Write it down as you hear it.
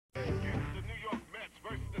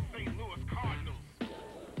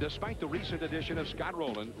Despite the recent addition of Scott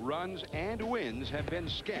Rolen, runs and wins have been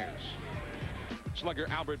scarce. Slugger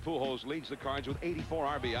Albert Pujols leads the Cards with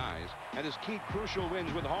 84 RBIs and has keyed crucial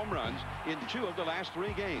wins with home runs in 2 of the last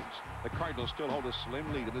 3 games. The Cardinals still hold a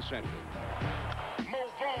slim lead in the Central.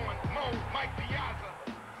 Mike Piazza.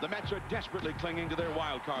 The Mets are desperately clinging to their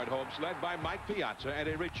wild card hopes, led by Mike Piazza and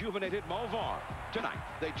a rejuvenated Mo Vaughn. Tonight,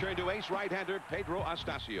 they turn to ace right-hander Pedro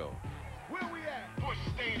Astacio. Where we at? Busch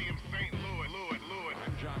Stadium, St. Louis.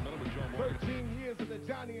 I'm John Miller with Joe Morgan. 13 years of the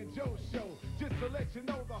Johnny and Joe show. Just to let you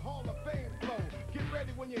know the Hall of Fame flow. Get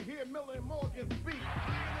ready when you hear Miller and Morgan speak.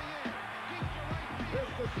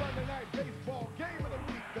 It's the Sunday night baseball game of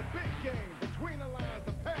the week. The big game. Between the lines,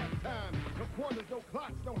 the pastime. No quarters, no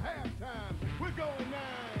clocks, no halftime. We're going 9.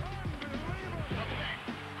 Unbelievable.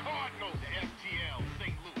 Cardinals, STL,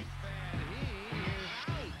 St. Louis.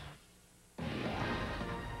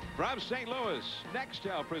 From St. Louis,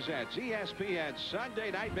 Nextel presents ESPN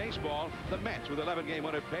Sunday Night Baseball. The Mets, with 11-game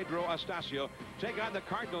winner Pedro Astacio, take on the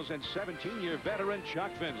Cardinals and 17-year veteran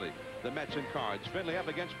Chuck Finley. The Mets and Cards. Finley up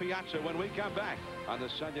against Piazza when we come back on the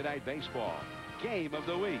Sunday Night Baseball Game of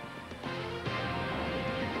the Week.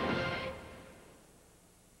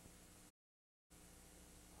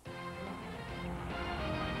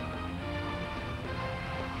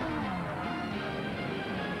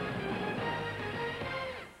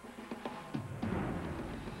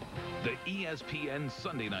 The ESPN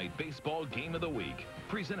Sunday Night Baseball Game of the Week,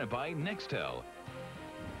 presented by Nextel.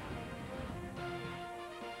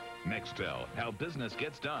 Nextel, how business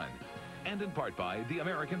gets done. And in part by the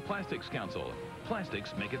American Plastics Council.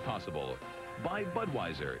 Plastics make it possible. By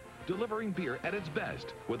Budweiser, delivering beer at its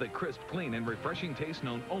best with a crisp, clean, and refreshing taste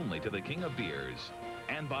known only to the king of beers.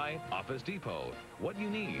 And by Office Depot, what you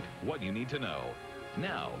need to know.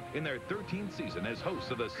 Now, in their 13th season as hosts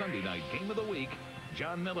of the Sunday Night Game of the Week,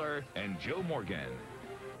 John Miller and Joe Morgan.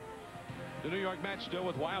 The New York Mets still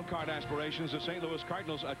with wild card aspirations. The St. Louis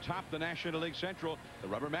Cardinals atop the National League Central. The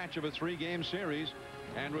rubber match of a 3-game series.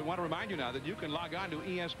 And we want to remind you now that you can log on to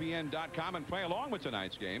ESPN.com and play along with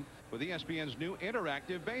tonight's game with ESPN's new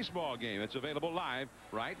interactive baseball game. It's available live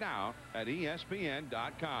right now at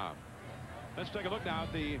ESPN.com. Let's take a look now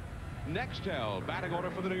at the Nextel batting order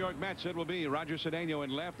for the New York Mets. It will be Roger Cedeno in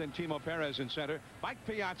left and Timo Perez in center. Mike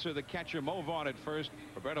Piazza, the catcher. Mo Vaughn at first.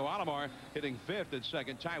 Roberto Alomar hitting 5th at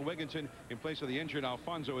second. Ty Wigginton in place of the injured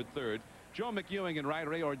Alfonso at third. Joe McEwing in right.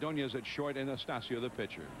 Ray Ordonez at short. And Astacio, the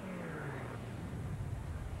pitcher.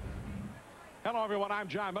 Hello, everyone. I'm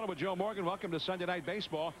John Miller with Joe Morgan. Welcome to Sunday Night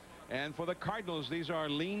Baseball. And for the Cardinals, these are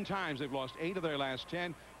lean times. They've lost 8 of their last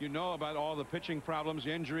 10. You know about all the pitching problems,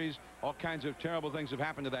 injuries, all kinds of terrible things have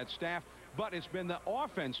happened to that staff. But it's been the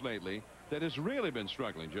offense lately that has really been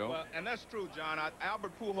struggling, Joe. Well, and that's true, John.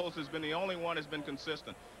 Albert Pujols has been the only one that's been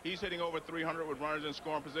consistent. He's hitting over 300 with runners in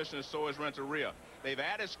scoring position, and so is Renteria. They've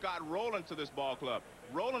added Scott Rolen to this ball club.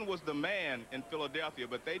 Rolen was the man in Philadelphia,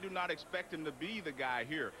 but they do not expect him to be the guy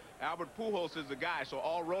here. Albert Pujols is the guy, so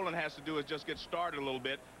all Rolen has to do is just get started a little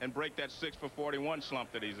bit and break that 6-for-41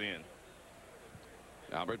 slump that he's in.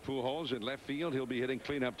 Albert Pujols in left field. He'll be hitting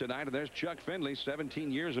cleanup tonight. And there's Chuck Finley,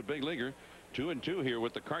 17 years a big leaguer, 2-2 here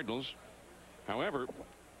with the Cardinals. However,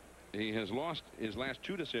 he has lost his last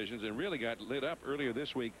 2 decisions and really got lit up earlier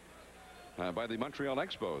this week by the Montreal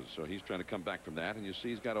Expos. So he's trying to come back from that. And you see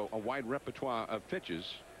he's got a wide repertoire of pitches.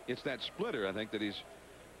 It's that splitter, I think, that he's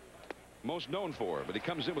most known for. But he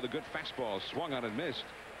comes in with a good fastball, swung on and missed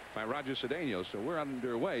by Roger Cedeno. So we're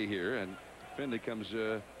underway here, and Finley comes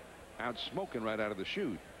out smoking right out of the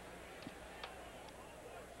chute.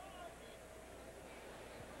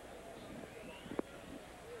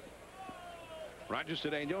 Roger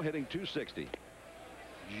Cedeno hitting .260,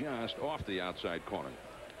 just off the outside corner.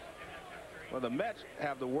 Well, the Mets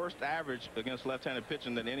have the worst average against left-handed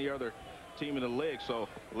pitching than any other team in the league, so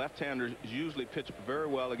left-handers usually pitch very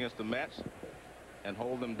well against the Mets and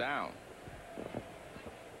hold them down.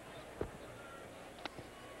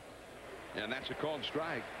 And that's a called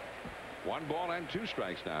strike. 1 ball and 2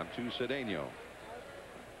 strikes now to Cedeno.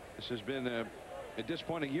 This has been a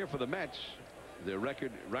disappointing year for the Mets. Their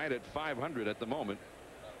record right at 500 at the moment,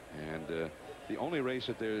 and the only race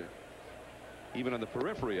that they're even on the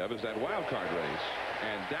periphery of is that wild card race.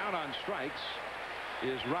 And down on strikes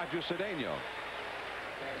is Roger Cedeno.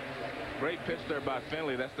 Great pitch there by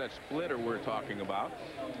Finley. That's that splitter we're talking about.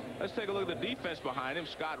 Let's take a look at the defense behind him.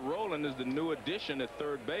 Scott Rolen is the new addition at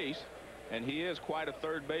third base, and he is quite a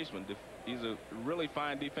third baseman. He's a really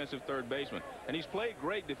fine defensive third baseman, and he's played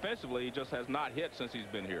great defensively. He just has not hit since he's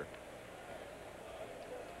been here.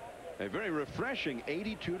 A very refreshing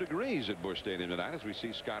 82 degrees at Busch Stadium tonight as we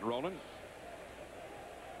see Scott Rolen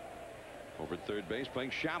Over at third base, playing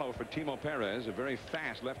shallow for Timo Perez, a very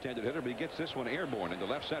fast left-handed hitter, but he gets this one airborne into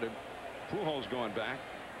left center. Pujols going back,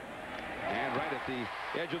 and right at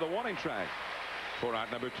the edge of the warning track for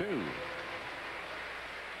out number 2.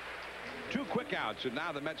 2 quick outs, and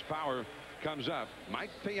now the Mets power comes up. Mike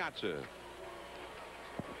Piazza.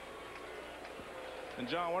 And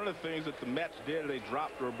John, one of the things that the Mets did, they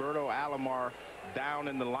dropped Roberto Alomar down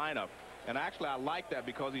in the lineup. And actually, I like that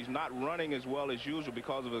because he's not running as well as usual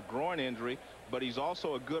because of a groin injury, but he's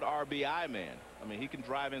also a good RBI man. I mean, he can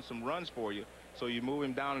drive in some runs for you. So you move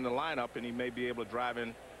him down in the lineup, and he may be able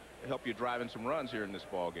to help you drive in some runs here in this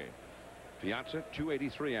ball game. Piazza,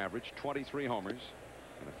 283 average, 23 homers,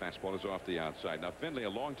 and a fastball is off the outside. Now, Finley, a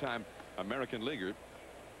longtime American leaguer,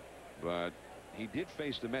 but he did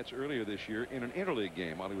face the Mets earlier this year in an interleague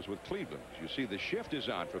game while he was with Cleveland. You see the shift is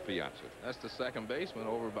on for Piazza. That's the second baseman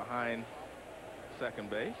over behind second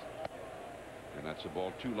base. And that's a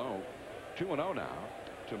ball too low. 2-0 now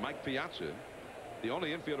to Mike Piazza. The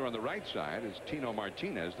only infielder on the right side is Tino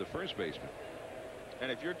Martinez, the first baseman. And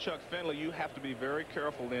if you're Chuck Finley, you have to be very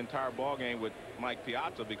careful the entire ball game with Mike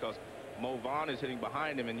Piazza because Mo Vaughn is hitting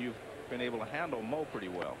behind him, and you've been able to handle Mo pretty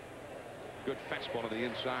well. Good fastball to the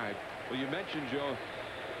inside. Well, you mentioned, Joe,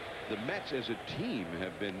 the Mets as a team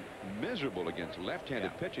have been miserable against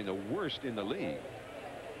left-handed pitching, the worst in the league.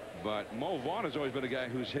 But Mo Vaughn has always been a guy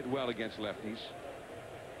who's hit well against lefties,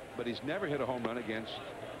 but he's never hit a home run against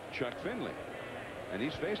Chuck Finley. And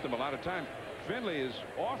he's faced him a lot of times. Finley is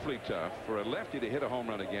awfully tough for a lefty to hit a home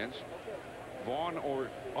run against. Vaughn or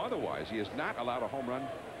otherwise, he has not allowed a home run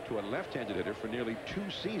to a left-handed hitter for nearly 2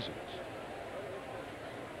 seasons.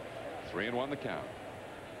 3-1 the count.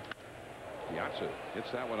 Piazza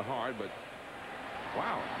hits that one hard, but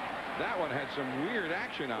wow, that one had some weird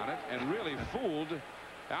action on it and really fooled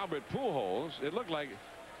Albert Pujols. It looked like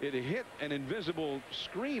it hit an invisible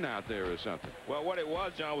screen out there or something. Well, what it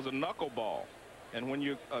was, John, was a knuckleball. And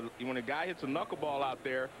when a guy hits a knuckleball out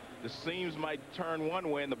there, the seams might turn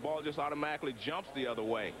one way and the ball just automatically jumps the other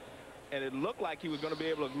way. And it looked like he was going to be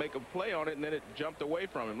able to make a play on it, and then it jumped away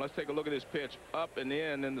from him. Let's take a look at this pitch up and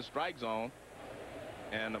in the strike zone.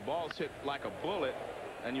 And the ball's hit like a bullet,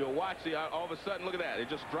 and you'll watch all of a sudden, look at that, it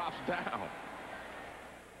just drops down.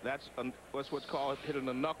 That's what's called hitting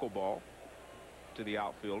a knuckleball to the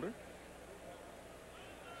outfielder.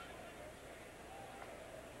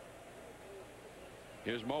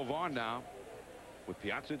 Here's Mo Vaughn now with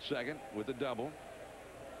Piazza at second with a double.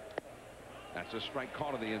 That's a strike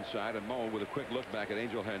call to the inside, and Mo with a quick look back at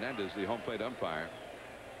Angel Hernandez, the home plate umpire.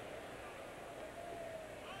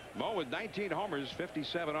 Mo with 19 homers,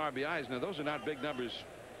 57 RBIs. Now, those are not big numbers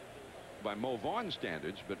by Mo Vaughn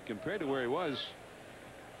standards, but compared to where he was,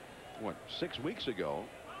 what, 6 weeks ago,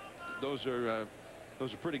 those are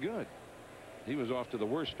pretty good. He was off to the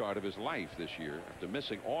worst start of his life this year after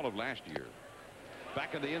missing all of last year.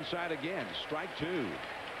 Back on the inside again, strike 2.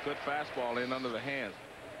 Good fastball in under the hands.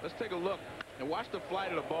 Let's take a look and watch the flight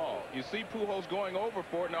of the ball. You see Pujols going over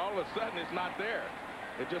for it, and all of a sudden it's not there.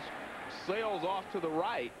 It just sails off to the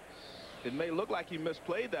right. It may look like he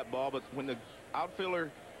misplayed that ball, but when the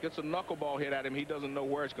outfielder gets a knuckleball hit at him, he doesn't know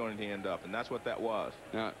where it's going to end up, and that's what that was.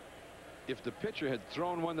 Now, if the pitcher had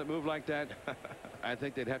thrown one that moved like that, I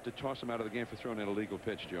think they'd have to toss him out of the game for throwing an illegal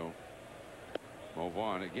pitch, Joe. Mo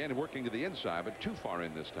Vaughn again working to the inside, but too far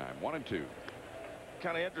in this time. 1-2.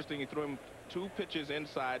 Kind of interesting. He threw him 2 pitches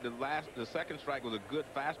inside. The second strike was a good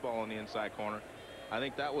fastball on the inside corner. I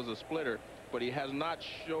think that was a splitter, but he has not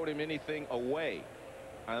showed him anything away.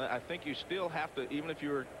 I think you still have to, even if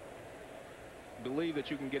you believe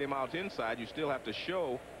that you can get him out inside, you still have to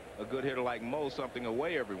show a good hitter like Mo something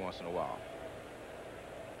away every once in a while.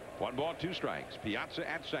 1 ball, 2 strikes. Piazza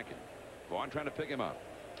at second. Vaughn trying to pick him up.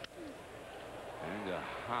 And a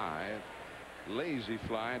high, lazy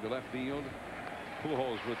fly into left field.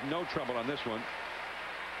 Pujols with no trouble on this one.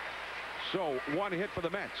 So 1 hit for the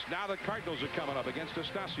Mets. Now the Cardinals are coming up against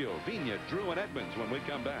Estacio, Vina, Drew, and Edmonds when we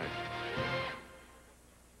come back.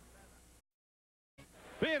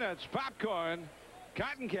 Peanuts, popcorn,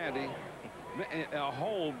 cotton candy, a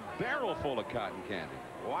whole barrel full of cotton candy.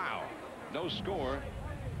 Wow. No score.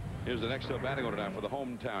 Here's the next batting order now for the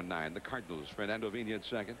hometown 9, the Cardinals. Fernando Vina at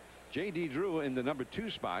second. J.D. Drew in the number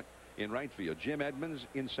 2 spot in right field. Jim Edmonds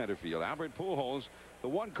in center field. Albert Pujols, the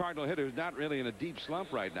one Cardinal hitter, is not really in a deep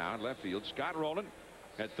slump right now in left field. Scott Rolen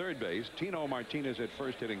at third base. Tino Martinez at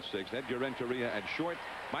first, hitting 6th. Edgar Renteria at short.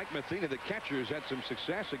 Mike Matheny, the catcher, has had some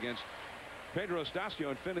success against Pedro Estacio,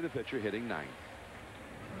 and Finley, the pitcher, hitting 9th.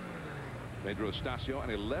 Pedro Estacio, an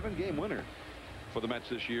 11-game winner for the Mets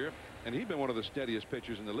this year, and he's been one of the steadiest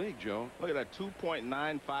pitchers in the league, Joe. Look at that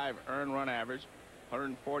 2.95 earned run average.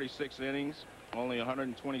 146 innings, only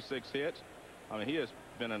 126 hits. I mean, he has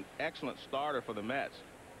been an excellent starter for the Mets.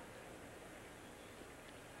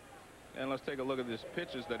 And let's take a look at his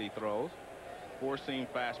pitches that he throws. Four-seam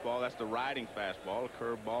fastball, that's the riding fastball, a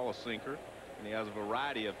curveball, a sinker, and he has a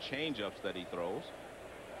variety of changeups that he throws.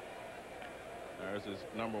 There's his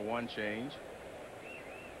 #1 change.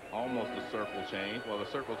 Almost a circle change. Well,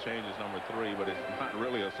 the circle change is #3, but it's not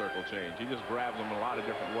really a circle change. He just grabs them a lot of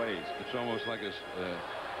different ways. It's almost like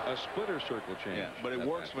a splitter circle change. Yeah, but it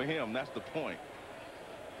works for him. That's the point.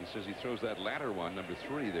 He says he throws that latter one,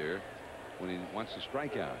 #3 there, when he wants to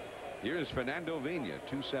strike out. Here is Fernando Vina,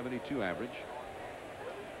 272 average.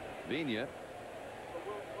 Vina,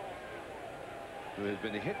 who has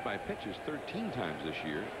been hit by pitches 13 times this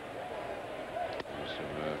year. There was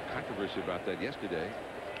some controversy about that yesterday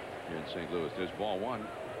here in St. Louis. There's ball one.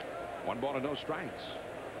 1 ball and no strikes.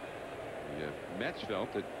 The Mets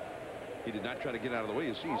felt that he did not try to get out of the way.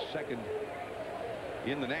 You see, he's second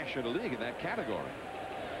in the National League in that category.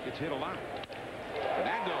 Gets hit a lot.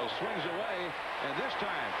 Fernando swings away, and this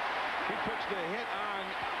time he puts the hit on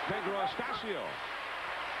Pedro Astacio.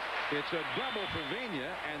 It's a double for Vina,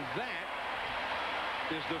 and that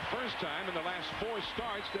is the first time in the last 4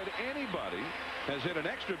 starts that anybody has hit an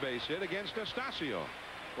extra base hit against Astacio.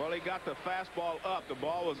 Well, he got the fastball up. The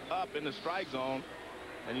ball was up in the strike zone,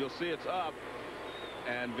 and you'll see it's up,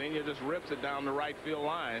 and Vina just rips it down the right field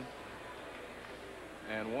line.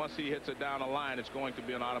 And once he hits it down the line, it's going to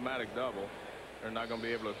be an automatic double. They're not going to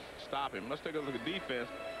be able to stop him. Let's take a look at defense.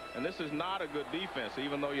 And this is not a good defense.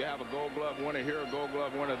 Even though you have a Gold Glove winner here, a Gold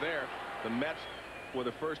Glove winner there, the Mets were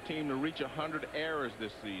the first team to reach 100 errors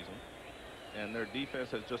this season. And their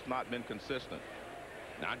defense has just not been consistent.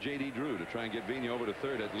 Now J.D. Drew to try and get Vina over to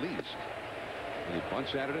third at least. And he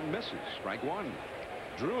bunts at it and misses. Strike 1.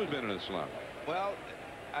 Drew has been in a slump. Well,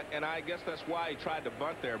 and I guess that's why he tried to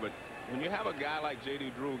bunt there. But when you have a guy like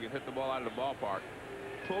J.D. Drew get hit the ball out of the ballpark,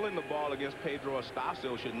 pulling the ball against Pedro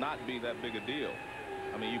Astacio should not be that big a deal.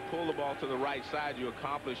 I mean, you pull the ball to the right side, you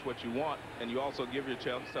accomplish what you want, and you also give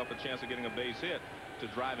yourself a chance of getting a base hit to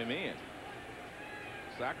drive him in.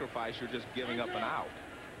 Sacrifice, you're just giving up an out.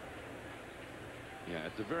 Yeah,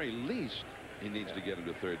 at the very least, he needs to get him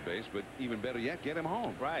to third base, but even better yet, get him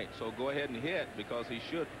home. Right, so go ahead and hit because he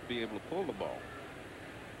should be able to pull the ball.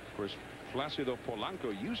 Of course, Placido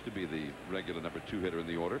Polanco used to be the regular #2 hitter in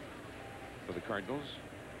the order for the Cardinals.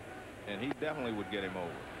 And he definitely would get him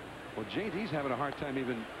over. Well, JD's having a hard time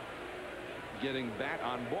even getting bat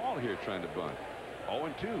on ball here trying to bunt.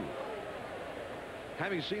 0-2.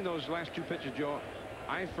 Having seen those last 2 pitches, Joe,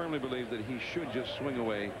 I firmly believe that he should just swing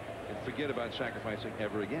away and forget about sacrificing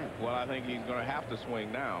ever again. Well, I think he's going to have to swing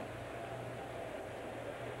now.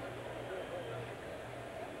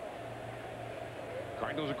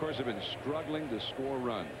 Cardinals, of course, have been struggling to score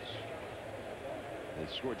runs. They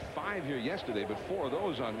scored 5 here yesterday, but 4 of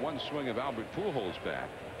those on 1 swing of Albert Pujols' bat.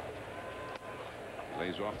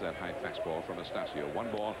 Lays off that high fastball from Astacio.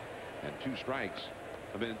 1 ball and 2 strikes.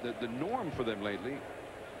 I mean, the norm for them lately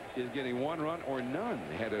is getting 1 run or none.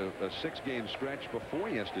 They had a 6-game stretch before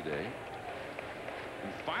yesterday.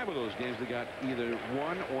 In 5 of those games, they got either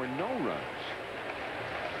 1 or no runs.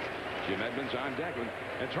 Jim Edmonds on deck. And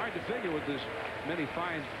it's hard to figure with as many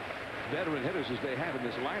fine veteran hitters as they have in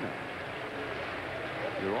this lineup.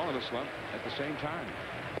 They're all in a slump at the same time.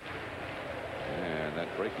 And that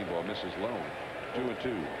breaking ball misses low.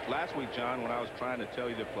 2-2. Last week, John, when I was trying to tell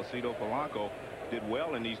you that Placido Polanco did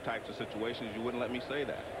well in these types of situations, you wouldn't let me say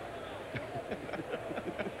that.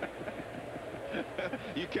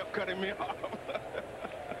 You kept cutting me off.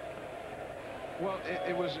 Well,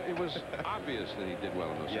 it was obvious that he did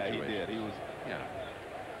well in those situations. Yeah, he did. He was. Yeah.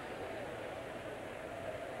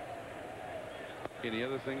 Any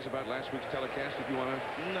other things about last week's telecast that you want to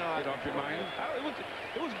get off your mind?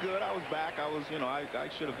 It was good. I was back. I was, I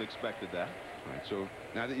should have expected that. All right. So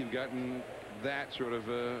now that you've gotten that sort of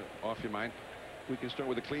off your mind, we can start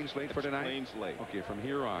with a clean slate for tonight. Clean slate. Okay. From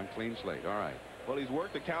here on, clean slate. All right. Well, he's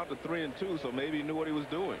worked the count to 3 and 2, so maybe he knew what he was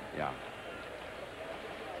doing. Yeah.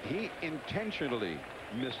 He intentionally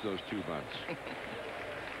missed those 2 bunts.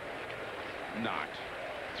 Not.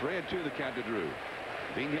 3-2 the count to Drew.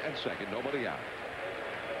 Vina at second. Nobody out.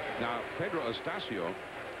 Now, Pedro Astacio,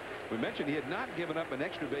 we mentioned he had not given up an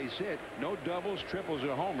extra base hit, no doubles, triples,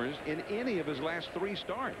 or homers in any of his last 3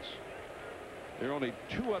 starts. There are only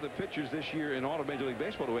 2 other pitchers this year in all of Major League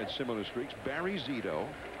Baseball who had similar streaks, Barry Zito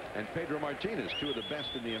and Pedro Martinez, 2 of the best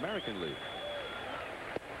in the American League.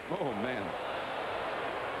 Oh, man.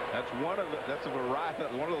 That's a variety,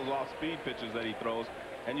 one of those off-speed pitches that he throws,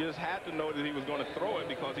 and you just had to know that he was going to throw it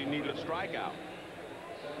because he needed a strikeout.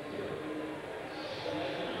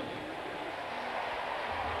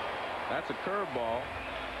 That's a curveball,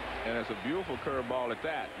 and it's a beautiful curveball at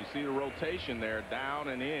that. You see the rotation there, down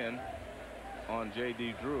and in on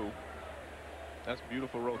J.D. Drew. That's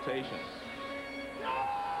beautiful rotation.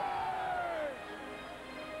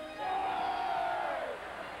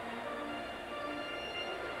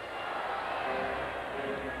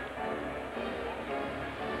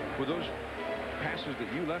 Were those passes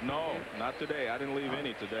that you left? No, not today. I didn't leave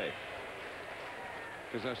any today.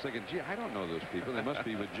 Because I was thinking, gee, I don't know those people. They must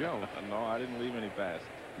be with Joe. No, I didn't leave any pass.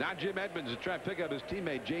 Now Jim Edmonds to try to pick up his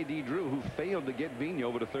teammate J.D. Drew, who failed to get Vigna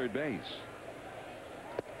over to third base.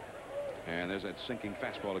 And there's that sinking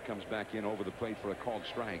fastball that comes back in over the plate for a called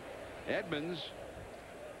strike. Edmonds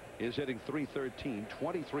is hitting .313,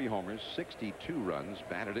 23 homers, 62 runs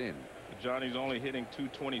batted in. Johnny's only hitting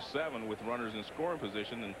 .227 with runners in scoring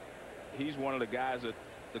position, and he's one of the guys that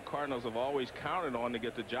the Cardinals have always counted on to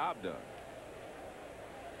get the job done.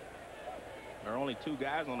 There are only two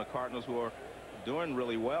guys on the Cardinals who are doing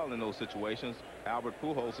really well in those situations. Albert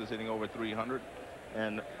Pujols is hitting over 300,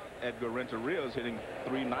 and Edgar Renteria is hitting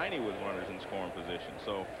 .390 with runners in scoring position.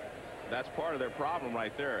 So that's part of their problem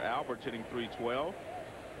right there. Albert's hitting .312.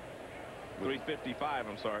 355,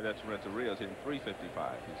 I'm sorry, that's Renteria's hitting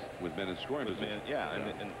 .355. He's with men in scoring position. Yeah,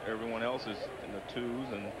 and everyone else is in the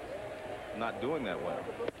twos and not doing that well.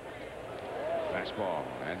 Fastball,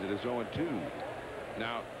 and it is 0-2.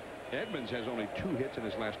 Now, Edmonds has only 2 hits in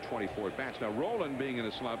his last 24 at bats. Now, Rolen being in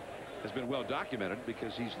a slump has been well documented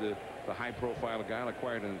because he's the high-profile guy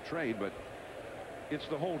acquired in a trade, but it's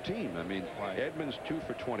the whole team. I mean, Edmonds 2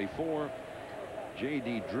 for 24.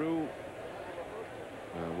 J.D. Drew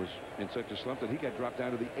was in such a slump that he got dropped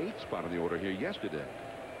down to the 8th spot in the order here yesterday.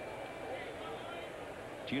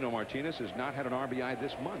 Tino Martinez has not had an RBI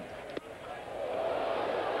this month.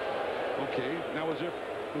 Okay, now was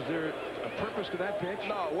there a purpose to that pitch?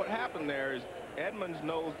 No, what happened there is Edmonds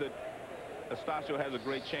knows that Astacio has a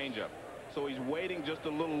great changeup, so he's waiting just a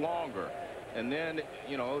little longer, and then,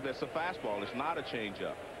 you know, that's a fastball. It's not a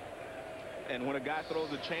changeup. And when a guy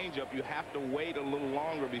throws a changeup, you have to wait a little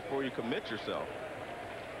longer before you commit yourself.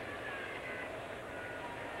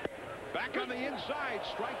 Back on the inside,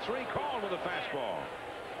 strike 3 called with a fastball.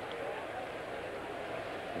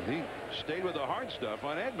 And he stayed with the hard stuff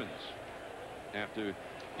on Edmonds after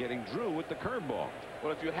getting Drew with the curveball.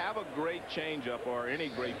 Well, if you have a great changeup or any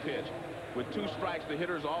great pitch, with 2 strikes, the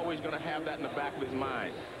hitter's always going to have that in the back of his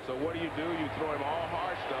mind. So what do? You throw him all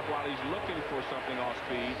hard stuff while he's looking for something off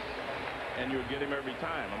speed, and you'll get him every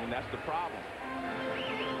time. I mean, that's the problem.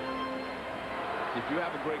 If you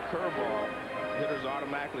have a great curveball, the hitter's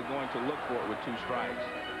automatically going to look for it with 2 strikes.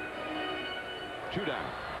 2 down.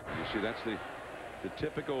 You see, that's the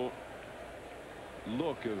typical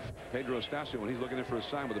look of Pedro Astacio when he's looking in for a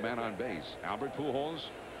sign with a man on base. Albert Pujols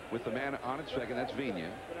with the man on at second. That's Vigna.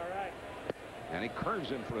 And he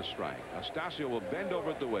curves in for a strike. Astacio will bend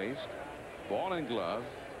over at the waist, ball and glove,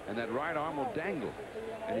 and that right arm will dangle.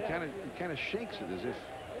 And he kind of shakes it as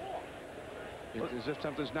if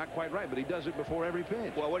something's not quite right, but he does it before every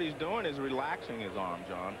pitch. Well, what he's doing is relaxing his arm,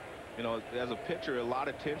 John. You know, as a pitcher, a lot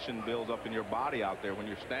of tension builds up in your body out there when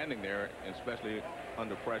you're standing there, especially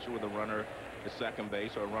under pressure with a runner at second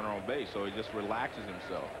base or a runner on base. So he just relaxes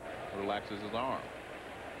himself, relaxes his arm.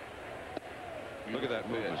 Look at that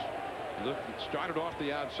movement. Look, it started off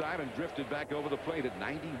the outside and drifted back over the plate at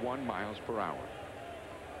 91 miles per hour.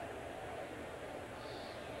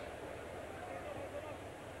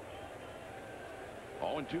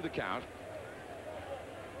 Oh, and 2 the count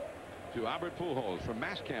to Albert Pujols. From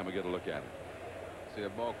Mascam, we get a look at it. See, the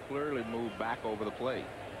ball clearly moved back over the plate.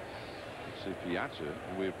 Let's see Piazza,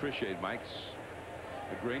 and we appreciate Mike's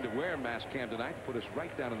agreeing to wear Mascam tonight to put us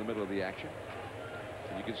right down in the middle of the action.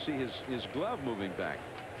 And you can see his glove moving back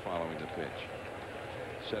following the pitch.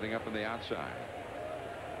 Setting up on the outside.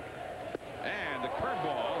 And the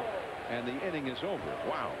curveball, and the inning is over.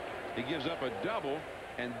 Wow. He gives up a double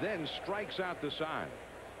and then strikes out the side.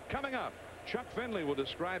 Coming up, Chuck Finley will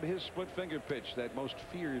describe his split finger pitch, that most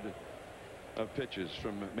feared of pitches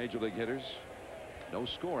from major league hitters. No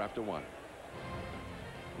score after 1.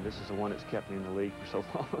 This is the one that's kept me in the league for so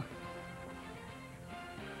long.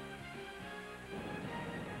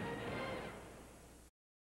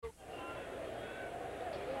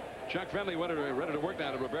 Chuck Finley ready to work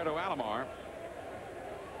now to Roberto Alomar.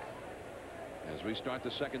 As we start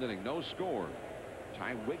the second inning, no score.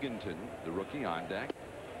 Ty Wigginton, the rookie, on deck.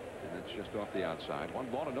 And that's just off the outside. 1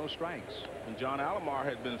 ball and no strikes. And John Alomar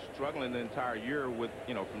had been struggling the entire year with,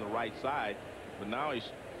 you know, from the right side. But now he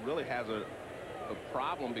really has a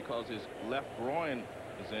problem because his left groin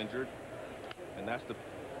is injured. And that's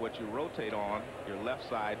what you rotate on, your left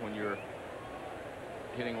side, when you're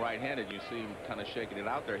hitting right-handed. You see him kind of shaking it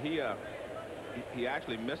out there. He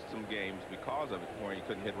actually missed some games because of it, where he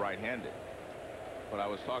couldn't hit right-handed. But I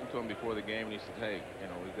was talking to him before the game, and he said, hey, you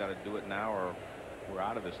know, we've got to do it now or we're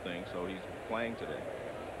out of this thing. So he's playing today.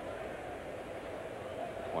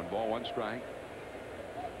 1 ball, 1 strike.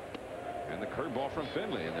 And the curveball from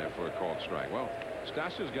Finley in there for a called strike. Well,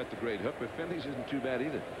 Stassi's got the great hook, but Finley's isn't too bad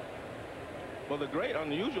either. Well, the great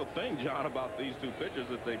unusual thing, John, about these two pitchers is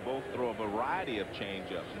that they both throw a variety of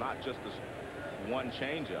changeups, not just this one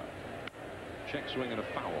changeup. Check swing and a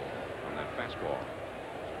foul on that fastball.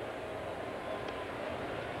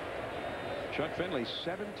 Chuck Finley,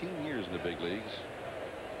 17 years in the big leagues.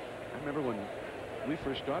 I remember when we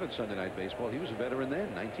first started Sunday Night Baseball, he was a veteran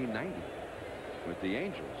then, 1990, with the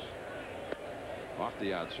Angels. Off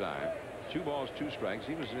the outside. 2 balls, 2 strikes.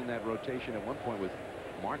 He was in that rotation at one point with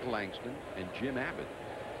Mark Langston and Jim Abbott.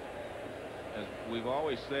 As we've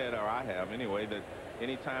always said, or I have anyway, that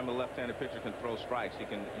anytime a left-handed pitcher can throw strikes, he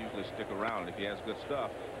can usually stick around. If he has good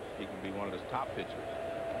stuff, he can be one of his top pitchers.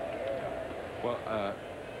 Well,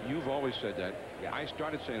 you've always said that. Yeah. I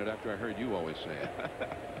started saying it after I heard you always say it.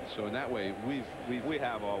 So in that way, we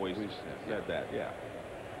have always said that. Yeah.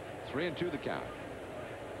 3-2 the count.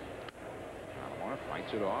 Alomar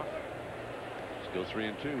fights it off. Still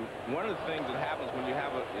 3-2. One of the things that happens when you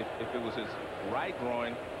have if it was his right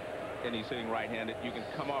groin and he's hitting right-handed, you can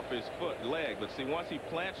come off his leg. But see, once he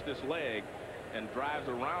plants this leg and drives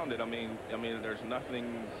around it, I mean, there's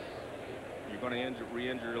nothing. You're going to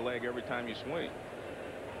re-injure your leg every time you swing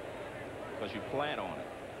because you plant on it.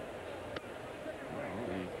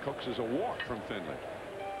 Well, he coaxes a walk from Finley.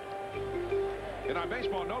 In our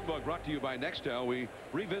baseball notebook, brought to you by Nextel, we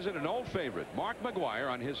revisit an old favorite, Mark McGwire,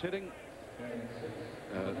 on his hitting.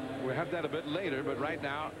 We'll have that a bit later, but right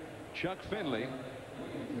now, Chuck Finley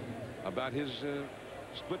about his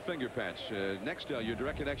split finger patch. Nextel, your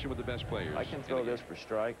direct connection with the best players. I can throw this for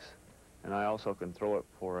strikes, and I also can throw it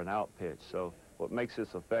for an out pitch. So what makes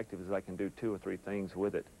this effective is I can do 2 or 3 things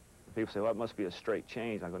with it. People say, well, it must be a straight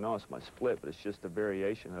change. I go, no, it's my split, but it's just a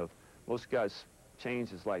variation of most guys'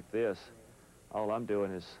 changes like this. All I'm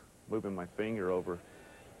doing is moving my finger over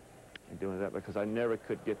and doing that because I never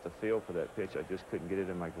could get the feel for that pitch. I just couldn't get it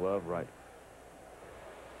in my glove right.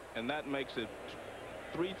 And that makes it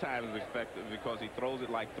 3 times as effective because he throws it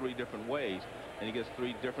like 3 different ways, and he gets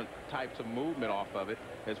 3 different types of movement off of it,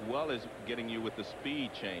 as well as getting you with the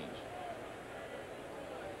speed change.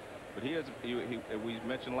 But we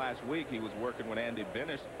mentioned last week he was working with Andy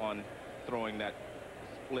Bennis on throwing that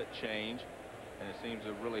split change, and it seems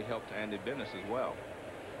to have really helped Andy Bennis as well.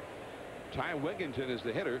 Ty Wigginton is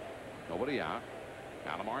the hitter. Nobody out.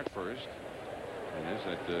 Alomar at first. And there's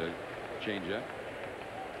that changeup.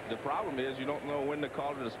 The problem is you don't know when to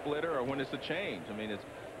call it a splitter or when it's a change. I mean,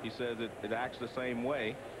 he says it acts the same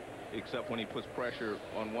way, except when he puts pressure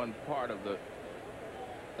on one part of the.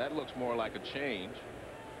 That looks more like a change.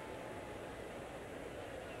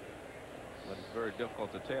 But it's very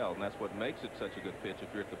difficult to tell, and that's what makes it such a good pitch. If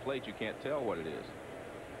you're at the plate, you can't tell what it is.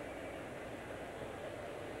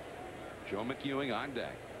 Joe McEwing on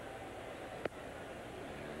deck.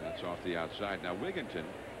 And that's off the outside. Now Wigginton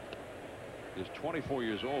is 24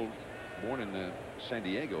 years old, born in San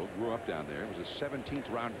Diego, grew up down there, was a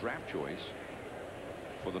 17th round draft choice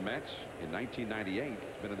for the Mets in 1998.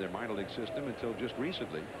 He's been in their minor league system until just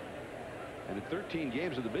recently. And in 13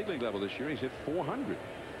 games at the big league level this year, he's hit 400.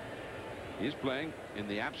 He's playing in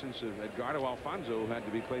the absence of Edgardo Alfonzo, who had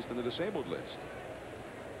to be placed on the disabled list.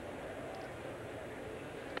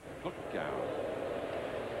 Look out.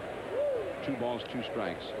 2 balls, 2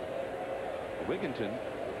 strikes. Wigginton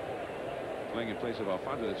playing in place of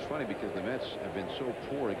Alfonzo. It's funny because the Mets have been so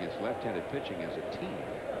poor against left-handed pitching as a team.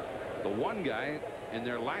 The one guy in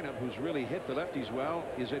their lineup who's really hit the lefties well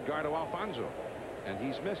is Edgardo Alfonzo, and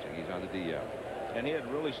he's missing. He's on the DL. And he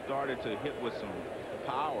had really started to hit with some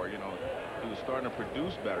power. You know, he was starting to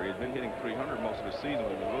produce better. He'd been hitting 300 most of the season, but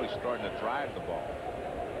he was really starting to drive the ball.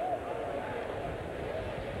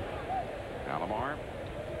 Alomar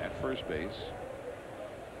at first base.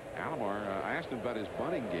 Alomar, I asked him about his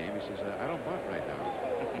bunting game. He says, I don't bunt right now.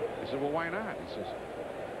 I said, well, why not? He says,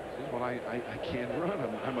 well, I can't run.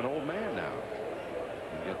 I'm an old man now.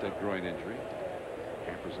 You get that groin injury.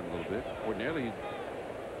 Hampers him a little bit. Ordinarily, you'd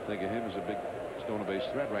think of him as a big stolen base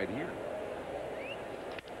threat right here.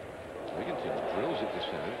 Wigginton drills it to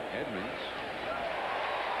center. Edmonds.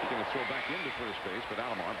 He's going to throw back into first base, but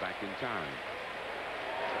Alomar back in time.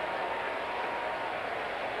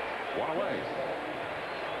 1 away.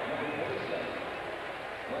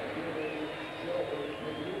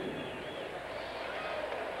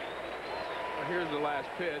 Here's the last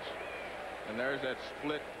pitch. And there's that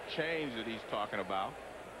split change that he's talking about.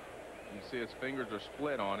 You see his fingers are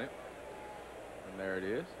split on it. And there it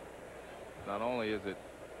is. Not only is it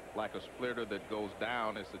like a splitter that goes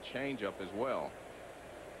down, it's a changeup as well.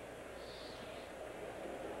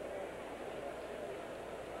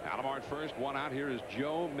 Alomar at first, one out. Here is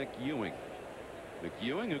Joe McEwing.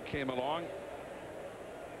 McEwing, who came along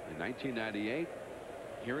in 1998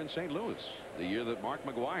 here in St. Louis, the year that Mark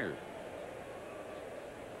McGwire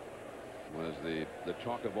was the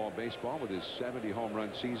talk of all baseball with his 70 home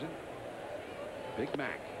run season. Big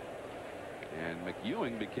Mac. And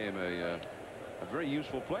McEwing became a very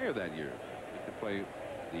useful player that year. He could play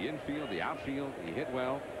the infield, the outfield. He hit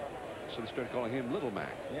well, so they started calling him Little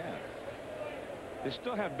Mac. Yeah. They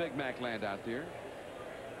still have Big Mac land out there,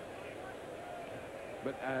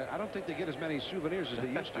 but I don't think they get as many souvenirs as they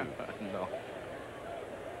used to. No.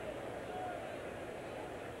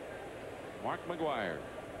 Mark McGwire.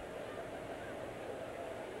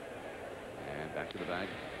 And back to the bag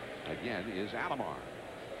again is Alomar.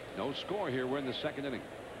 No score here. We're in the second inning.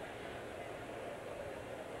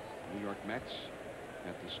 New York Mets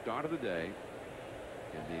at the start of the day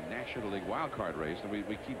in the National League wild card race, and we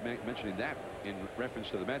keep mentioning that in reference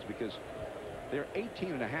to the Mets because they're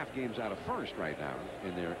 18.5 games out of first right now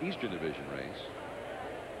in their Eastern Division race.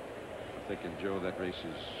 I'm thinking, Joe, that race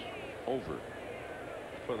is over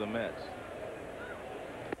For the Mets.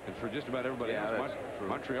 and for just about everybody else.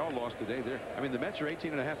 Montreal lost today. I mean, the Mets are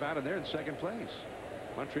 18.5 out, and they're in second place.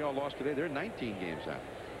 Montreal lost today. They're 19 games out.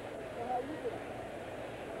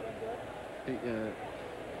 Hey,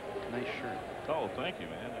 nice shirt. Oh, thank you,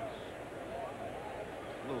 man. That's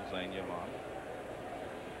a little zany of mine.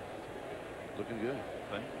 Looking good.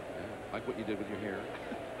 Thank you. Yeah, like what you did with your hair.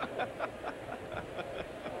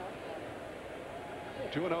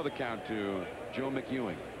 2-0 the count to Joe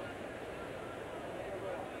McEwing.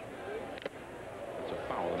 It's a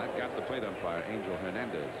foul, and that got the plate umpire, Angel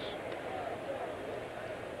Hernandez.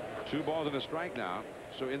 2 balls and a strike now.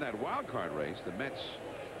 So in that wild card race, the Mets,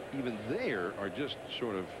 even there, are just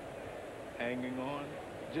sort of Hanging on.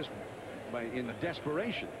 just in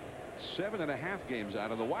desperation. 7.5 games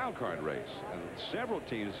out of the wild card race, and several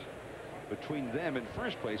teams between them and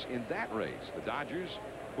first place in that race. The Dodgers,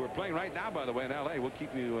 who are playing right now, by the way, in LA. We'll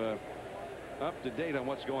keep you up to date on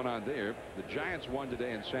what's going on there. The Giants won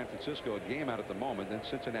today in San Francisco, a game out at the moment. Then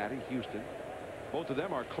Cincinnati, Houston. Both of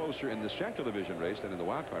them are closer in the Central Division race than in the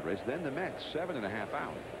wild card race. Then the Mets, 7.5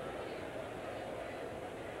 out.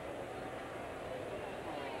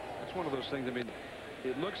 That's one of those things. I mean,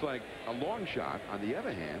 it looks like a long shot. On the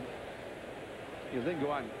other hand, you then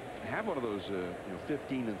go out and have one of those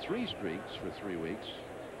 15-3 streaks for 3 weeks.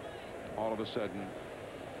 All of a sudden,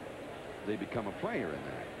 they become a player in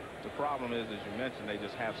that. The problem is, as you mentioned, they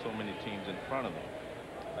just have so many teams in front of them.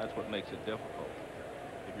 That's what makes it difficult.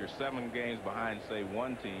 If you're 7 games behind, say,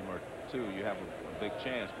 1 team or 2, you have a big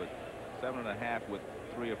chance. But 7.5 with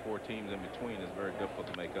 3 or 4 teams in between is very difficult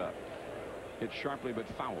to make up. Hit sharply but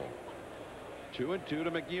foul. 2-2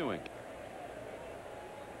 to McEwing.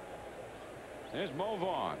 There's Mo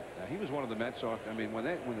Vaughn. Now, he was one of the Mets off. I mean, when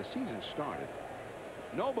the season started,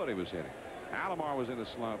 nobody was hitting. Alomar was in a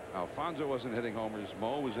slump. Alfonso wasn't hitting homers.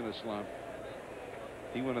 Mo was in a slump.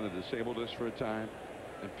 He went on the disabled list for a time.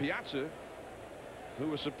 And Piazza, who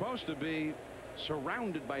was supposed to be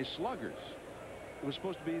surrounded by sluggers, it was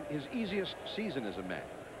supposed to be his easiest season as a Met.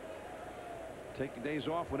 Taking days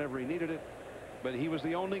off whenever he needed it, but he was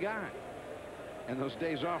the only guy. And those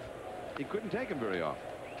days off, he couldn't take them very often.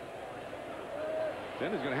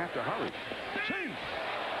 Then he's going to have to hurry. See!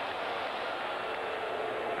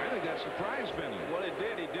 I think that surprised Finley. Well, it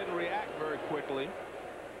did. He didn't react very quickly.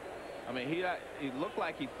 I mean, he looked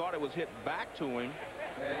like he thought it was hit back to him,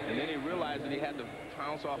 and then he realized that he had to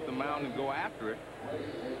pounce off the mound and go after it.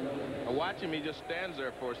 I watch him. He just stands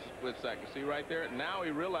there for a split second. See right there? Now he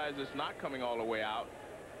realizes it's not coming all the way out,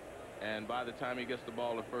 and by the time he gets the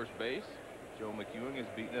ball to first base, Joe McEwing is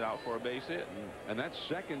beating it out for a base hit. And that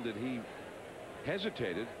second that he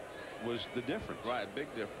hesitated was the difference. Right, big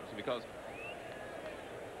difference, because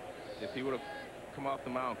if he would have come off the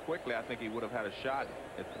mound quickly, I think he would have had a shot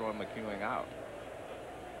at throwing McEwing out.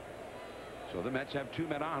 So the Mets have 2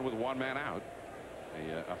 men on with 1 man out.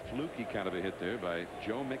 A fluky kind of a hit there by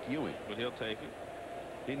Joe McEwing. But he'll take it.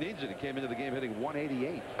 He needs it. He came into the game hitting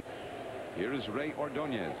 188. Here is Ray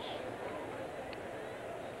Ordonez.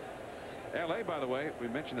 L.A., by the way, we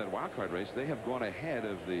mentioned that wild card race. They have gone ahead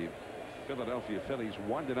of the Philadelphia Phillies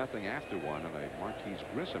 1-0 after 1 on a Marquise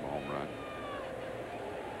Grissom home run.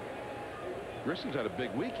 Grissom's had a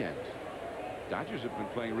big weekend. Dodgers have been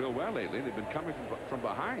playing real well lately. They've been coming from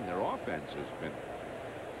behind. Their offense has been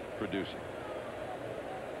producing.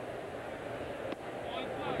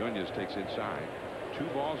 Ordonez takes inside. 2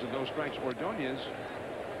 balls and no strikes. Ordonez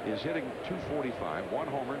is hitting .245, 1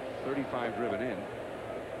 homer, 35 driven in.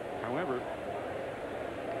 However,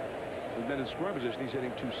 then in scoring position, he's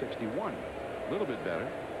hitting .261, a little bit better.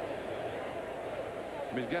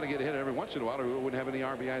 I mean, he's got to get a hit every once in a while, or he wouldn't have any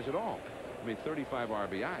RBIs at all. I mean, 35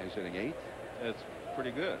 RBIs, hitting 8th. That's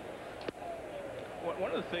pretty good.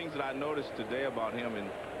 One of the things that I noticed today about him, and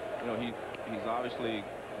you know, he's obviously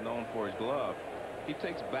known for his glove. He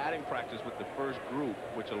takes batting practice with the first group,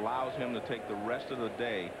 which allows him to take the rest of the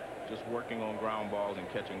day just working on ground balls and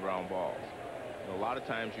catching ground balls. You know, a lot of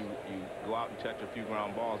times you go out and catch a few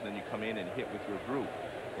ground balls, and then you come in and hit with your group.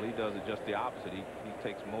 Well, he does it just the opposite. He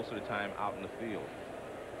takes most of the time out in the field.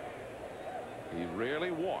 He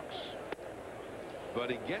rarely walks,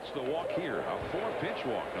 but he gets the walk here, a 4-pitch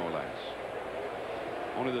walk, no less.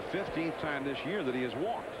 Only the 15th time this year that he has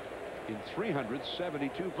walked in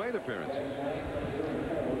 372 plate appearances.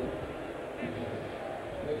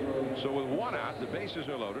 So with 1 out, the bases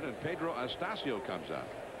are loaded, and Pedro Astacio comes up,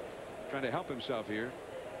 trying to help himself here.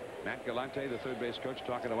 Matt Galante, the third base coach,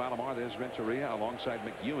 talking to Alomar. There's Renteria alongside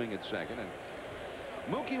McEwing at second, and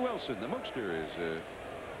Mookie Wilson, the Mookster, is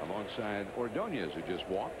alongside Ordonez, who just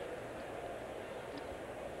walked.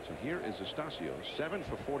 So here is Astacio, 7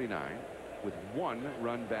 for 49 with 1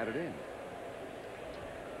 run batted in.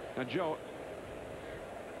 Now, Joe,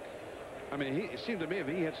 I mean, it seemed to me if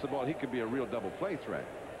he hits the ball, he could be a real double play threat.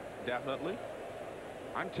 Definitely.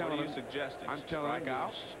 I'm telling what are you suggesting? I'm telling strike him,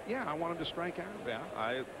 out? Yeah, I want him to strike out.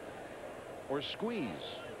 Yeah, or squeeze.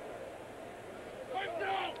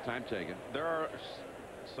 Time taken. There are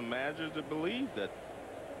some managers that believe that,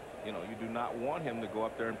 you know, you do not want him to go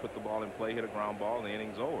up there and put the ball in play, hit a ground ball, and the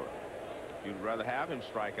inning's over. You'd rather have him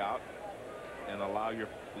strike out and allow your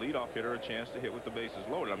leadoff hitter a chance to hit with the bases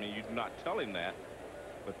loaded. I mean, you do not tell him that,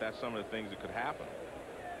 but that's some of the things that could happen.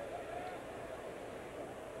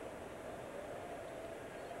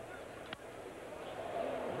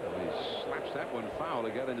 Well, he slaps that one foul.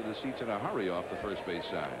 He got into the seats in a hurry off the first base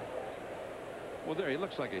side. Well, there, he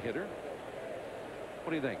looks like a hitter.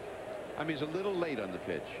 What do you think? I mean, he's a little late on the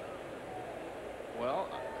pitch. Well,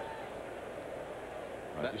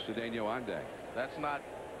 Roger Cedeno on deck. That's not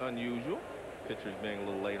unusual. Pitcher's being a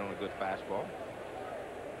little late on a good fastball.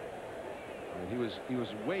 I mean, he was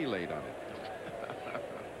way late on it.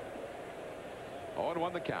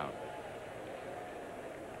 0-1 the count.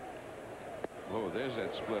 Oh, there's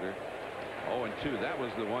that splitter. 0-2. That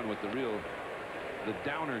was the one with the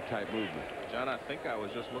downer type movement. John, I think I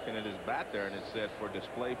was just looking at his bat there, and it said for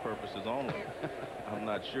display purposes only. I'm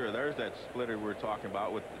not sure. There's that splitter we were talking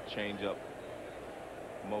about with the changeup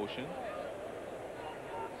motion.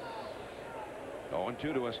 0-2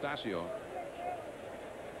 to Astacio.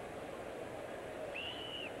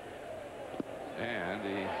 And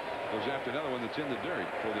he goes after another one that's in the dirt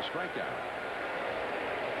for the strikeout.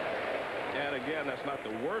 And again, that's not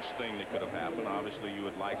the worst thing that could have happened. Obviously, you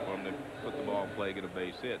would like for him to put the ball in play, get a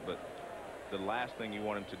base hit, but the last thing you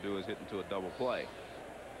want him to do is hit into a double play.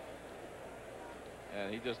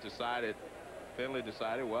 And he just decided, Finley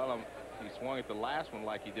decided, well, he swung at the last one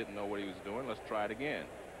like he didn't know what he was doing. Let's try it again.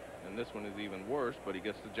 And this one is even worse, but he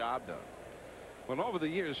gets the job done. Well, over the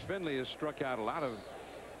years, Finley has struck out a lot of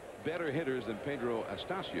better hitters than Pedro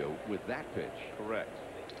Astacio with that pitch. Correct.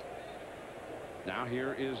 Now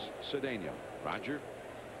here is Cedeno. Roger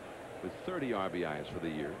with 30 RBIs for the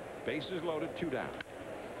year. Bases loaded, 2 down.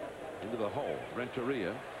 Into the hole.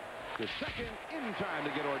 Renteria to second in time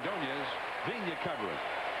to get Ordonez. Vina covering.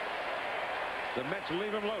 The Mets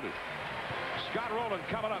leave him loaded. Scott Rolen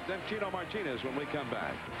coming up, then Tino Martinez when we come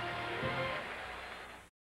back.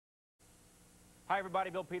 Hi, everybody.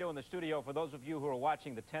 Bill Pito in the studio. For those of you who are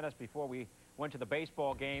watching the tennis before we went to the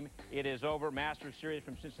baseball game, it is over. Masters Series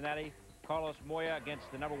from Cincinnati. Carlos Moya against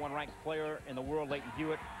the #1 ranked player in the world, Leighton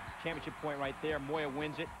Hewitt. Championship point right there. Moya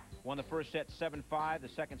wins it. Won the first set 7-5, the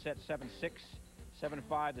second set 7-6.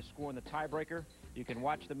 7-5 the score in the tiebreaker. You can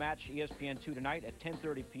watch the match ESPN2 tonight at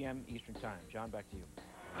 10:30 p.m. Eastern Time. John, back to you.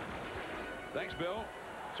 Thanks, Bill.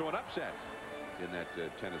 So an upset in that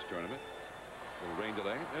tennis tournament. A little rain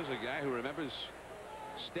delay. There's a guy who remembers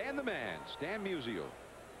Stan the Man, Stan Musial,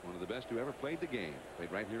 one of the best who ever played the game.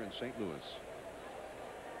 Played right here in St. Louis.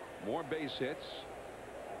 More base hits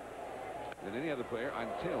than any other player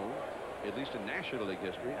until, at least in National League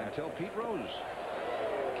history, until Pete Rose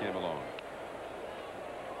came along.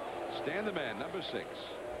 Stan the Man, #6.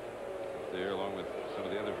 There, along with some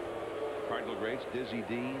of the other Cardinal greats, Dizzy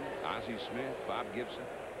Dean, Ozzie Smith, Bob Gibson,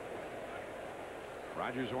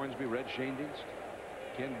 Rogers Hornsby, Red Schoendienst,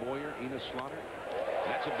 Ken Boyer, Enos Slaughter,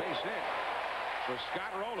 That's a base hit for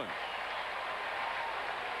Scott Rolen.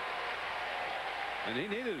 And he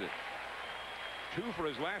needed it. 2 for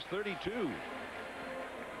his last 32.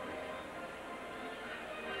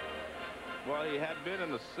 Well, he had been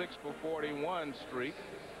in the 6 for 41 streak.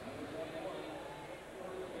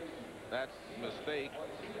 That's a mistake.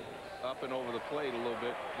 Up and over the plate a little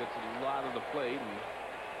bit. Gets a lot of the plate. And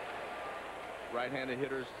right-handed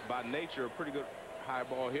hitters by nature are pretty good high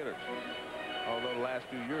ball hitters. Although the last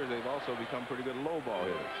few years they've also become pretty good low ball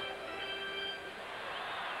hitters.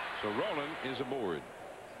 So Rolen is aboard.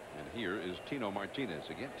 And here is Tino Martinez.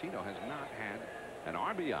 Again, Tino has not had an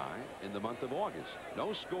RBI in the month of August.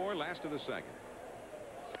 No score, last of the second.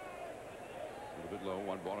 A little bit low,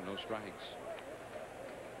 1 ball and no strikes.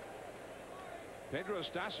 Pedro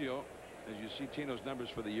Estacio, as you see Tino's numbers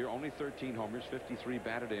for the year, only 13 homers, 53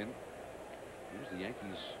 batted in. He was the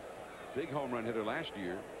Yankees' big home run hitter last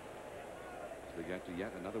year. They got to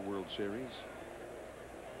yet another World Series.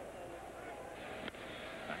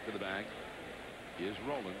 Back to the bag is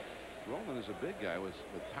Rolen. Rolen is a big guy with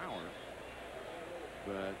power,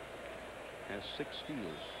 but has 6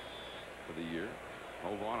 steals for the year.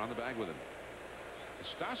 Hold on the bag with him.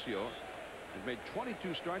 Estacio has made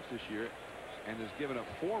 22 starts this year and has given up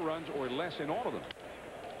 4 runs or less in all of them.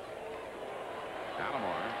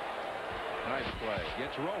 Alomar, nice play.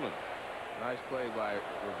 Gets Rolen. Nice play by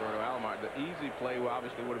Roberto Alomar. The easy play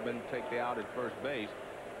obviously would have been to take the out at first base,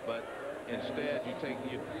 but instead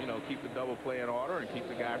you know, keep the double play in order and keep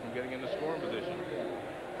the guy from getting in the scoring position.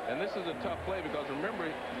 And this is a tough play because remember,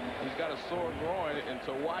 he's got a sore groin, and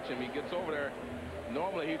so watch him. He gets over there.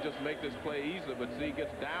 Normally he'd just make this play easily, but see, he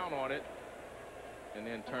gets down on it and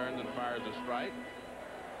then turns and fires a strike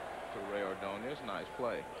to Ray Ordonez. Nice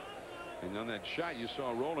play. And on that shot, you saw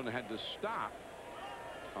Rolen had to stop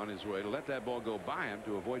on his way to let that ball go by him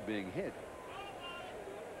to avoid being hit.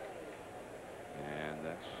 And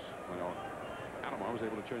that's when Alomar was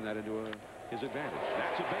able to turn that into his advantage.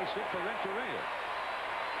 That's a base hit for Renteria.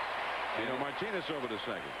 Tino Martinez over to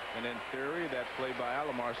second. And in theory, that play by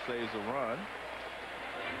Alomar saves a run.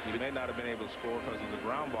 He may not have been able to score because of the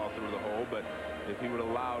ground ball through the hole, but if he would have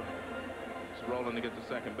allowed Rolen to get to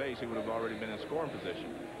second base, he would have already been in scoring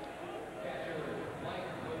position.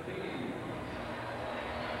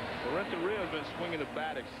 Renteria has been swinging the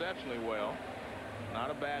bat exceptionally well. Not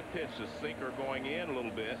a bad pitch, the sinker going in a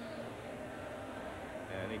little bit.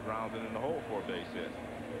 And he grounded in the hole for a base hit.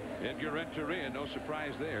 Edgar Renteria, no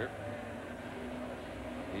surprise there.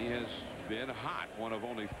 He has been hot. One of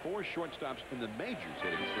only 4 shortstops in the majors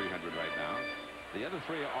hitting 300 right now. The other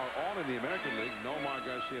 3 are all in the American League. Nomar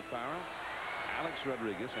Garciaparra, Alex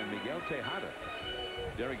Rodriguez, and Miguel Tejada.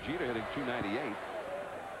 Derek Jeter hitting 298.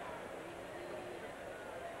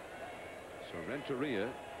 So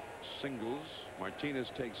Renteria singles. Martinez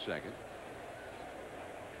takes second.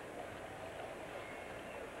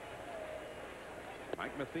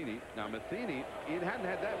 Mike Matheny. Now Matheny, he hadn't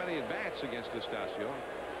had that many at-bats against Estacio,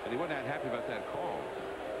 and he wasn't that happy about that call.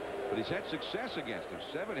 But he's had success against him.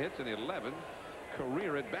 7 hits and 11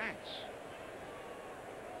 career at-bats,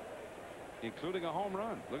 including a home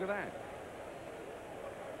run. Look at that.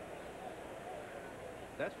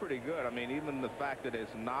 That's pretty good. I mean, even the fact that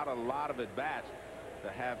it's not a lot of at-bats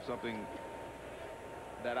to have something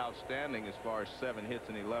that outstanding as far as 7 hits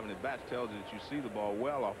and 11 at-bats tells you that you see the ball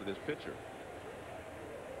well off of this pitcher.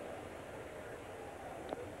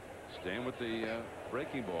 Staying with the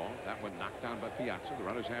breaking ball. That one knocked down by Piazza. The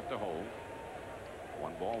runners have to hold.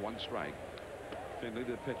 1 ball, 1 strike. Finley,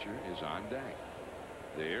 the pitcher, is on deck.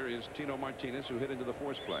 There is Tino Martinez, who hit into the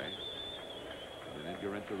force play. And then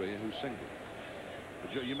Edgar Renteria, who singled.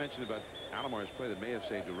 But Joe, you mentioned about Alomar's play that may have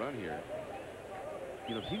saved a run here.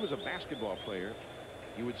 You know, if he was a basketball player,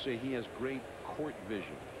 you would say he has great court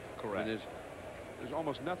vision. Correct. And there's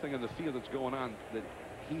almost nothing in the field that's going on that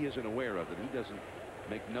he isn't aware of, that he doesn't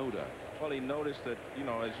make note of. Well, he noticed that, you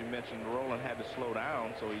know, as you mentioned, Rolen had to slow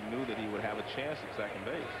down, so he knew that he would have a chance at second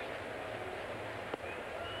base.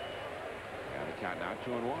 And the count now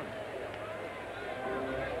 2-1.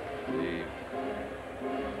 The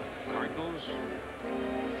Cardinals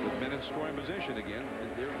with men in scoring position again.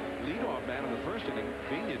 Their leadoff man in the first inning,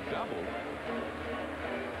 Pena, doubled.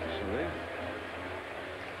 So they've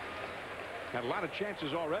had a lot of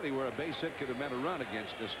chances already where a base hit could have meant a run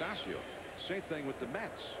against Estacio. Same thing with the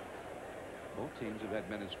Mets. Both teams have had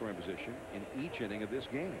men in scoring position in each inning of this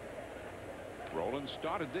game. Rolen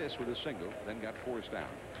started this with a single, then got forced out.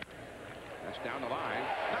 That's down the line.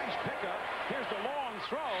 Nice pickup. Here's the long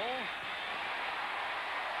throw.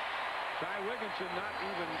 Ty Wigginson not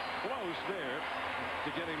even close there to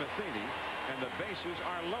getting Matheny, and the bases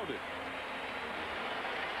are loaded.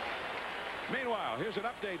 Meanwhile, here's an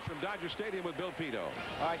update from Dodger Stadium with Bill Pito.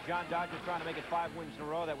 All right, John, Dodgers trying to make it 5 wins in a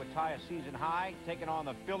row. That would tie a season high. Taking on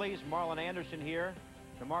the Phillies. Marlon Anderson here.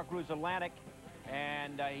 The Mark Cruz Atlantic.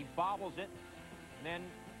 And he bobbles it. And then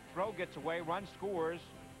throw gets away. Run scores.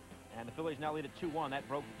 And the Phillies now lead at 2-1. That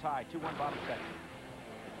broke the tie. 2-1 bottom second.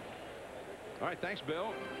 All right, thanks,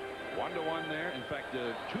 Bill. 1-1 there. In fact,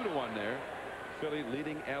 2-1 there. Philly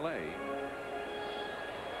leading L.A.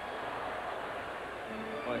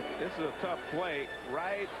 Well, this is a tough play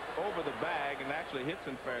right over the bag and actually hits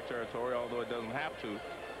in fair territory, although it doesn't have to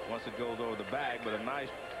once it goes over the bag. But a nice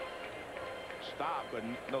stop, but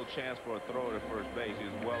no chance for a throw to first base. He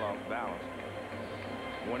was well off balance.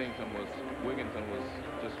 Wigginton was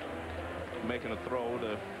just making a throw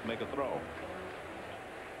to make a throw.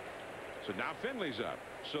 So now Finley's up.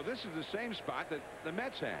 So this is the same spot that the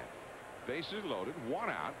Mets had. Bases loaded, 1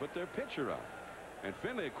 out, but their pitcher up. And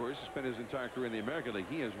Finley, of course, has spent his entire career in the American League.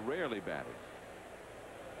 He has rarely batted.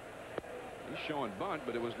 He's showing bunt,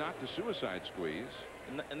 but it was not the suicide squeeze.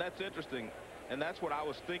 And that's interesting. And that's what I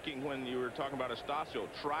was thinking when you were talking about Estacio.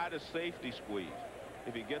 Try the safety squeeze.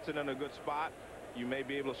 If he gets it in a good spot, you may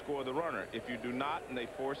be able to score the runner. If you do not, and they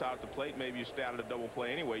force out the plate, maybe you stay out of the double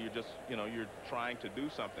play anyway. You're just, you're trying to do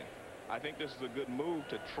something. I think this is a good move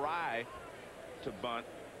to try to bunt.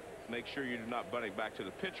 Make sure you do not bunt it back to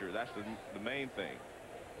the pitcher. That's the main thing.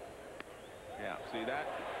 Yeah, see that?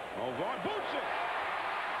 Oh, Vaughn boots it.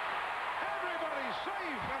 Everybody's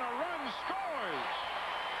safe and a run scores.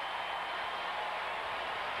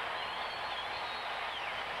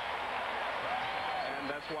 And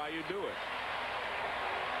that's why you do it.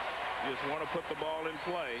 You just want to put the ball in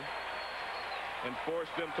play and force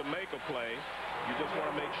them to make a play. You just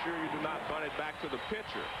want to make sure you do not bunt it back to the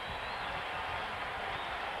pitcher.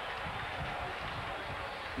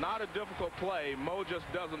 Not a difficult play. Mo just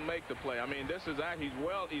doesn't make the play. I mean, this is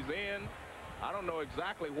he's in. I don't know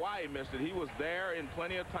exactly why he missed it. He was there in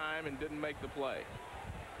plenty of time and didn't make the play.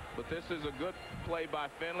 But this is a good play by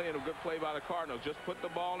Finley and a good play by the Cardinals. Just put the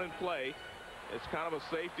ball in play. It's kind of a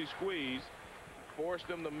safety squeeze. Force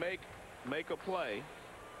them to make a play.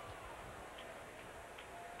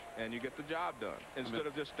 And you get the job done instead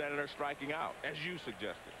of just standing there striking out, as you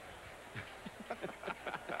suggested.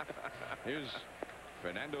 Here's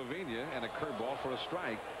Fernando Vina and a curveball for a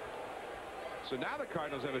strike. So now the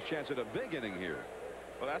Cardinals have a chance at a big inning here.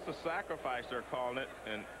 Well, that's a sacrifice, they're calling it,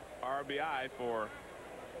 an RBI for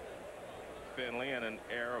Finley and an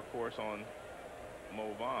error, of course, on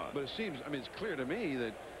Mo Vaughn. But it seems, it's clear to me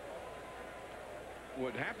that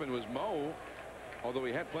what happened was Mo, although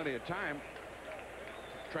he had plenty of time,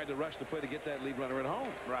 tried to rush the play to get that lead runner at home.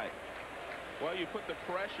 Right. Well, you put the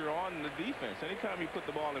pressure on the defense. Anytime you put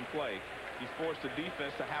the ball in play, you force the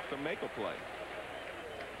defense to have to make a play.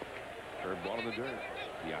 Third ball in the dirt.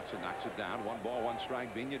 Piazza knocks it down. 1 ball, 1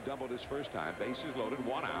 strike. Vina doubled his first time. Bases loaded,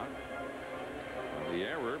 1 out. The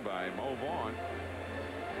error by Mo Vaughn.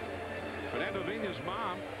 Fernando Vina's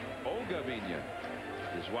mom, Olga Vina,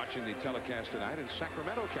 is watching the telecast tonight in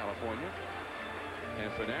Sacramento, California.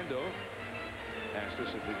 And Fernando asked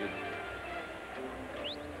us if we could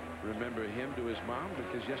remember him to his mom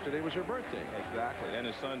because yesterday was her birthday. Exactly. And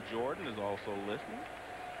his son Jordan is also listening.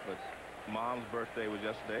 But Mom's birthday was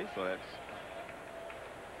yesterday, so that's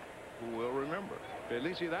who will remember.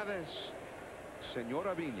 Felicidades,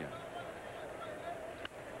 Señora Vina.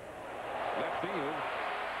 Left field.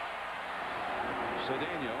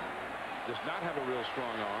 Cedeno does not have a real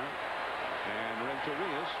strong arm. And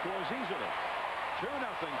Renteria scores easily. 2-0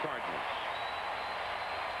 Cardinals.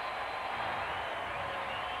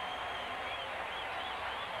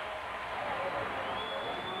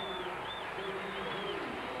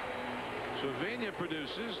 So Vina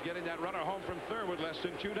produces, getting that runner home from third with less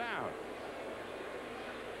than 2 down.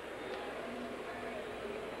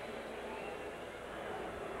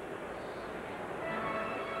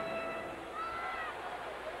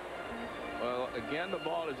 Well, again, the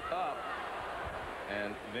ball is up,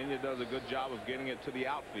 and Vina does a good job of getting it to the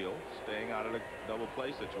outfield, staying out of the double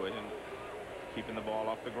play situation, keeping the ball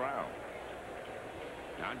off the ground.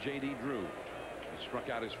 Now J.D. Drew. He struck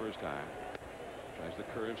out his first time. As the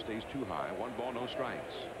curve stays too high. 1 ball, no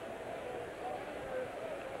strikes.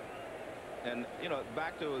 And,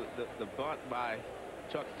 back to the bunt by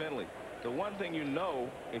Chuck Finley. The one thing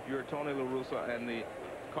if you're Tony La Russa and the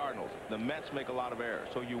Cardinals, the Mets make a lot of errors.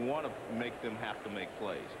 So you want to make them have to make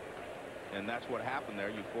plays. And that's what happened there.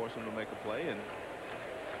 You force them to make a play, and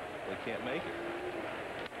they can't make it.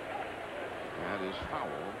 That is foul.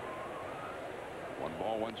 1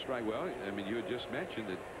 ball, 1 strike. Well, you had just mentioned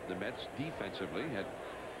that the Mets defensively had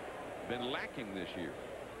been lacking this year.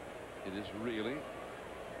 It is really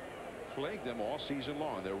plagued them all season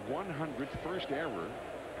long. Their 101st error.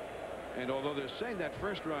 And although they're saying that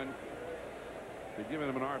first run, they're giving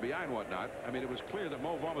him an RBI and whatnot, I mean, it was clear that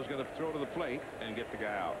Mo Vaughn was going to throw to the plate and get the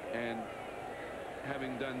guy out. And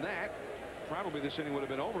having done that, probably this inning would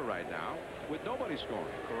have been over right now with nobody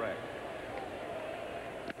scoring. Correct.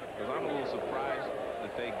 Because I'm a little surprised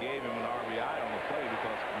that they gave him an RBI on the play,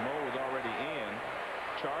 because Mo was already in,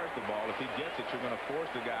 charged the ball. If he gets it, you're going to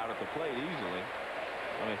force the guy out at the plate easily.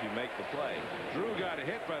 I mean, if you make the play. Drew got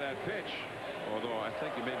hit by that pitch, although I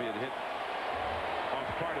think he maybe had hit off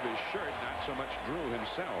part of his shirt, not so much Drew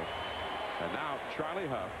himself. And now Charlie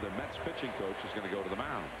Huff, the Mets pitching coach, is going to go to the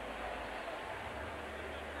mound.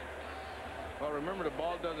 Well, remember, the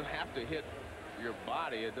ball doesn't have to hit your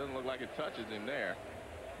body. It doesn't look like it touches him there,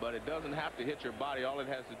 but it doesn't have to hit your body. All it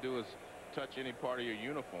has to do is touch any part of your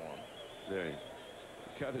uniform. There he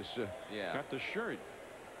cut his cut the shirt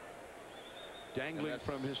dangling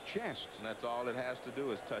from his chest. And that's all it has to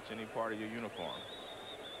do, is touch any part of your uniform.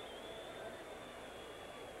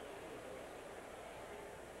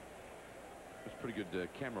 It's pretty good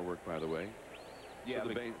camera work, by the way. Yeah, so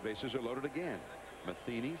the bases are loaded again.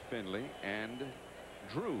 Matheny, Finley, and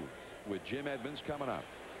Drew, with Jim Edmonds coming up.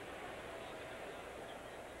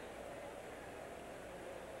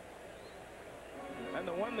 And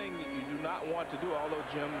the one thing you do not want to do, although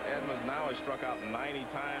Jim Edmonds now has struck out 90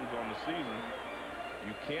 times on the season,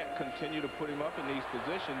 you can't continue to put him up in these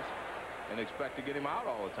positions and expect to get him out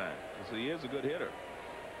all the time, because he is a good hitter.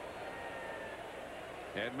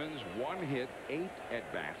 Edmonds, 1 hit, 8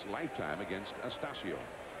 at-bats, lifetime against Astacio.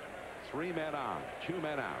 3 men on, 2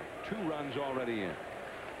 men out, 2 runs already in.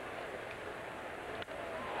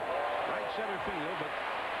 Right center field, but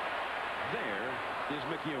there is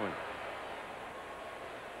McEwen.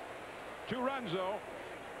 2 runs, though,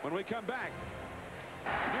 when we come back.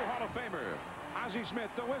 New Hall of Famer Ozzie Smith,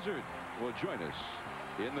 the Wizard, will join us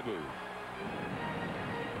in the booth.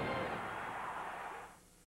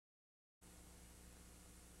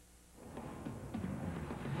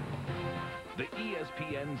 The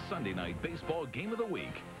ESPN Sunday Night Baseball Game of the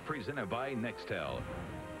Week, presented by Nextel.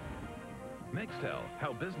 Nextel,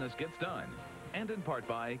 how business gets done. And in part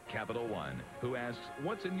by Capital One, who asks,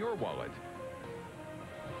 what's in your wallet?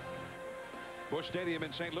 Busch Stadium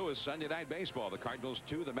in St. Louis, Sunday Night Baseball. The Cardinals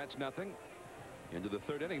 2, the Mets nothing. Into the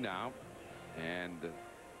 3rd inning now. And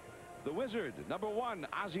the Wizard, number 1,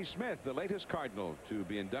 Ozzie Smith, the latest Cardinal to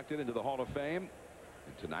be inducted into the Hall of Fame.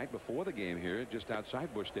 And tonight, before the game here, just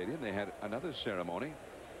outside Busch Stadium, they had another ceremony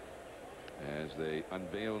as they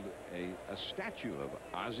unveiled a statue of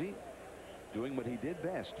Ozzie doing what he did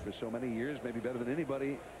best for so many years, maybe better than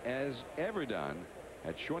anybody has ever done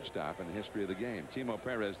at shortstop in the history of the game. Timo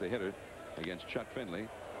Perez, the hitter, against Chuck Finley.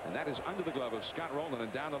 And that is under the glove of Scott Rolen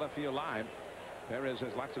and down the left field line. Perez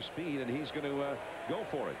has lots of speed, and he's going to go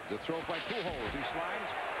for it. The throw by Pujols. He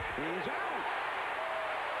slides. He's out.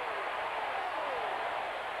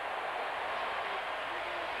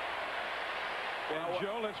 And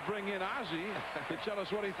Joe, let's bring in Ozzie to tell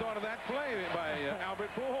us what he thought of that play by Albert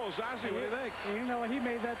Pujols. Ozzie, what do you think? You know, he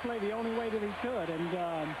made that play the only way that he could.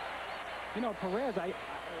 And, you know, Perez,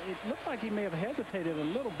 it looked like he may have hesitated a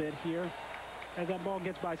little bit here as that ball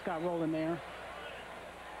gets by Scott Rolen there.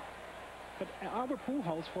 But Albert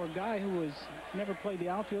Pujols, for a guy who has never played the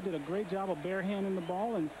outfield, did a great job of barehanding the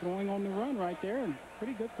ball and throwing on the run right there, and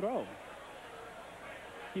pretty good throw.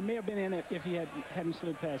 He may have been in it if he hadn't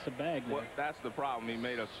slid past the bag there. Well, that's the problem. He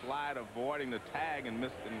made a slide avoiding the tag and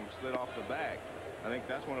missed and slid off the bag. I think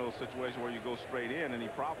that's one of those situations where you go straight in, and he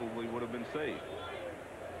probably would have been safe.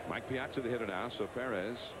 Mike Piazza, the hitter now, so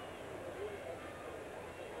Perez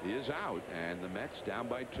is out, and the Mets down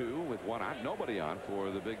by 2 with 1 out. Nobody on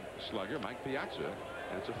for the big slugger, Mike Piazza.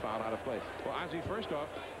 That's a foul out of play. Well, Ozzie, first off,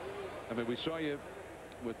 I mean, we saw you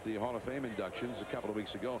with the Hall of Fame inductions a couple of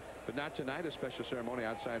weeks ago, but not tonight. A special ceremony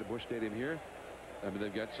outside of Busch Stadium here. I mean,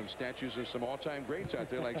 they've got some statues of some all-time greats out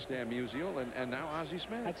there like Stan Musial and now Ozzie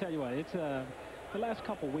Smith. I tell you what, it's the last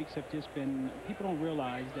couple of weeks have just been, people don't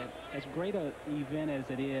realize that as great an event as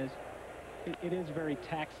it is very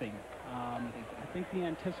taxing. I think the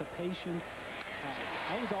anticipation,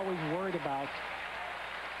 I was always worried about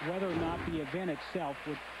whether or not the event itself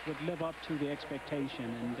would live up to the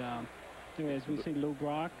expectation. And as we see Lou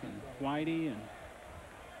Brock and Whitey and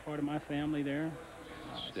part of my family there,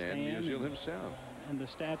 Stan Musial himself, and the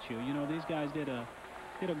statue. You know, these guys did a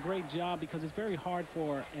great job, because it's very hard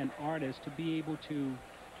for an artist to be able to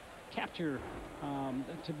capture,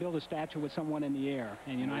 to build a statue with someone in the air.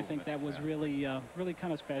 And you know, I think that was really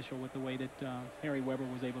kind of special with the way that Harry Weber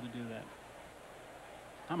was able to do that.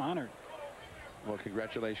 I'm honored. Well,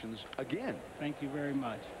 congratulations again. Thank you very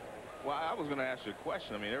much. Well, I was going to ask you a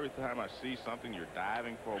question. I mean, every time I see something, you're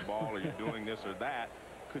diving for a ball or you're doing this or that.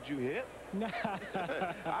 Could you hit?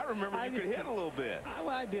 I remember you could hit a little bit.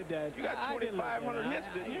 Well, I did that. You got 2,500 hits,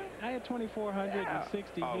 didn't you? I had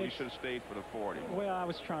 2,460 Oh, hits. you should have stayed for the 40. Well, I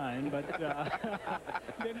was trying, but that's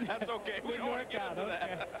okay. We didn't work out.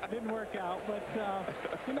 Okay. Didn't work out, but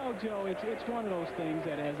you know, Joe, it's one of those things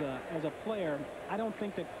that as a player, I don't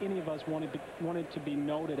think that any of us wanted to be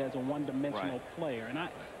noted as a one-dimensional player, and I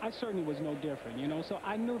certainly was no different. You know, so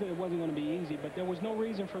I knew that it wasn't going to be easy, but there was no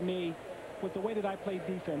reason for me, with the way that I played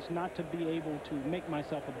defense, not to be able to make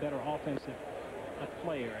myself a better offensive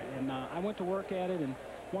player. And I went to work at it, and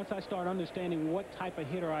once I started understanding what type of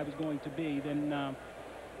hitter I was going to be, then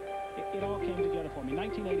it all came together for me.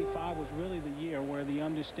 1985 was really the year where the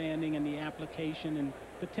understanding and the application and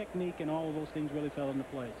the technique and all of those things really fell into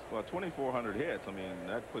place. Well, 2,400 hits, I mean,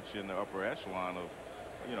 that puts you in the upper echelon of,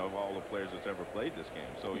 you know, of all the players that's ever played this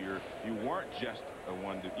game. So you weren't just a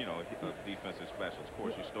defensive specialist. Of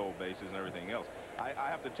course, you stole bases and everything else. I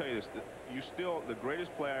have to tell you this: you still the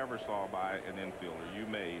greatest play I ever saw by an infielder you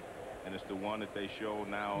made, and it's the one that they show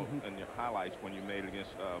now in your highlights when you made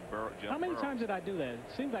against Jeff How many Burrows. times did I do that? It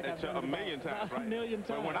seems like I've done it a million times, right? A million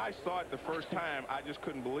times. But when I saw it the first time, I just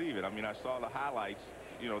couldn't believe it. I mean, I saw the highlights.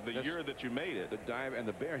 You know, the year that you made it. The dive and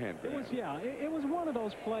the bare hand grab. It was one of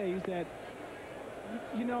those plays that,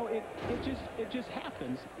 you know, it just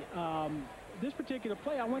happens. This particular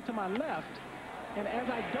play, I went to my left, and as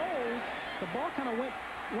I dove, the ball kind of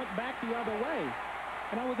went back the other way,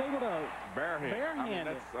 and I was able to barehand I mean, it.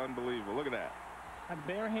 that's unbelievable. Look at that. I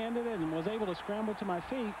barehanded it and was able to scramble to my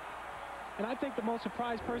feet. And I think the most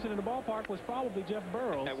surprised person in the ballpark was probably Jeff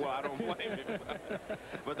Burrows. Well, I don't blame him.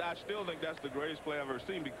 But I still think that's the greatest play I've ever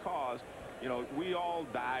seen because, you know, we all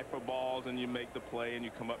dive for balls and you make the play and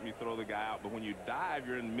you come up and you throw the guy out. But when you dive,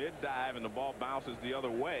 you're in mid-dive and the ball bounces the other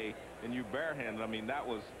way and you barehand it. I mean, that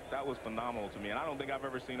was phenomenal to me. And I don't think I've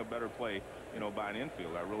ever seen a better play, you know, by an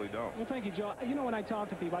infielder. I really don't. Well, thank you, Joe. You know, when I talk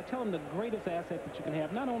to people, I tell them the greatest asset that you can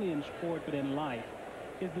have, not only in sport but in life,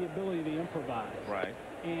 is the ability to improvise. Right.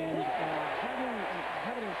 And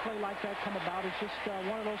having a play like that come about is just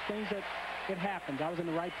one of those things that it happens. I was in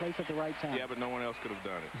the right place at the right time. Yeah, but no one else could have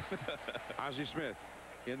done it. Ozzie Smith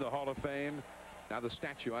in the Hall of Fame. Now the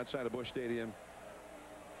statue outside of Busch Stadium.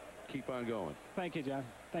 Keep on going. Thank you, John.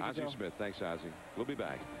 Thank you, Joe. Ozzie Smith. Thanks, Ozzie. We'll be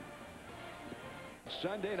back.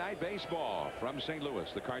 Sunday night baseball from St. Louis.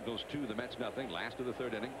 The Cardinals 2, the Mets nothing. Last of the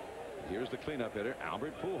third inning. Here's the cleanup hitter,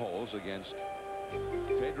 Albert Pujols, against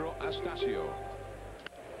Pedro Astacio.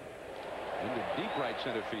 Into deep right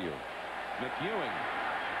center field. McEwing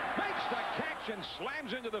makes the catch and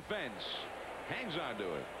slams into the fence. Hangs on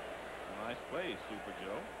to it. Nice play, Super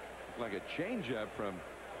Joe. Like a changeup from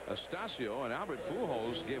Astacio, and Albert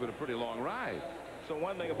Pujols gave it a pretty long ride. So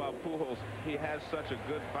one thing about Pujols, he has such a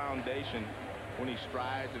good foundation when he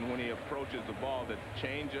strides and when he approaches the ball that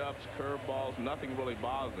changeups, curveballs, nothing really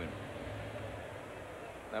bothers him.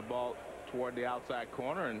 That ball toward the outside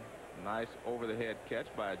corner, and nice over-the-head catch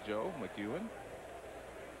by Joe McEwen.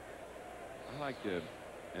 I like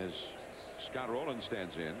as Scott Rolen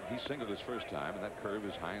stands in, he singled his first time, and that curve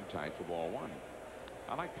is high and tight for ball one.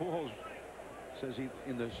 I like Pujols says he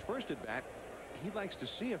in his first at bat he likes to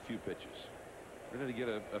see a few pitches, really to get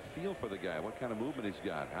a feel for the guy, what kind of movement he's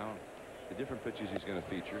got, how the different pitches he's going to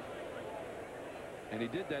feature. And he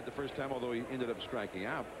did that the first time, although he ended up striking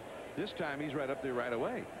out. This time he's right up there right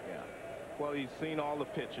away. Yeah. Well, he's seen all the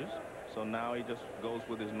pitches, so now he just goes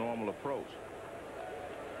with his normal approach.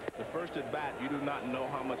 The first at bat, you do not know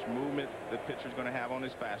how much movement the pitcher's going to have on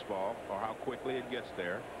his fastball, or how quickly it gets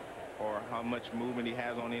there, or how much movement he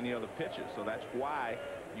has on any other pitches. So that's why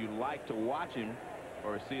you like to watch him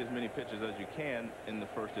or see as many pitches as you can in the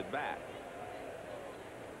first at bat.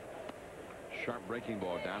 Sharp breaking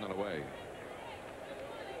ball down and away.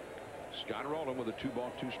 Scott Rolen with a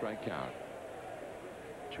 2-ball, 2-strike count.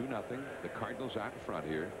 2-0. The Cardinals out in front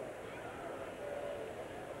here.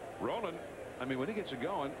 Rolen, I mean, when he gets it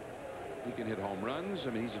going, he can hit home runs.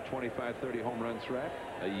 I mean, he's a 25-30 home run threat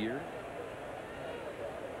a year.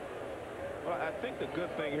 Well, I think the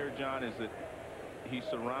good thing here, John, is that he's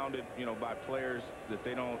surrounded, you know, by players that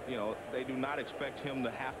they don't, you know, they do not expect him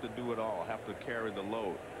to have to do it all, have to carry the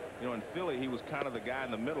load. You know, in Philly, he was kind of the guy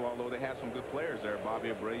in the middle, although they had some good players there. Bobby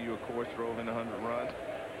Abreu, of course, drove in 100 runs,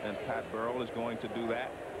 and Pat Burrell is going to do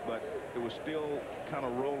that. But it was still kind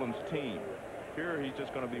of Rolen's team. Here, he's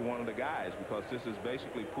just going to be one of the guys because this is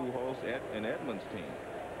basically Pujols and Edmonds' team.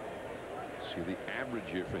 See, the average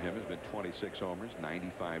here for him has been 26 homers,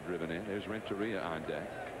 95 driven in. There's Renteria on deck.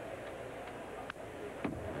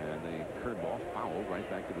 And the curveball fouled right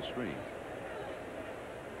back to the screen.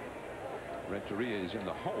 Renteria is in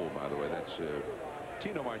the hole, by the way. That's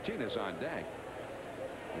Tino Martinez on deck.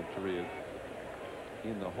 Renteria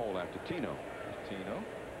in the hole after Tino. Tino.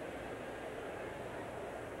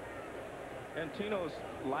 And Tino's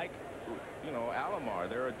like, you know, Alomar.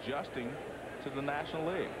 They're adjusting to the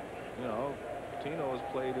National League. You know, Tino has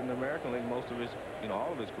played in the American League most of his, you know,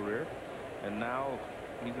 all of his career, and now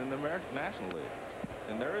he's in the American National League.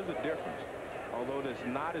 And there is a difference, although there's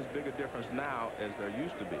not as big a difference now as there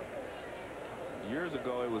used to be. Years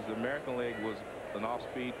ago, it was the American League was an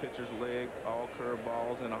off-speed pitcher's league, all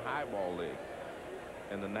curveballs, and a high ball league.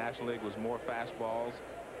 And the National League was more fastballs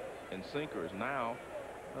and sinkers. Now,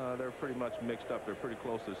 they're pretty much mixed up. They're pretty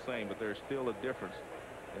close to the same, but there's still a difference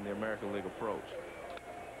in the American League approach.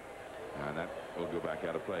 And that will go back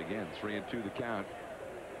out of play again. 3-2 the count.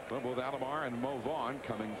 Well, both Alomar and Mo Vaughn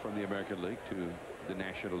coming from the American League to the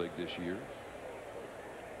National League this year.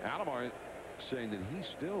 Alomar saying that he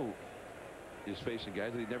still is facing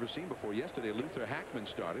guys that he'd never seen before. Yesterday, Luther Hackman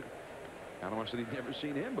started. Alomar said he'd never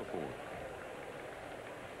seen him before.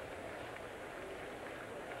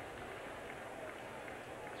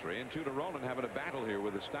 Three and two to Rolen, having a battle here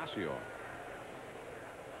with Estacio.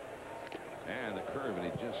 And the curve, and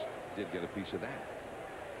he just did get a piece of that.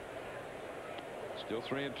 Still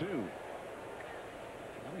 3-2. Well,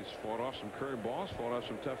 he's fought off some curve balls, fought off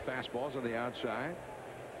some tough fastballs on the outside.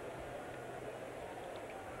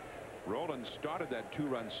 Rolen started that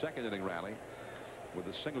 2-run second inning rally with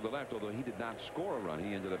a single to left, although he did not score a run.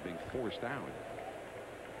 He ended up being forced out.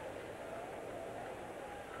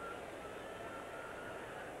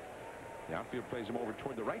 The outfield plays him over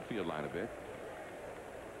toward the right field line a bit.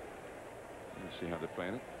 Let's see how they're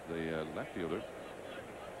playing it. The left fielder,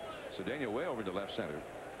 Cedeno, way over to left center.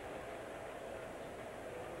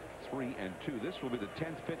 3-2. This will be the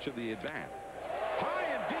 10th pitch of the at-bat. High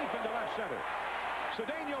and deep into left center.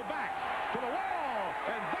 Cedeno back to the wall,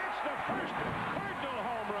 and that's the first Cardinal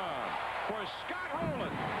home run for Scott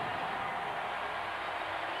Rolen.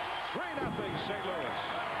 3-0 St. Louis.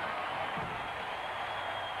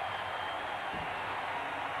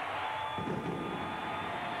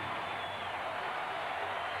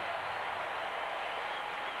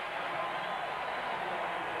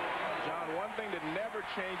 One thing that never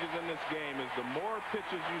changes in this game is the more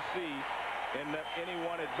pitches you see in any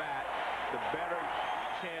one at bat, the better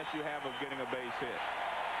chance you have of getting a base hit.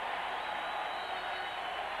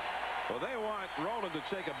 Well, they want Rolen to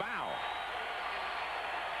take a bow.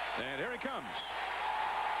 And here he comes.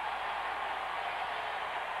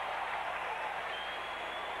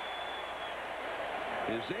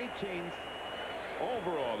 His 18th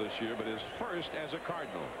overall this year, but his first as a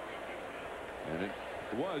Cardinal. And it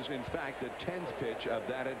was, in fact, the 10th pitch of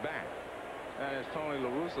that at-bat. And as Tony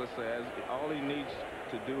La Russa says, all he needs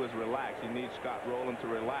to do is relax. He needs Scott Rolen to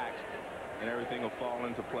relax, and everything will fall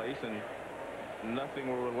into place, and nothing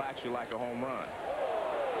will relax you like a home run.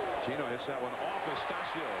 Tino hits that one off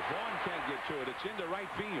Estacio. Vaughn can't get to it. It's into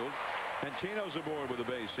right field, and Tino's aboard with a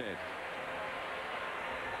base hit.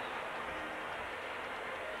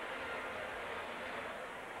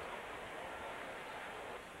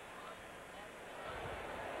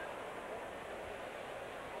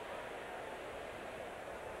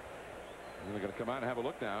 We're going to come out and have a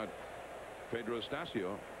look now at Pedro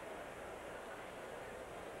Estacio.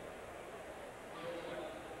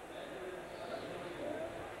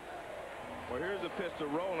 Well, here's the pitch to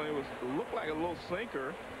Rolen. It looked like a little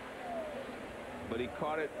sinker, but he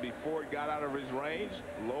caught it before it got out of his range.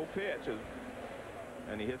 Low pitch,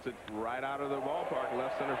 and he hits it right out of the ballpark,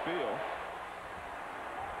 left center field.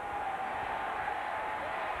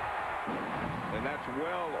 And that's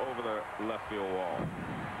well over the left field wall.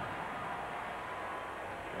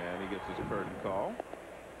 And he gets his curtain call.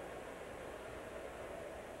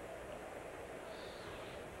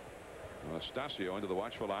 Well, Estacio under the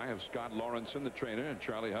watchful eye of Scott Lawrenson, the trainer, and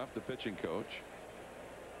Charlie Huff, the pitching coach.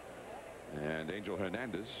 And Angel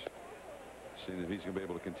Hernandez, seeing if he's going to be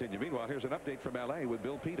able to continue. Meanwhile, here's an update from L.A. with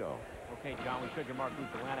Bill Pito. Okay, John, we figured Mark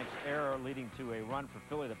Grudzielanic's error leading to a run for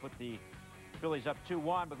Philly that put the Phillies up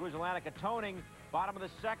 2-1. But Grudzielanik atoning, bottom of the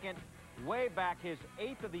second, way back his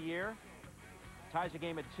 8th of the year. Ties the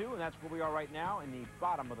game at 2, and that's where we are right now in the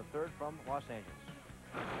bottom of the third from Los Angeles.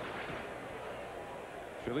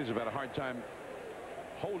 Phillies have had a hard time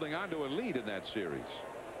holding on to a lead in that series.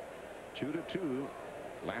 2-2,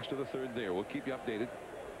 last of the third there. We'll keep you updated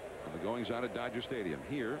on the goings on at Dodger Stadium.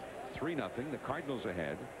 Here, 3-0, the Cardinals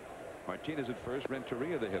ahead. Martinez at first,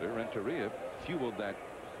 Renteria the hitter. Renteria fueled that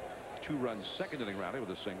 2-run second inning rally with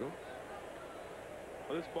a single.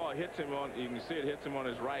 Well, this ball hits him on, you can see it hits him on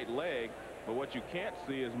his right leg. But what you can't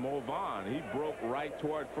see is Mo Vaughn. He broke right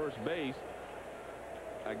toward first base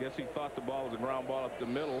I guess he thought the ball was a ground ball up the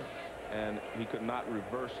middle, and he could not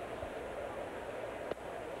reverse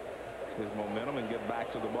his momentum and get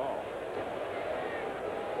back to the ball.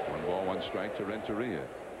 1 ball, 1 strike to Renteria.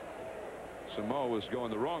 So Mo was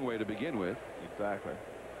going the wrong way to begin with. Exactly.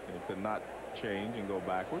 And he could not change and go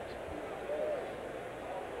backwards.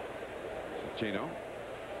 Chino,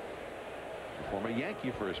 the former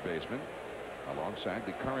Yankee first baseman, alongside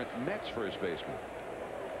the current Mets first baseman.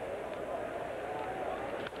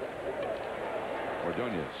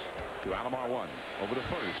 Ordonez to Alomar 1 over to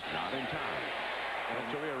first, not in time.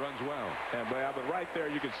 Renteria runs well. And but right there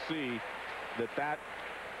you can see that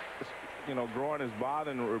groin is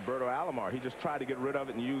bothering Roberto Alomar. He just tried to get rid of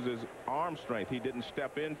it and use his arm strength. He didn't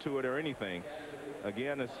step into it or anything.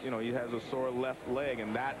 Again, it's, he has a sore left leg,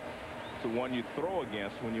 and that's the one you throw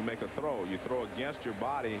against when you make a throw. You throw against your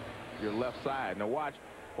body, your left side. Now watch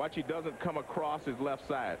he doesn't come across his left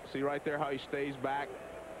side. See right there how he stays back?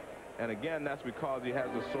 And again, that's because he has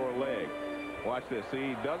a sore leg. Watch this. See,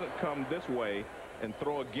 he doesn't come this way and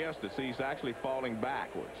throw against it. See, he's actually falling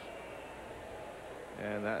backwards.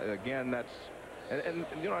 And again, that's and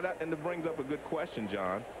that brings up a good question,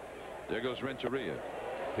 John. There goes Renteria.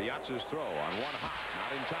 Piazza's throw on 1 hop,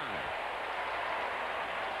 not in time.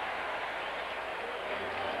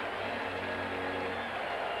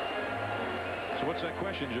 So what's that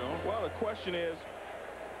question, Joe? Well, the question is,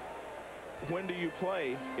 when do you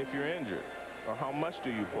play if you're injured, or how much do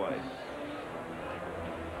you play?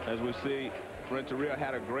 As we see, Renteria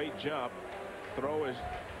had a great jump. Throw is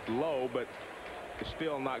low, but it's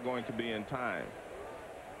still not going to be in time.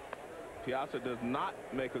 Piazza does not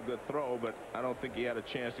make a good throw, but I don't think he had a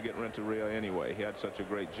chance to get Renteria anyway. He had such a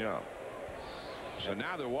great jump. So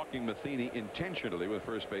now they're walking Matheny intentionally with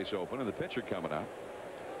first base open, and the pitcher coming up.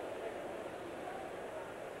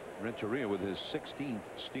 Renteria with his 16th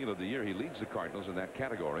steal of the year. He leads the Cardinals in that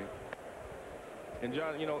category. And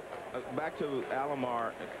John, back to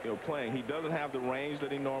Alomar, playing, he doesn't have the range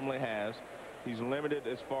that he normally has. He's limited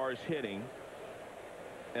as far as hitting.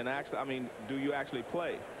 And actually, I mean, do you actually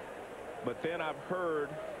play? But then I've heard,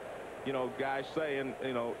 guys saying,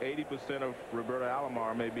 80% of Roberto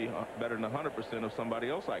Alomar may be better than 100% of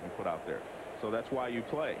somebody else I can put out there. So that's why you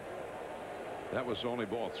play. That was only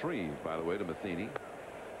ball 3, by the way, to Matheny.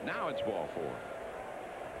 Now it's ball 4.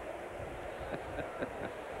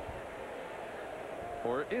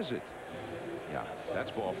 Or is it? Yeah, that's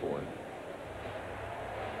ball 4.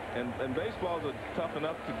 And baseball is a tough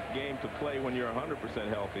enough game to play when you're 100%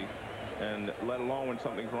 healthy, and let alone when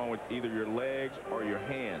something's wrong with either your legs or your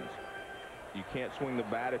hands. You can't swing the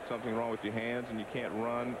bat if something's wrong with your hands, and you can't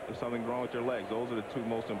run if something's wrong with your legs. Those are the 2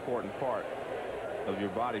 most important parts of your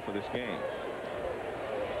body for this game.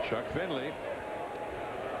 Chuck Finley,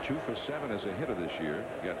 2 for 7 as a hitter this year.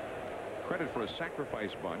 Got credit for a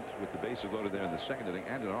sacrifice bunt with the bases loaded there in the 2nd inning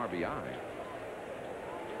and an RBI.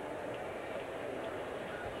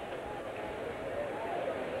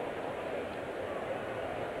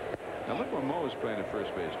 Now look where Mo is playing at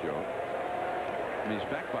first base, Joe. I mean, he's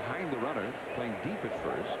back behind the runner, playing deep at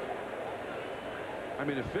first. I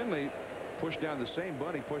mean, if Finley pushed down the same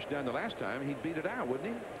bunt he pushed down the last time, he'd beat it out,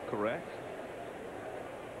 wouldn't he? Correct.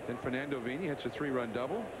 Then Fernando Vini hits a 3-run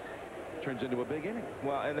double. Turns into a big inning.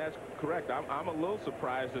 Well, and that's correct. I'm a little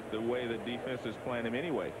surprised at the way the defense is playing him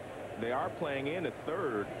anyway. They are playing in at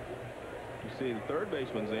third. You see the third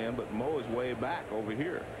baseman's in, but Mo is way back over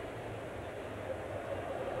here.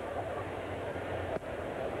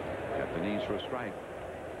 Got the knees for a strike.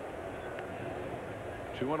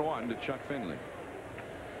 2-1 to Chuck Finley.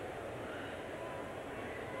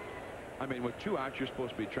 I mean, with 2 outs, you're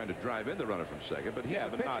supposed to be trying to drive in the runner from second, but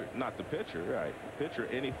but not the pitcher, right? The pitcher,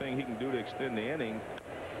 anything he can do to extend the inning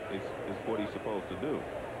is what he's supposed to do.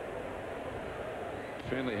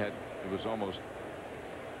 Finley it was almost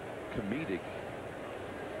comedic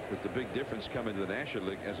with the big difference coming to the National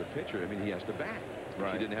League as a pitcher. I mean, he has to bat.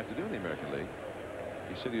 Right. He didn't have to do in the American League.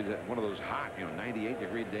 He said he was at one of those hot,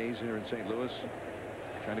 98-degree days here in St. Louis,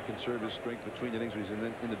 trying to conserve his strength between innings. He's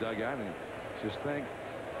in the dugout, and just thank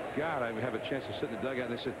God I have a chance to sit in the dugout.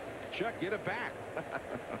 And they said, Chuck, get it back.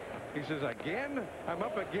 He says, again? I'm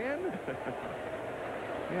up again?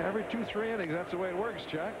 Yeah, every 2-3 innings, that's the way it works,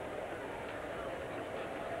 Chuck.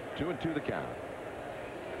 2-2 the count.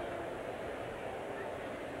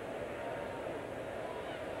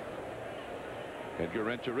 Edgar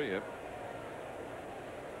Renteria,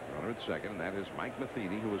 runner at second, and that is Mike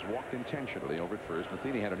Matheny, who was walked intentionally over at first.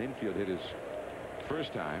 Matheny had an infield hit his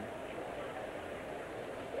first time.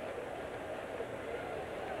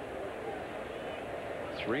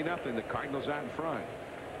 (3-0). The Cardinals out in front.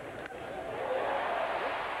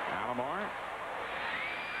 Alomar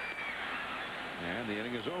And the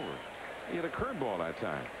inning is over. He hit a curveball that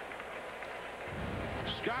time.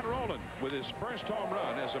 Scott Rolen with his first home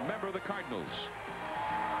run as a member of the Cardinals.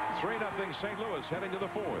 3-0 St. Louis heading to the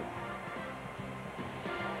fourth.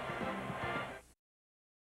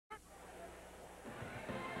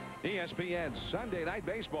 ESPN Sunday Night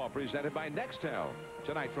Baseball presented by Nextel.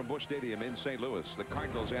 Tonight from Busch Stadium in St. Louis, the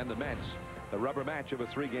Cardinals and the Mets, the rubber match of a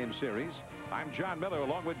 3-game series. I'm John Miller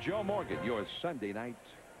along with Joe Morgan, your Sunday night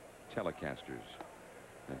telecasters.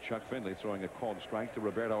 And Chuck Finley throwing a called strike to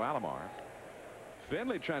Roberto Alomar.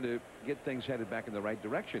 Finley trying to get things headed back in the right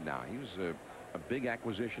direction now. He was a big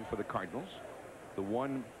acquisition for the Cardinals. The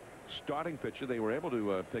one starting pitcher they were able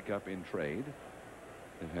to pick up in trade.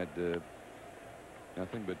 They've had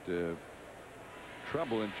nothing but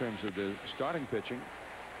trouble in terms of the starting pitching.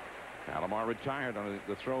 Alomar retired on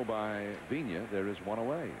the throw by Vina. There is one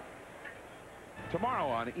away. Tomorrow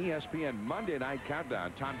on ESPN Monday Night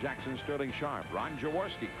Countdown, Tom Jackson, Sterling Sharp, Ron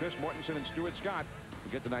Jaworski, Chris Mortensen, and Stuart Scott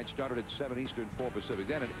will get the night started at 7 Eastern, 4 Pacific.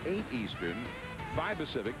 Then at 8 Eastern, 5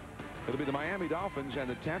 Pacific, it'll be the Miami Dolphins and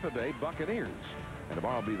the Tampa Bay Buccaneers. And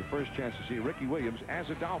tomorrow will be the first chance to see Ricky Williams as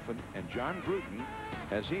a Dolphin and John Gruden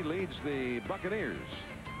as he leads the Buccaneers.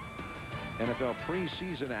 NFL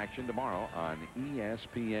preseason action tomorrow on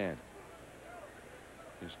ESPN.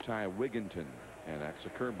 Is Ty Wigginton, and that's a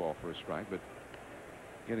curveball for a strike. But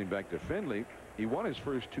getting back to Finley, he won his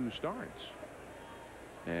first 2 starts.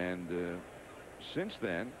 And since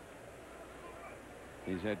then,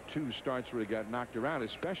 he's had 2 starts where he got knocked around,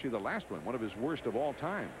 especially the last one of his worst of all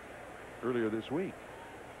time, earlier this week.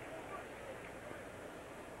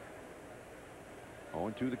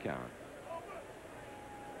 0-2 the count.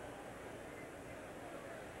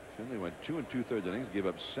 Finley went 2 2/3 innings, gave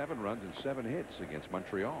up 7 runs and 7 hits against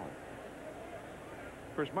Montreal.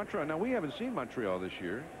 Of course, Montreal, now we haven't seen Montreal this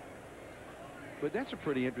year, but that's a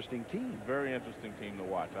pretty interesting team. Very interesting team to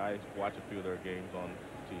watch. I watch a few of their games on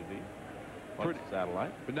TV, on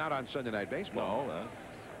satellite. But not on Sunday Night Baseball. No,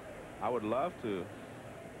 I would love to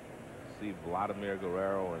see Vladimir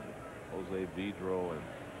Guerrero and Jose Vidro. And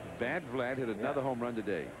Bad Vlad hit another home run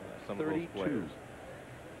today. 32.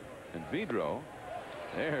 And Vidro,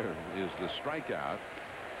 there is the strikeout.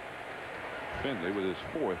 Finley with his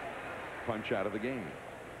 4th punch out of the game.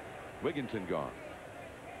 Wigginton gone.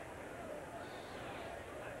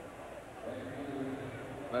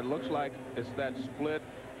 That looks like it's that split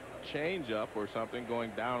changeup or something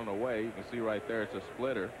going down and away. You can see right there it's a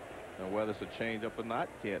splitter. And whether it's a changeup or not,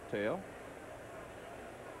 can't tell.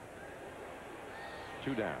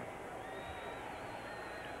 2 down.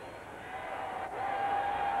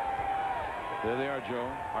 There they are,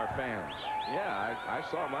 Joe, our fans. Yeah, I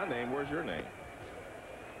saw my name. Where's your name?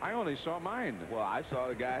 I only saw mine. Well, I saw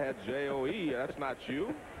the guy had J-O-E. That's not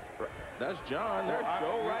you. That's John. There's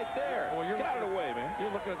Joe right there. Well, get out of the way, man.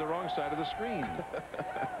 You're looking at the wrong side of the screen.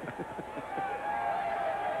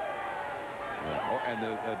 And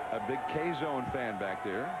a big K-Zone fan back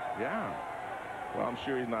there. Yeah. Well, I'm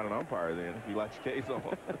sure he's not an umpire then if he likes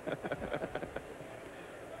K-Zone.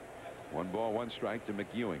 1 ball, 1 strike to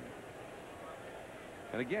McEwing.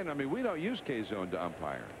 And again, I mean, we don't use K-Zone to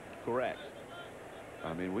umpire. Correct.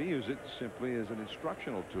 I mean, we use it simply as an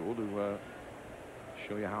instructional tool to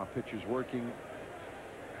show you how a pitcher's working,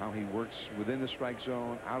 how he works within the strike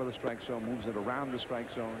zone, out of the strike zone, moves it around the strike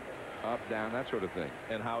zone, up, down, that sort of thing.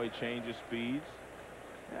 And how he changes speeds.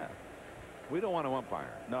 Yeah. We don't want to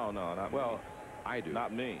umpire. No, not well, me. I do.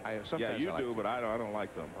 Not me. Yeah, you do, but I don't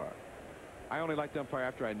like to umpire. I only like to umpire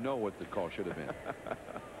after I know what the call should have been.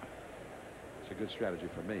 It's a good strategy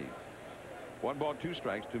for me. 1 ball, 2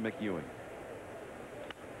 strikes to McEwing.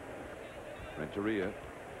 Renteria.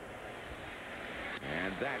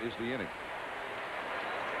 And that is the inning.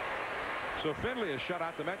 So Finley has shut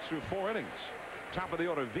out the Mets through 4 innings. Top of the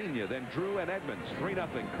order, Vina, then Drew and Edmonds.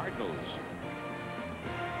 3-0 Cardinals.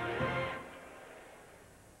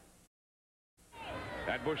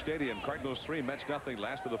 At Busch Stadium, Cardinals 3, Mets nothing.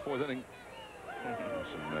 Last of the 4th inning.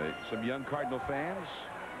 Some young Cardinal fans.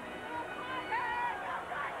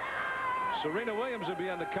 Serena Williams will be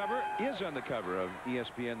on the cover, is on the cover of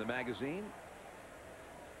ESPN, the magazine.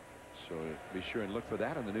 So be sure and look for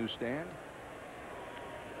that on the newsstand.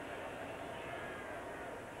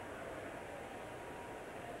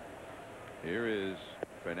 Here is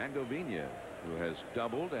Fernando Vina, who has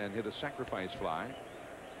doubled and hit a sacrifice fly.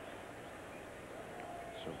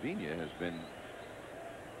 So Vina has been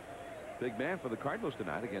big man for the Cardinals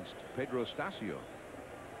tonight against Pedro Estacio.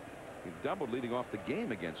 He doubled leading off the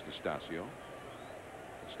game against Estacio.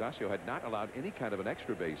 Estacio had not allowed any kind of an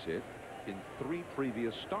extra base hit in 3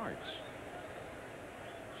 previous starts.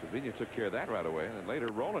 So Vina took care of that right away, and then later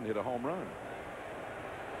Rolen hit a home run.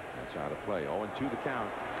 That's out of play. 0-2 the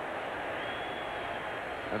count.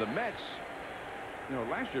 And the Mets, you know,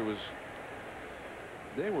 last year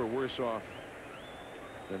they were worse off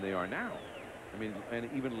than they are now. I mean, and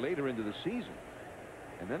even later into the season.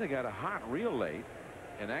 And then they got a hot real late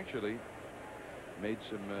and actually made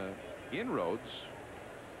some inroads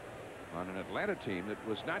on an Atlanta team that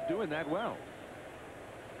was not doing that well.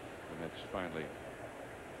 The Mets finally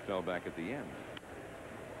fell back at the end.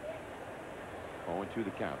 0-2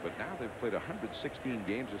 the count. But now they've played 116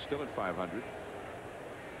 games. They're still at 500.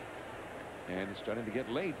 And it's starting to get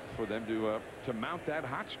late for them to mount that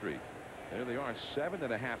hot streak. There they are,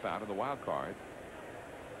 7.5 out of the wild card.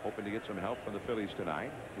 Hoping to get some help from the Phillies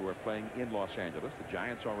tonight, who are playing in Los Angeles. The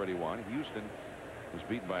Giants already won. Houston was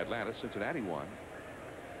beaten by Atlanta. Cincinnati won.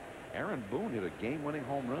 Aaron Boone hit a game-winning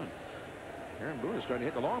home run. Aaron Boone is starting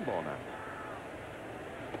to hit the long ball now.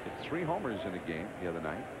 Hit 3 homers in a game the other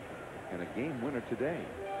night, and a game winner today.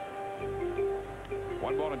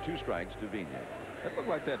 1 ball and 2 strikes to Vigna. It looked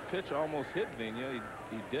like that pitch almost hit Vigna.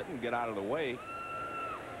 He didn't get out of the way.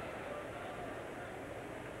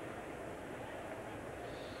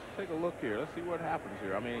 Take a look here. Let's see what happens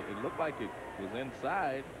here. I mean, it looked like it was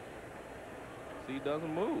inside. See, he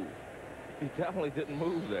doesn't move. He definitely didn't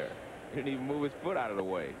move there. He didn't even move his foot out of the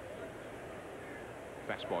way.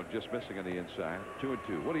 Fastball just missing on the inside.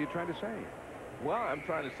 2-2. What are you trying to say? Well, I'm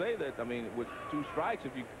trying to say that, I mean, with 2 strikes,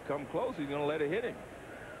 if you come close, he's going to let it hit him.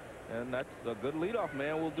 And that's a good leadoff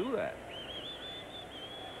man will do that.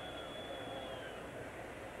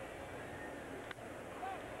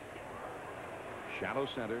 Shallow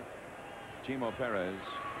center. Timo Perez.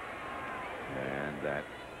 And that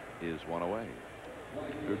is 1 away.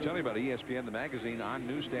 We're telling you about ESPN, the magazine, on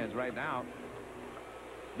newsstands right now.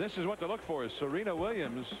 This is what to look for. Serena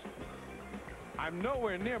Williams. I'm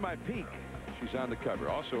nowhere near my peak. She's on the cover.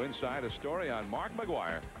 Also inside, a story on Mark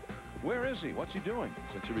McGwire. Where is he? What's he doing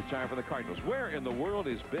since he retired from the Cardinals? Where in the world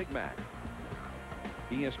is Big Mac?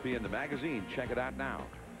 ESPN, the magazine. Check it out now.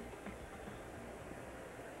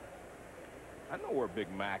 I know where Big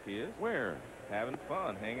Mac is. Where? Having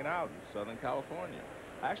fun, hanging out in Southern California.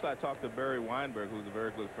 Actually, I talked to Barry Weinberg, who's a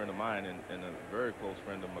very good friend of mine and a very close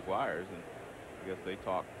friend of McGuire's, and I guess they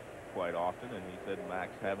talk quite often. And he said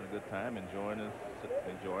Mac's having a good time,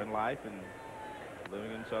 enjoying life, and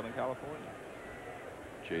living in Southern California.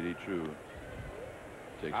 J.D. True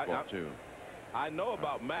takes ball 2. I know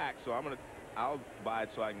about Mac, so I'll buy it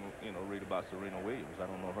so I can, read about Serena Williams. I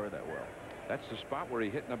don't know her that well. That's the spot where he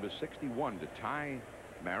hit number 61 to tie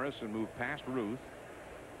Maris and move past Ruth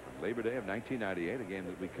on Labor Day of 1998, a game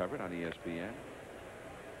that we covered on ESPN.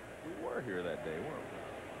 We were here that day, weren't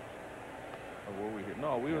we? Or were we here?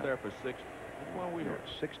 No, we were there for 60. Which one were we here?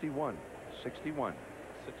 61. 61.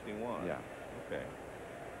 61. Yeah. Okay.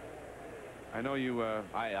 I know you.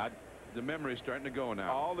 The memory's starting to go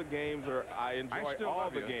now. All the games are. I enjoy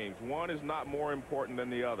all the games. One is not more important than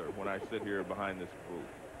the other when I sit here behind this booth.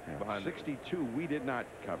 Yeah. Behind 62, we did not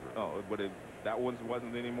cover. Oh, but that one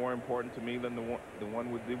wasn't any more important to me than the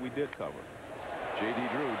one we did cover. J.D.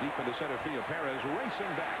 Drew deep into center field. Perez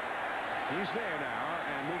racing back. He's there now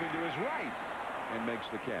and moving to his right and makes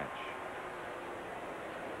the catch.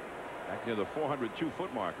 Back near the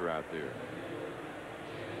 402-foot marker out there.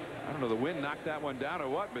 I don't know, the wind knocked that one down or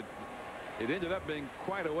what, but it ended up being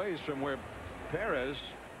quite a ways from where Perez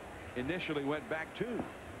initially went back to.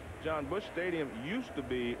 John, Busch Stadium used to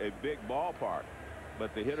be a big ballpark,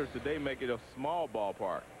 but the hitters today make it a small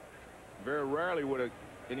ballpark. Very rarely would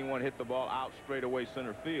anyone hit the ball out straight away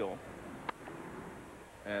center field.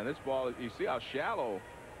 And this ball, you see how shallow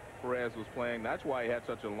Perez was playing. That's why he had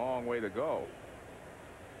such a long way to go.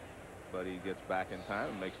 But he gets back in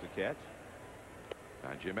time and makes the catch.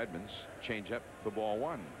 Now Jim Edmonds change up for ball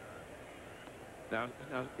 1. Now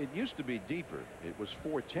it used to be deeper. It was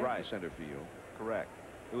 410 right. To center field. Correct.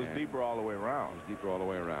 It was deeper all the way around. It was deeper all the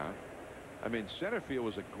way around. I mean, center field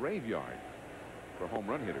was a graveyard for home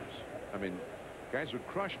run hitters. I mean, guys would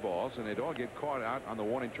crush balls and they'd all get caught out on the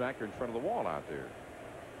warning track or in front of the wall out there.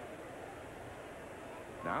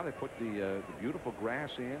 Now they put the beautiful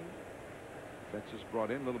grass in. Fences brought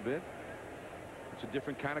in a little bit. It's a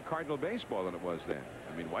different kind of Cardinal baseball than it was then.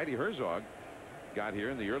 I mean, Whitey Herzog got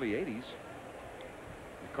here in the early 80s.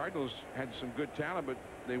 The Cardinals had some good talent, but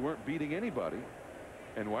they weren't beating anybody.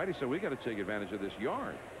 And Whitey said, we got to take advantage of this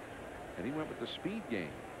yard. And he went with the speed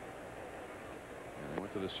game. And they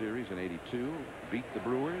went to the series in 82, beat the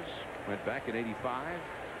Brewers, went back in 85.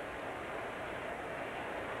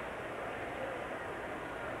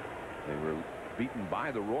 They were beaten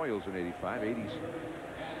by the Royals in 85.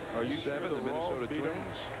 Are you sure the Royals beat him?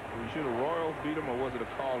 Are you sure the Royals beat him, or was it a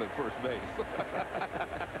call at first base?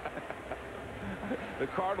 The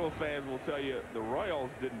Cardinals fans will tell you the Royals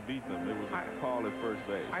didn't beat them. It was a call at first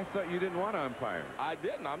base. I thought you didn't want to umpire. I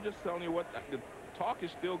didn't. I'm just telling you what the talk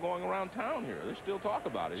is still going around town here. They still talk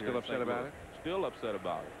about it. Still upset about it? Still upset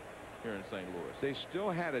about it here in St. Louis. They still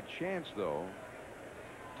had a chance, though,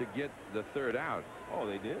 to get the third out. Oh,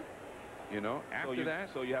 they did? You know, after that.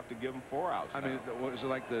 So you have to give them 4 outs. I mean, was it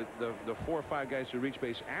like the 4 or 5 guys who reach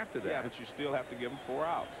base after that? Yeah, but you still have to give them 4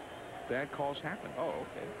 outs. Bad calls happen. Oh,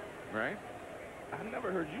 okay. Right? I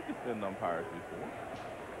never heard you defend umpires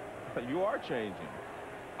before. You are changing.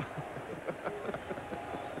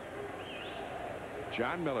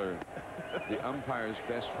 John Miller, the umpire's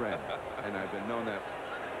best friend, and I've been known that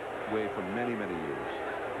way for many, many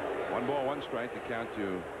years. 1 ball, 1 strike, the count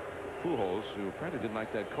to Pujols, who apparently didn't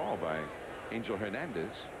like that call by Angel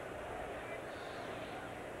Hernandez.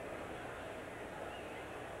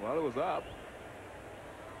 Well, it was up.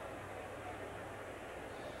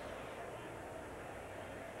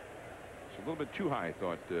 It's a little bit too high,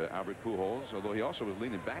 thought Albert Pujols, although he also was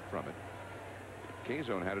leaning back from it.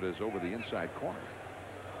 K-Zone had it as over the inside corner.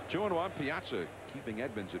 2-1, Piazza keeping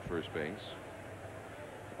Edmonds at first base.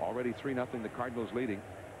 Already 3-0, the Cardinals leading.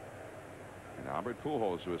 And Albert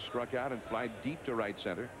Pujols, who has struck out and fly deep to right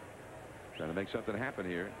center, trying to make something happen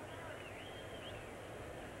here.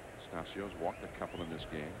 Estasio's walked a couple in this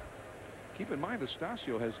game. Keep in mind,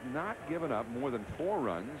 Estasio has not given up more than 4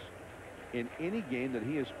 runs in any game that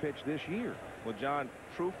he has pitched this year. Well, John,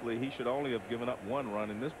 truthfully, he should only have given up 1 run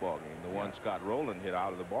in this ball game, the one Scott Rolen hit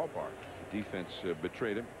out of the ballpark. The defense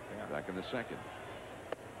betrayed him back in the second.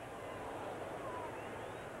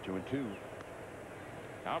 2-2.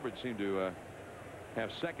 Albert seemed to have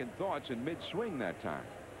second thoughts in mid-swing that time.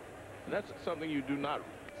 And that's something you do not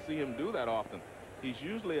see him do that often. He's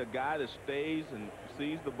usually a guy that stays and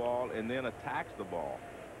sees the ball and then attacks the ball.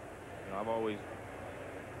 You know, I've always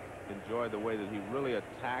enjoyed the way that he really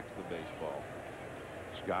attacks the baseball.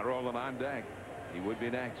 Scott Rolen on deck. He would be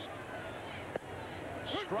next.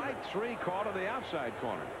 Strike 3 called to the outside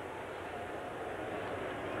corner.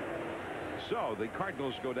 So the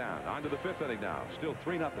Cardinals go down. On to the 5th inning now. Still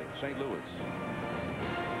 3-0 St. Louis.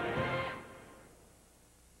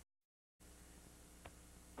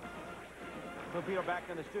 Bill Peter back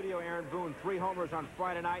in the studio. Aaron Boone, 3 homers on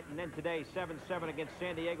Friday night, and then today 7-7 against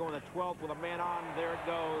San Diego in the 12th with a man on. There it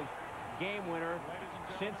goes. Game winner.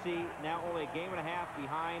 Cincy now only a game and a half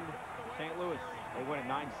behind St. Louis. They win at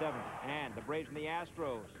 9-7. And the Braves and the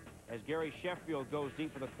Astros, as Gary Sheffield goes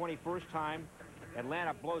deep for the 21st time.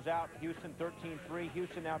 Atlanta blows out Houston 13-3.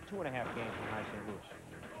 Houston now 2.5 games behind St.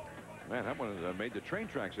 Louis. Man, that one made the train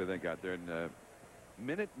tracks, I think, out there in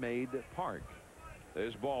Minute Maid Park.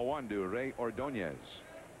 There's ball 1 to Ray Ordonez.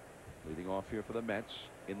 Leading off here for the Mets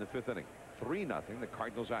in the 5th inning. 3-0. The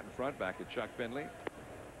Cardinals out in front, back at Chuck Finley.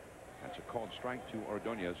 That's a called strike to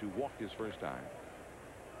Ordonez, who walked his first time.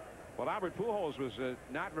 Well, Albert Pujols was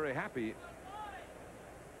not very happy.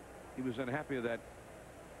 He was unhappy with that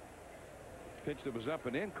pitch that was up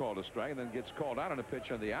and in, called a strike, and then gets called out on a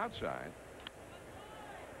pitch on the outside.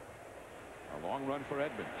 A long run for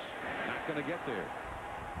Edmonds. Not going to get there.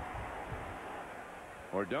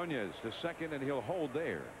 Ordonez to second, and he'll hold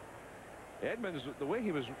there. Edmonds, the way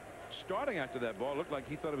he was starting after that ball, looked like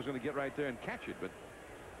he thought he was going to get right there and catch it, but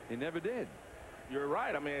he never did. You're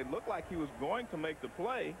right. I mean, it looked like he was going to make the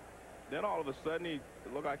play. Then all of a sudden, it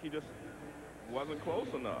looked like he just wasn't close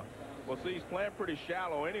enough. Well, see, he's playing pretty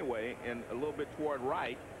shallow anyway, and a little bit toward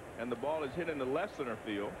right, and the ball is hit in the left center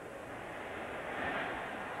field.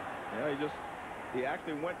 Yeah, he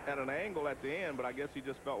actually went at an angle at the end, but I guess he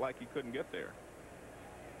just felt like he couldn't get there.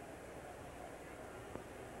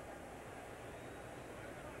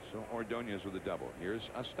 So Ordonez with a double. Here's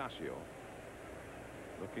Estasio.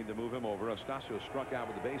 Looking to move him over. Estasio struck out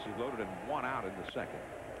with the bases loaded and 1 out in the second.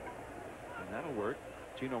 And that'll work.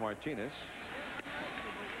 Tino Martinez.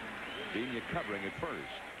 Bina covering at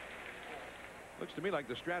first. Looks to me like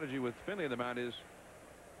the strategy with Finley in the mound is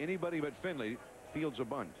anybody but Finley fields a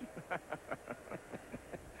bunt.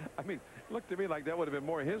 I mean, looked to me like that would have been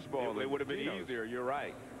more his ball. It would have been easier. You're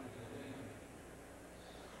right.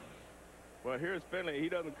 Well, here's Finley. He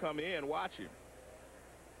doesn't come in. Watch him.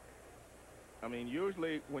 I mean,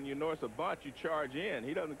 usually when you notice a bunt, you charge in.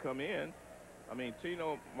 He doesn't come in. I mean,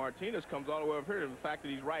 Tino Martinez comes all the way over here. The fact that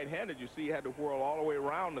he's right-handed, you see he had to whirl all the way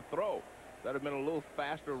around to throw. If that had been a little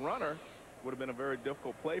faster runner, would have been a very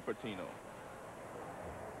difficult play for Tino.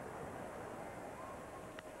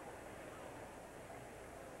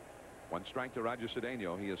 One strike to Roger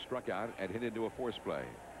Cedeno. He has struck out and hit into a force play.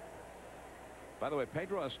 By the way,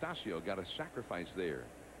 Pedro Astacio got a sacrifice there.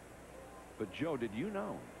 But, Joe, did you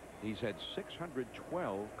know he's had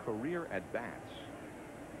 612 career at-bats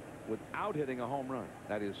without hitting a home run?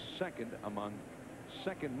 That is second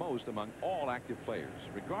most among all active players,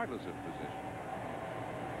 regardless of position.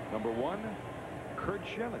 Number 1, Kurt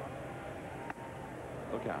Schilling.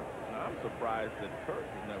 Look out. I'm surprised that Kurt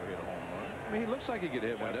has never hit a home run. I mean, he looks like he could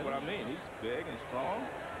hit one. That's what I mean. He's big and strong.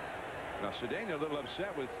 Now, Cedeno a little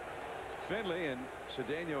upset with Finley, and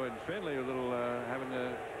Cedeno and Finley are a little having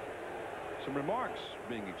some remarks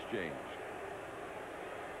being exchanged.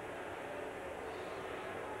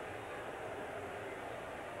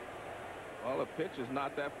 Well, the pitch is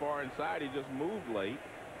not that far inside. He just moved late.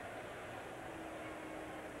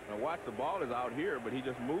 Now watch, the ball is out here, but he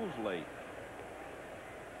just moves late.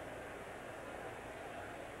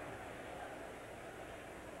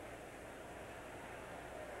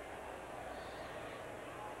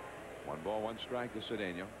 One ball, one strike to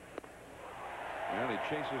Cedeno. And he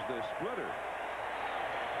chases the splitter.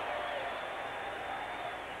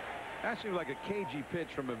 That seems like a cagey pitch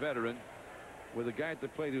from a veteran with a guy at the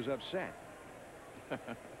plate who's upset.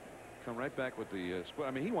 Come right back with the split.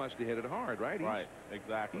 I mean, he wants to hit it hard, right? Right,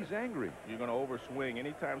 exactly. He's angry. You're going to overswing.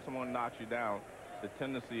 Anytime someone knocks you down, the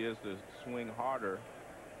tendency is to swing harder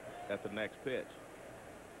at the next pitch.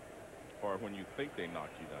 Or when you think they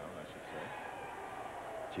knocked you down, I should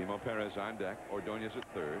say. Timo Perez on deck. Ordonez at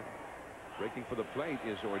third. Breaking for the plate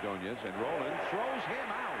is Ordonez, and Rolen throws him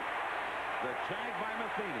out. The tag by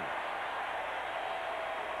Matheny.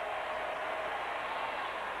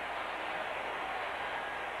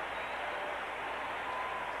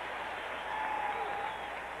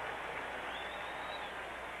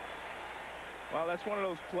 Well, that's one of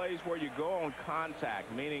those plays where you go on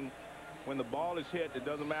contact, meaning when the ball is hit, it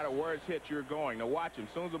doesn't matter where it's hit, you're going. Now watch him.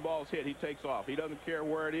 As soon as the ball's hit, he takes off. He doesn't care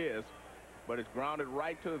where it is, but it's grounded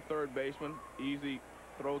right to the third baseman. Easy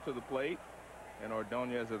throw to the plate, and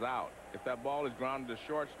Ordonez is out. If that ball is grounded to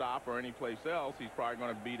shortstop or any place else, he's probably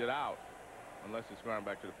going to beat it out, unless it's grounded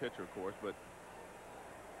back to the pitcher, of course. But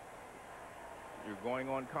you're going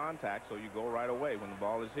on contact, so you go right away when the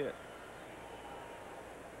ball is hit.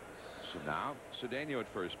 So now Cedeno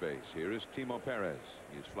at first base. Here is Timo Perez.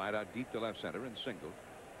 He's flied out deep to left center and singled.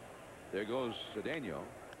 There goes Cedeno.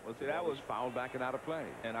 Well, see, that was fouled back and out of play.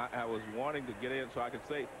 And I was wanting to get in so I could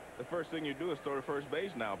say the first thing you do is throw to first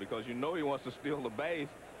base now, because you know he wants to steal the base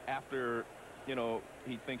after, you know,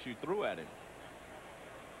 he thinks you threw at him.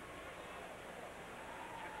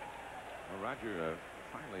 Well, Roger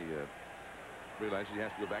finally realizes he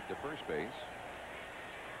has to go back to first base.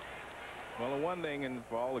 Well, the one thing, and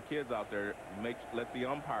for all the kids out there, let the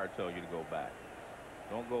umpire tell you to go back.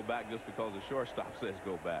 Don't go back just because the shortstop says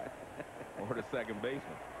go back, or the second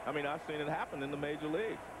baseman. I mean, I've seen it happen in the major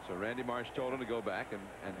leagues. So Randy Marsh told him to go back, and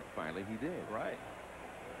finally he did. Right.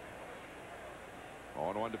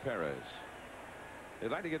 On one to Perez. They'd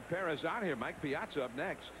like to get Perez out here. Mike Piazza up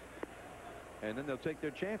next. And then they'll take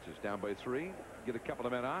their chances. Down by 3, get a couple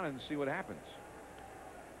of men on and see what happens.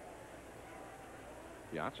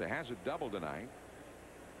 Piazza has a double tonight.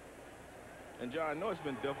 And, John, I know it's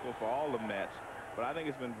been difficult for all the Mets, but I think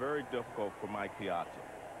it's been very difficult for Mike Piazza.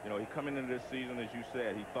 You know, he coming into this season, as you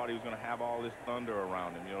said, he thought he was going to have all this thunder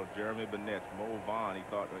around him. You know, Jeremy Bennett, Mo Vaughn, he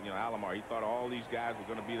thought, you know, Alomar, he thought all these guys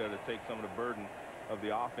were going to be there to take some of the burden of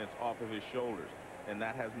the offense off of his shoulders. And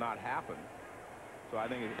that has not happened. So I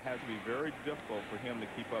think it has to be very difficult for him to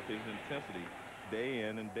keep up his intensity day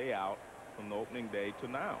in and day out from the opening day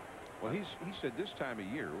to now. Well, he said this time of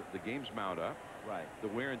year, the games mount up. Right. The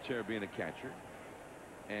wear and tear being a catcher.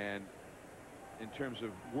 And in terms of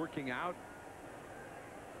working out,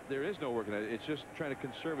 there is no working out. It's just trying to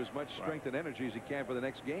conserve as much strength and energy as he can for the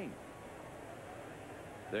next game.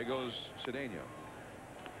 There goes Cedeno.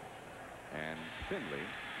 And Finley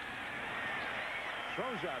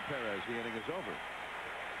throws out Perez. The inning is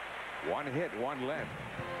over. One hit, one left.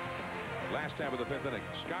 Last half of the 5th inning.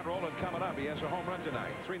 Scott Rolen coming up. He has a home run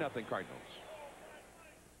tonight. 3-0 Cardinals.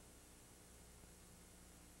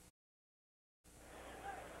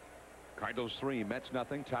 Cardinals 3, Mets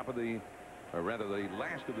nothing. Top of the, or rather the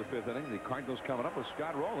last of the 5th inning. The Cardinals coming up with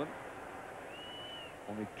Scott Rolen.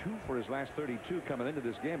 Only 2 for his last 32 coming into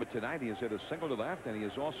this game, but tonight he has hit a single to left, and he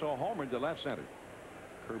has also homered to left center.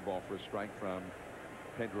 Curveball for a strike from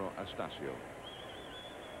Pedro Astacio.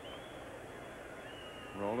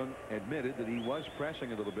 Rolen admitted that he was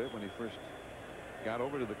pressing a little bit when he first got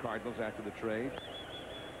over to the Cardinals after the trade.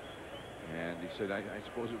 And he said, I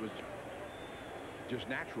suppose it was just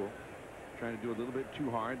natural, trying to do a little bit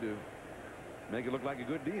too hard to make it look like a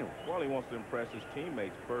good deal. Well, he wants to impress his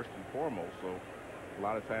teammates first and foremost, so A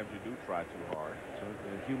lot of times you do try too hard. So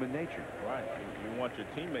human nature. Right. You want your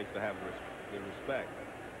teammates to have the respect.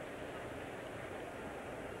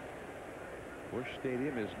 Busch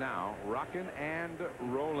Stadium is now rocking and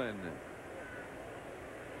rolling.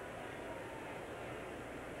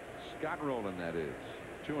 Scott Rolen, that is.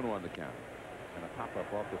 2-1 the count. And a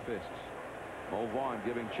pop-up off the fists. Mo Vaughn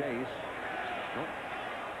giving chase. Nope.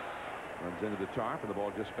 Runs into the tarp, and the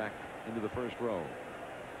ball just back into the first row.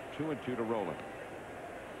 2-2 to Rolen.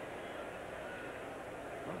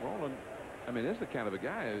 Well, Rolen, I mean, this is the kind of a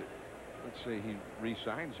guy, let's say he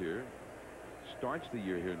re-signs here, starts the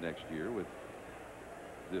year here next year with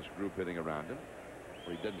this group hitting around him,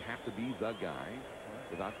 where he doesn't have to be the guy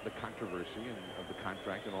without the controversy and of the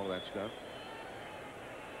contract and all that stuff.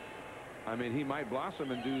 I mean, he might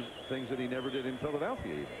blossom and do things that he never did in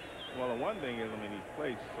Philadelphia even. Well, the one thing is, I mean, he's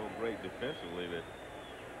played so great defensively that,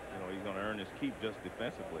 you know, he's going to earn his keep just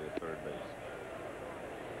defensively at third base.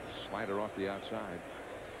 Slider off the outside.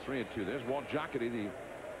 3-2. There's Walt Jocketty, the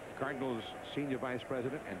Cardinals senior vice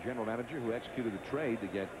president and general manager, who executed the trade to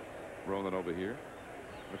get Rolen over here.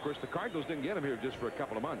 And of course, the Cardinals didn't get him here just for a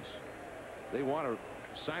couple of months. They want to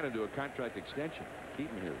sign him to a contract extension, keep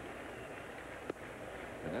him here.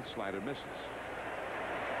 And that slider misses.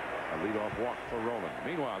 A leadoff walk for Rolen.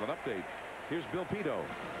 Meanwhile, an update. Here's Bill Pito.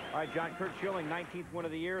 All right, John, Curt Schilling, 19th win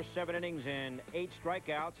of the year, 7 innings and 8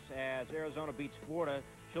 strikeouts as Arizona beats Florida.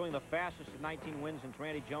 Schilling the fastest of 19 wins since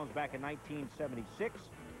Randy Jones back in 1976.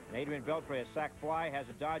 And Adrian Beltre, a sac fly, has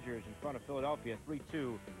the Dodgers in front of Philadelphia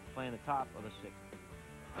 3-2, playing the top of the 6th.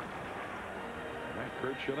 All right,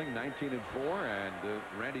 Curt Schilling 19-4 and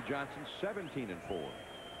Randy Johnson 17-4.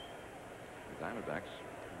 The Diamondbacks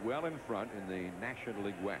well in front in the National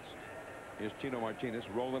League West. Here's Tino Martinez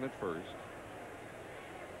rolling at first.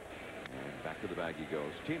 And back to the bag he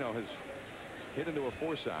goes. Tino has hit into a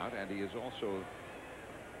force out, and he has also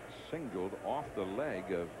singled off the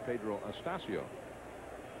leg of Pedro Astacio.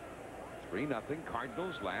 3-0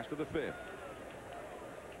 Cardinals, last of the 5th.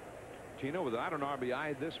 Tino without an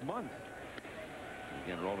RBI this month.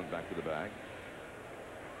 Again, rolling back to the bag.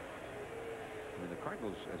 I mean, the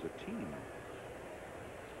Cardinals as a team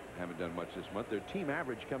haven't done much this month. Their team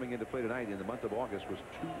average coming into play tonight in the month of August was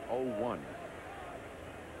 .201.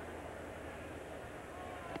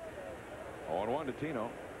 0-1 to Tino.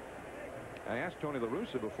 I asked Tony La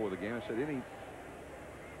Russa before the game. I said, any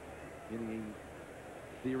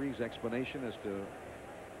theories, explanation as to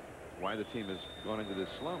why the team has gone into this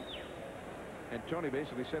slump? And Tony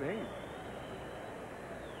basically said, hey,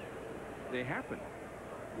 they happen.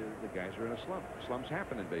 The guys are in a slump. Slumps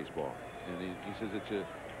happen in baseball. And he says it's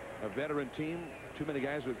a veteran team, too many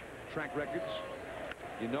guys with track records.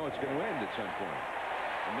 You know it's going to end at some point.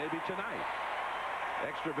 And maybe tonight.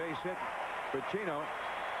 Extra base hit for Tino.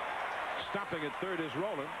 Stopping at third is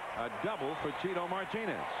Rolen. A double for Tino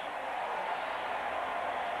Martinez.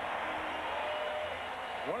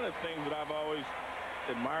 One of the things that I've always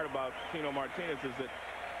admired about Tino Martinez is that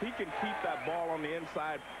he can keep that ball on the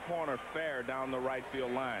inside corner fair down the right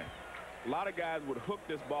field line. A lot of guys would hook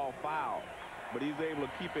this ball foul, but he's able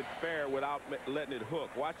to keep it fair without letting it hook.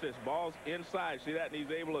 Watch this. Ball's inside. See that? And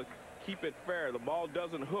he's able to keep it fair. The ball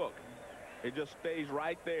doesn't hook. It just stays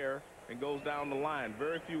right there and goes down the line.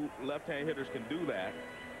 Very few left-hand hitters can do that.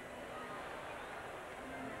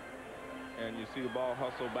 And you see the ball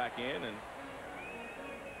hustle back in, and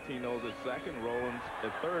Tino's at second, Rolen's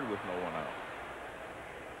at third with no one out.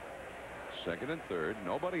 Second and third,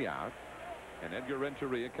 nobody out, and Edgar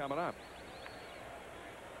Renteria coming up.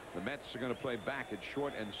 The Mets are going to play back at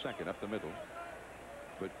short and second up the middle,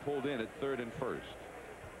 but pulled in at third and first.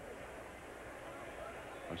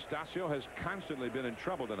 Astacio has constantly been in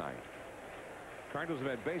trouble tonight. Cardinals have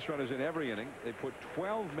had base runners in every inning. They put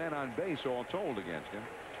 12 men on base all told against him.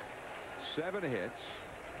 7 hits,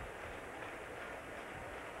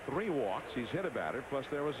 3 walks. He's hit a batter, plus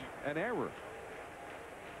there was an error.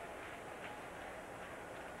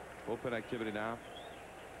 Bullpen activity now.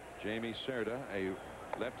 Jamie Cerda, a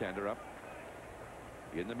left-hander, up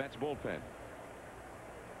in the Mets bullpen.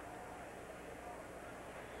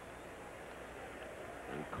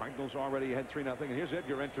 The Cardinals already had 3-0, and here's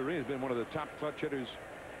Edgar Renteria, has been one of the top clutch hitters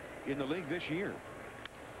in the league this year.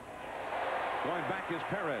 Going back is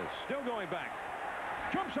Perez, still going back.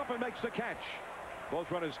 Jumps up and makes the catch.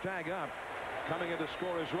 Both runners tag up. Coming in to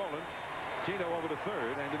score is Rolen. Tino over to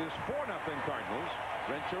third, and it is 4-0 Cardinals.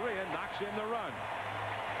 Renteria knocks in the run.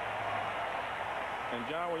 And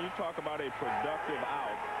John, when you talk about a productive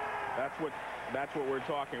out, that's what we're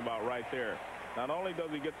talking about right there. Not only does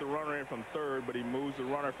he get the runner in from third, but he moves the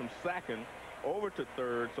runner from second over to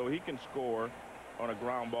third so he can score on a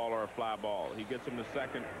ground ball or a fly ball. He gets him to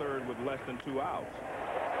second, third with less than 2 outs.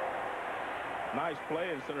 Nice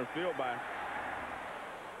play in center field by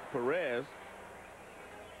Perez.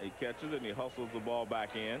 He catches it and he hustles the ball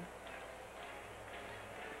back in.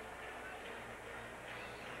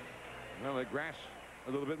 Well, the grass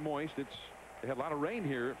a little bit moist. They had a lot of rain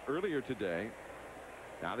here earlier today.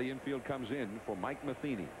 Now the infield comes in for Mike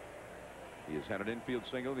Matheny. He has had an infield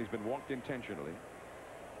single. He's been walked intentionally.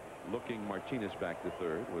 Looking Martinez back to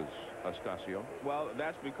third was Astacio. Well,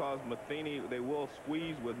 that's because Matheny, they will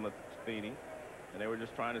squeeze with Matheny, and they were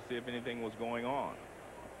just trying to see if anything was going on.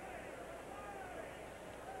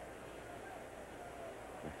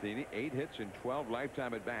 Matheny, 8 hits in 12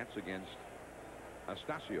 lifetime at-bats against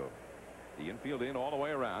Astacio. The infield in all the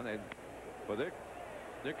way around, but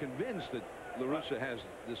they're convinced that La Russa has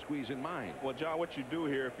the squeeze in mind. Well, John, what you do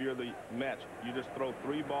here, if you're the Mets, you just throw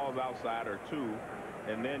 3 balls outside or 2,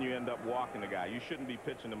 and then you end up walking the guy. You shouldn't be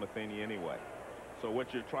pitching to Matheny anyway. So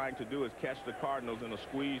what you're trying to do is catch the Cardinals in a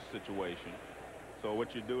squeeze situation. So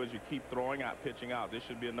what you do is you keep throwing out, pitching out. This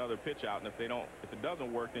should be another pitch out, and if it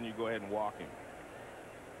doesn't work, then you go ahead and walk him.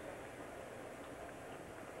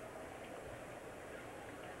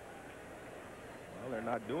 Well, they're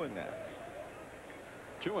not doing that.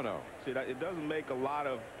 2-0. See, it doesn't make a lot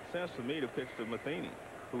of sense to me to pitch to Matheny,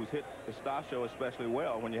 who's hit Astacio especially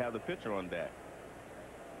well when you have the pitcher on deck.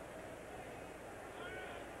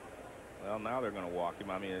 Well, now they're going to walk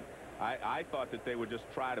him. I mean, I thought that they would just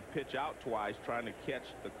try to pitch out twice, trying to catch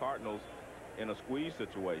the Cardinals in a squeeze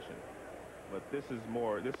situation. But this is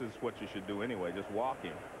what you should do anyway. Just walk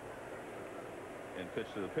him and pitch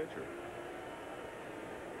to the pitcher.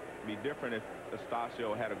 It'd be different if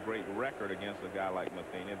Astacio had a great record against a guy like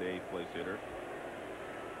Matheny, the 8th place hitter.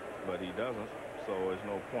 But he doesn't, so there's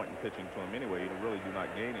no point in pitching to him anyway. You really do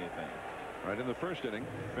not gain anything. Right in the first inning,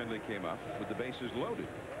 Finley came up with the bases loaded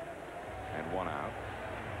and 1 out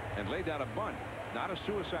and laid down a bunt, not a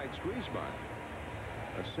suicide squeeze bunt,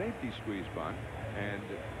 a safety squeeze bunt, and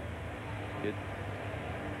it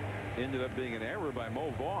ended up being an error by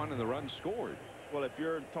Mo Vaughn, and the run scored. Well, if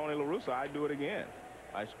you're Tony La Russa, I'd do it again.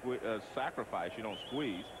 I sacrifice. You don't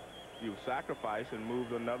squeeze. You sacrifice and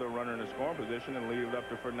move another runner in the scoring position and leave it up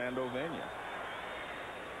to Fernando Vena.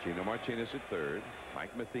 Gino Martinez at third,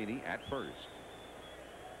 Mike Matheny at first.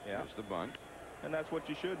 Yeah. There's the bunt. And that's what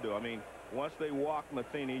you should do. I mean, once they walk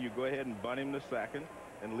Matheny, you go ahead and bunt him to second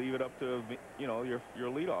and leave it up to, you know, your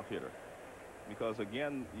leadoff hitter. Because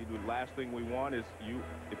again, the last thing we want is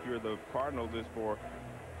if you're the Cardinals, is for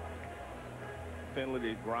Finley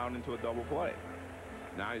to ground into a double play.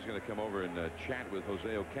 Now he's going to come over and chat with Jose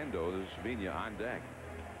Oquendo. There's Vena on deck.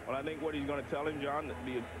 Well, I think what he's going to tell him, John, to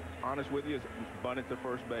be honest with you, is bunt it to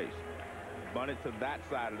first base. Bunt it to that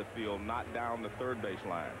side of the field, not down the third base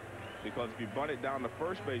line. Because if you bunt it down the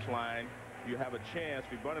first base line, you have a chance.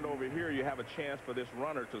 If you bunt it over here, you have a chance for this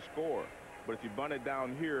runner to score. But if you bunt it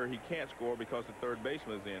down here, he can't score because the third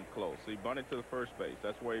baseman is in close. So you bunt it to the first base.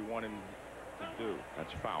 That's where you want him to do.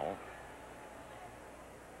 That's foul.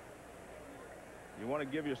 You want to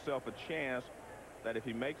give yourself a chance that if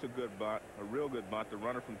he makes a good bunt, a real good bunt, the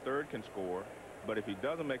runner from third can score. But if he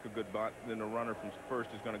doesn't make a good bunt, then the runner from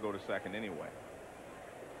first is going to go to second anyway.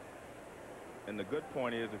 And the good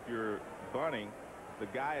point is, if you're bunting, the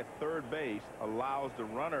guy at third base allows the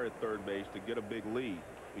runner at third base to get a big lead,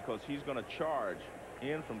 because he's going to charge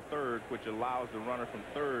in from third, which allows the runner from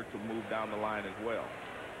third to move down the line as well.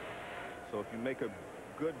 So if you make a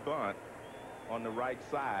good bunt on the right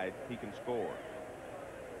side, he can score.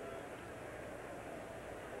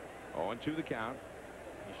 0-2 the count.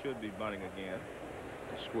 He should be bunting again.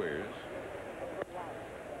 The squares.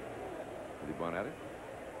 Did he bunt at it?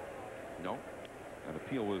 No. An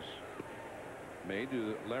appeal was made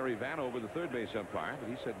to Larry Vanover, the third base umpire, but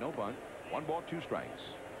he said no bunt. 1 ball, 2 strikes.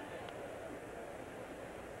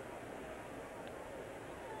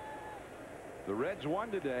 The Reds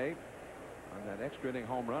won today on that extra inning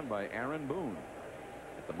home run by Aaron Boone.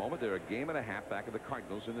 At the moment, they're a game and a half back of the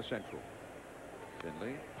Cardinals in the Central.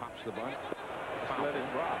 Finley pops the bunt. Let it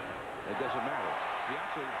drop. It doesn't matter.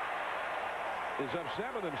 Piazza is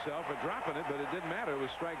upset with himself for dropping it, but it didn't matter. It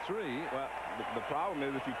was strike 3. Well, the problem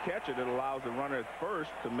is if you catch it, it allows the runner at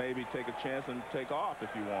first to maybe take a chance and take off if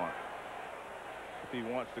you want. If he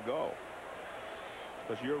wants to go.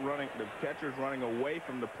 Because you're running, the catcher's running away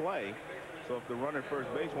from the play. So if the runner at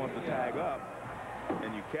first base wants to tag up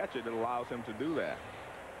and you catch it, it allows him to do that.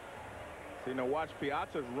 See, now watch,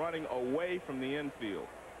 Piazza's running away from the infield.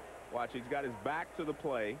 Watch, he's got his back to the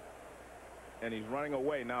play and he's running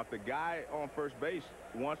away. Now, if the guy on first base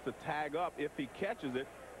wants to tag up, if he catches it,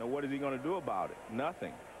 now what is he going to do about it?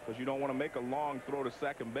 Nothing. because you don't want to make a long throw to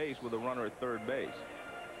second base with a runner at third base.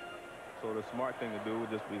 So the smart thing to do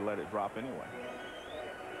would just be let it drop anyway.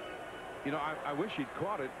 You know, I wish he'd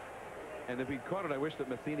caught it. And if he'd caught it, I wish that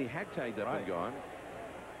Matheny had tagged up and gone.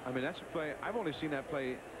 I mean, that's a play. I've only seen that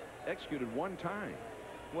play executed one time.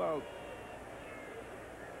 Well,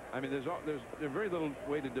 I mean, there's very little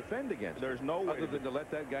way to defend against. There's no way other than to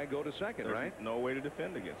let that guy go to second, right? No way to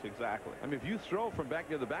defend against. Exactly. I mean, if you throw from back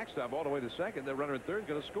near the backstop all the way to second, the runner at third is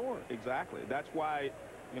going to score. Exactly. That's why,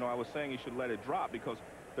 you know, I was saying you should let it drop, because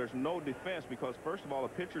there's no defense, because first of all, the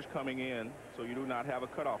pitcher's coming in, so you do not have a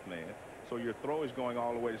cutoff man. So your throw is going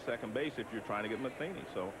all the way to second base if you're trying to get Matheny.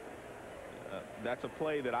 So that's a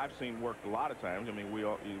play that I've seen work a lot of times. I mean, we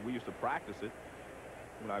used to practice it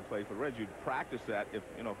when I played for the Reds. You'd practice that. If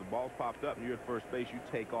you know, if the ball's popped up and you're at first base, you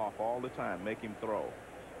take off all the time, make him throw.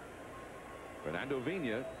 Fernando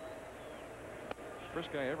Vina,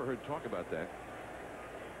 first guy I ever heard talk about that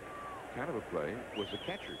kind of a play was the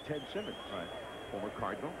catcher, Ted Simmons, right? Former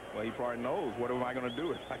Cardinal. Well, he probably knows, what am I going to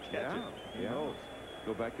do if I catch it? He knows.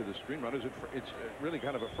 Go back to the screen runners. It's really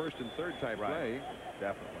kind of a first and third type play.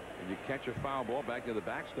 Definitely. And you catch a foul ball back to the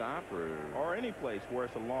backstop, or any place where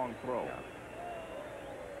it's a long throw. Yeah.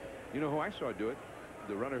 You know who I saw do it?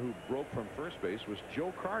 The runner who broke from first base was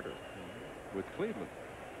Joe Carter with Cleveland.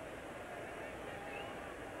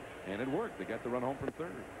 And it worked. They got the run home from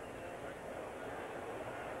third.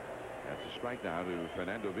 That's a strike now to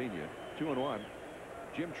Fernando Vina. 2-1.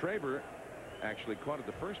 Jim Traber actually caught at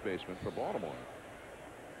the first baseman for Baltimore.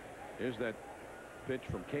 Here's that pitch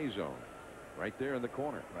from K-zone. Right there in the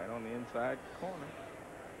corner. Right on the inside corner.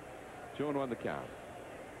 2-1 the count.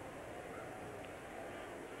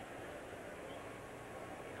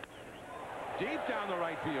 Deep down the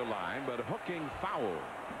right field line, but hooking foul.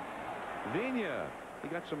 Vina, he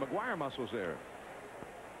got some McGuire muscles there.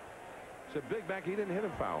 It's a big back. He didn't hit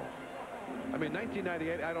him foul. I mean,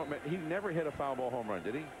 1998, he never hit a foul ball home run,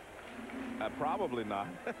 did he? Probably not.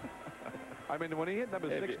 I mean, when he hit number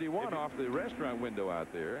 61 off the restaurant window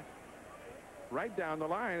out there, right down the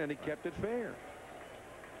line, and he kept it fair.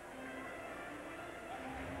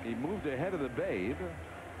 He moved ahead of the Babe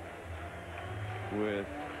with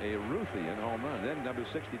a Ruthian home run. Then number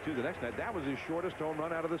 62 the next night. That was his shortest home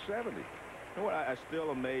run out of the 70. You know what? I'm still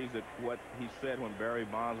amazed at what he said when Barry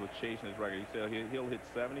Bonds was chasing his record. He said he'll hit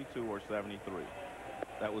 72 or 73.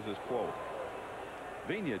 That was his quote.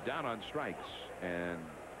 Vina down on strikes, and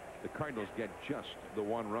the Cardinals get just the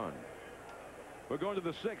one run. We're going to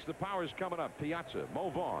the sixth. The power's coming up. Piazza, Mo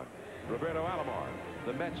Vaughn, Roberto Alomar.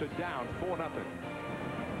 The Mets are down 4-0.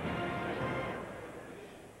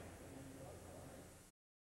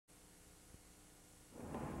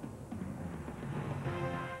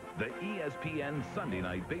 The ESPN Sunday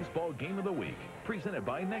Night Baseball Game of the Week, presented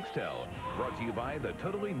by Nextel, brought to you by the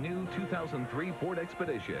totally new 2003 Ford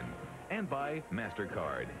Expedition, and by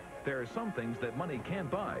MasterCard. There are some things that money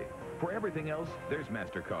can't buy. For everything else, there's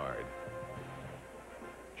MasterCard.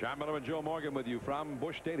 John Miller and Joe Morgan with you from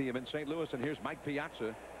Busch Stadium in St. Louis, and here's Mike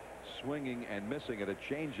Piazza swinging and missing at a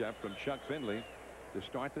changeup from Chuck Finley to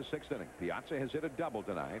start the sixth inning. Piazza has hit a double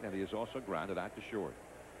tonight, and he has also grounded out to short.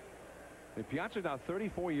 And Piazza's now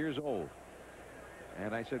 34 years old.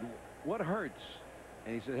 And I said, what hurts?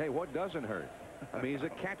 And he said, hey, what doesn't hurt? I mean, he's a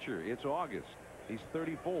catcher. It's August. He's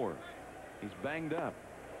 34. He's banged up.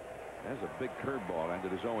 That's a big curveball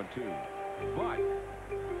ended his 0-2. But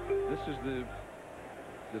this is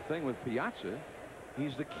the thing with Piazza.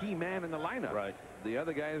 He's the key man in the lineup. Right. The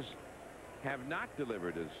other guys have not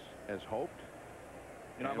delivered as hoped.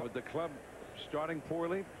 You know, with the club starting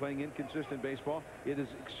poorly, playing inconsistent baseball, it is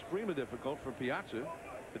extremely difficult for Piazza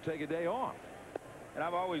to take a day off. And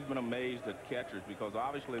I've always been amazed at catchers, because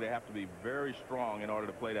obviously they have to be very strong in order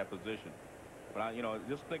to play that position. But you know,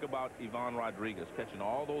 just think about Ivan Rodriguez catching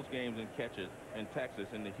all those games in Texas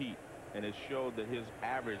in the heat, and it showed that his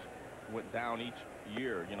average went down each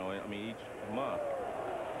year. You know, I mean, each month.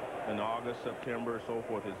 In August, September, so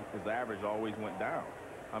forth, his average always went down.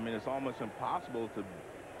 I mean, it's almost impossible to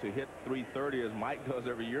hit 330 as Mike does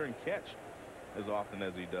every year and catch as often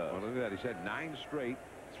as he does. Well, look at that. He's had 9 straight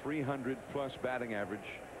 300-plus batting average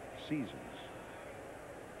seasons.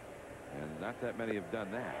 And not that many have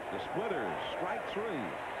done that. The splitter, strike 3.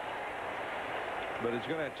 But it's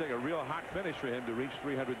going to take a real hot finish for him to reach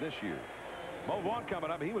 300 this year. Mo Vaughn coming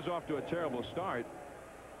up. He was off to a terrible start.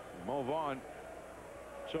 Mo Vaughn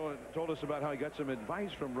told us about how he got some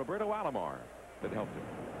advice from Roberto Alomar that helped him.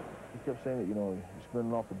 He kept saying that, you know, you're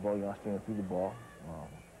spinning off the ball, you're not staying through the ball.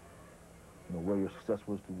 You know, where your success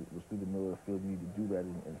was through the middle of the field. You need to do that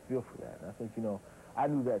and feel for that. And I think, you know, I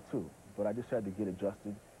knew that too, but I just had to get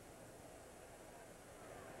adjusted.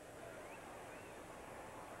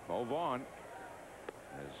 Mo Vaughn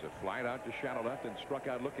has flied out to shallow left and struck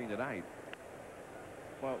out looking tonight.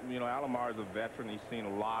 Well, you know, Alomar is a veteran. He's seen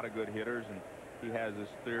a lot of good hitters, and he has his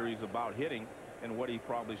theories about hitting. And what he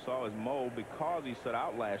probably saw is Mo, because he set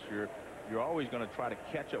out last year, you're always going to try to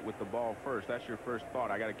catch up with the ball first. That's your first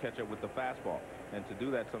thought. I got to catch up with the fastball. And to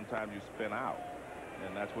do that, sometimes you spin out.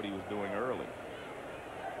 And that's what he was doing early.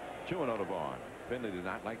 2-0 to Vaughn. Finley did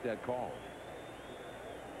not like that call.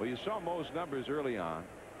 Well, you saw Mo's numbers early on,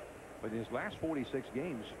 but in his last 46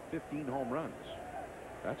 games, 15 home runs.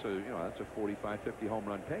 That's a, that's a 45-50 home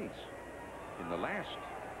run pace in the last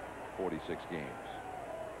 46 games.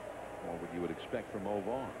 More what you would expect from Mo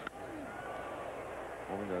Vaughn.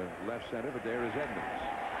 Over the left center, but there is Edmonds.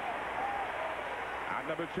 Out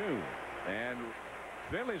number 2. And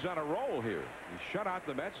Finley's on a roll here. He shut out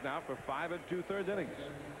the Mets now for 5 2/3 innings.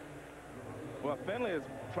 Well, Finley has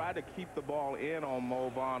tried to keep the ball in on Mo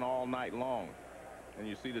Vaughn all night long. And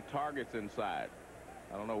you see the target's inside.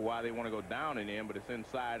 I don't know why they want to go down and in, but it's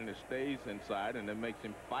inside and it stays inside, and it makes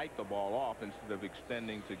him fight the ball off instead of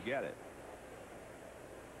extending to get it.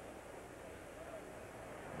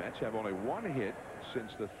 Mets have only 1 hit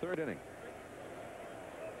since the 3rd inning.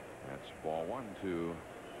 That's ball 1 to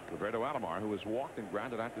Roberto Alomar, who was walked and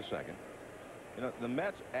grounded out to second. You know, the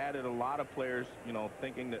Mets added a lot of players, you know,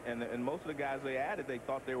 thinking that, and most of the guys they added, they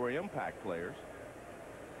thought they were impact players.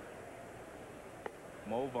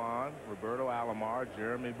 Mo Vaughn, Roberto Alomar,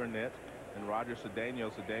 Jeremy Burnett, and Roger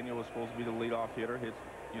Cedeno. Cedeno was supposed to be the leadoff hitter, hits,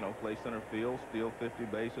 play center field, steal 50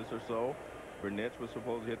 bases or so. Burnett was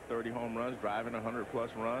supposed to hit 30 home runs, driving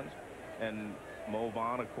 100+ runs. And Mo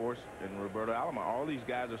Vaughn, of course, and Roberto Alomar. All these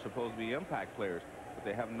guys are supposed to be impact players, but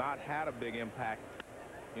they have not had a big impact,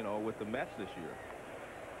 with the Mets this year.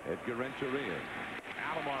 Edgar Renteria.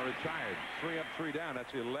 Alomar retired. 3 up, 3 down.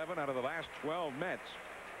 That's 11 out of the last 12 Mets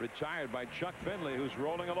retired by Chuck Finley, who's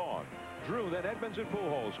rolling along. Drew, then Edmonds and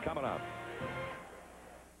Pujols coming up.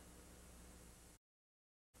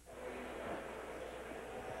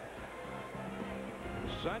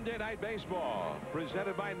 Sunday Night Baseball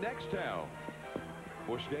presented by Nextel.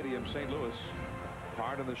 Busch Stadium, St. Louis,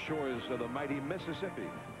 hard on the shores of the mighty Mississippi.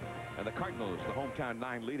 And the Cardinals, the hometown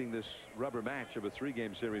 9, leading this rubber match of a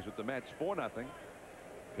 3-game series with the Mets 4-0.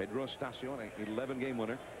 Pedro Estacion, 11-game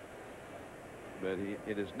winner. But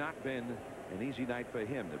it has not been an easy night for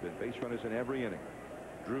him. There have been base runners in every inning.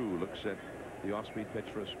 Drew looks at the off-speed pitch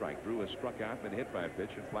for a strike. Drew has struck out, been hit by a pitch,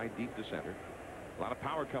 and fly deep to center. A lot of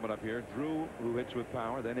power coming up here. Drew, who hits with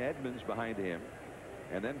power, then Edmonds behind him,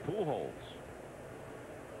 and then Pujols.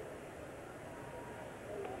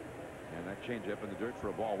 And that change up in the dirt for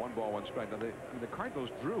a ball. 1 ball, 1 strike. Now the Cardinals,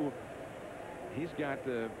 Drew, he's got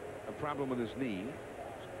a problem with his knee.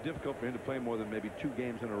 It's difficult for him to play more than maybe 2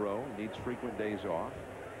 games in a row. He needs frequent days off.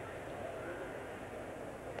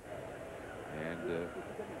 And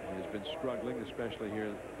he has been struggling, especially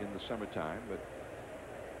here in the summertime. But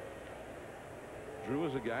Drew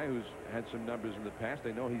is a guy who's had some numbers in the past.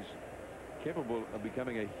 They know he's capable of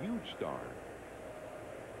becoming a huge star.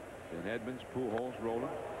 And Edmonds, Pujols, Rolen.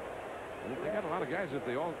 They got a lot of guys. If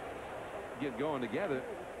they all get going together,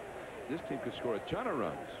 this team could score a ton of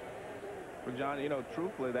runs. Well, John,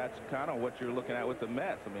 truthfully, that's kind of what you're looking at with the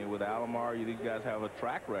Mets. I mean, with Alomar, these guys have a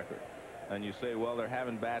track record. And you say, well, they're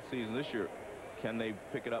having bad seasons this year. Can they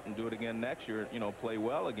pick it up and do it again next year? Play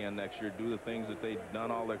well again next year, do the things that they've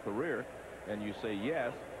done all their career? And you say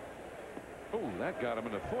yes. Oh, that got him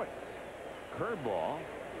in the foot. Curveball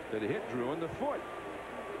that hit Drew in the foot.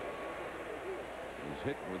 He's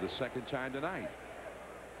hit for the 2nd time tonight.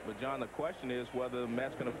 But, John, the question is whether the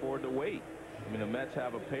Mets can afford to wait. I mean, the Mets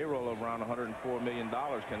have a payroll of around $104 million.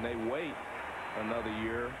 Can they wait another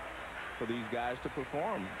year for these guys to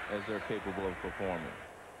perform as they're capable of performing?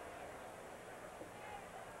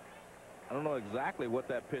 I don't know exactly what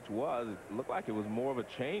that pitch was. It looked like it was more of a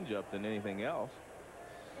changeup than anything else.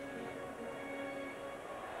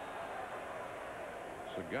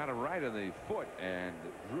 So got it right in the foot, and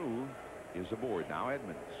Drew is aboard. Now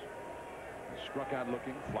Edmonds. He struck out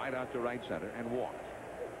looking, flied out to right center, and walked.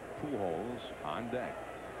 Pujols on deck.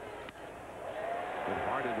 Hit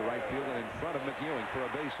hard into right field and in front of McEwing for a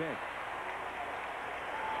base hit.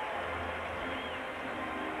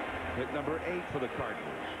 Hit number 8 for the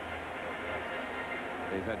Cardinals.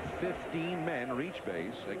 They've had 15 men reach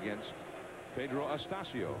base against Pedro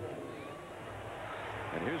Estacio.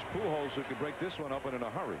 And here's Pujols, who could break this one open in a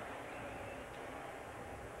hurry.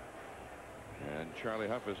 And Charlie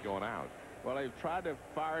Huff is going out. Well, they've tried to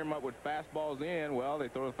fire him up with fastballs in. Well, they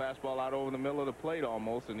throw the fastball out over the middle of the plate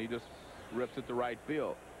almost, and he just rips it to right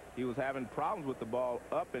field. He was having problems with the ball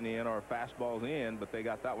up and in or fastballs in, but they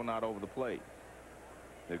got that one out over the plate.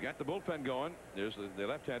 They've got the bullpen going. There's the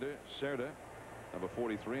left-hander, Cerda, number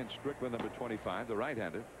 43, and Strickland, number 25, the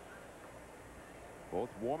right-hander. Both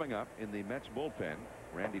warming up in the Mets bullpen.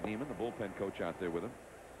 Randy Neiman, the bullpen coach, out there with him.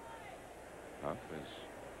 Huff has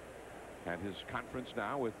had his conference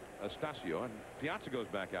now with Astacio, and Piazza goes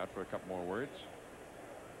back out for a couple more words.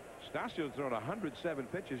 Astacio's thrown 107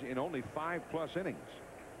 pitches in only 5+ innings.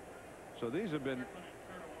 So these have been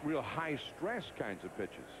real high-stress kinds of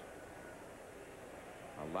pitches.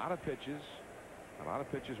 A lot of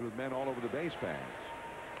pitches with men all over the base paths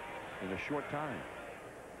in a short time.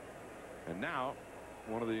 And now,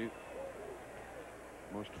 one of the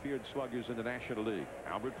most feared sluggers in the National League,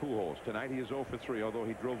 Albert Pujols. Tonight he is 0 for 3, although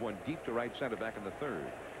he drove one deep to right center back in the third.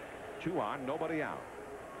 2 on, nobody out.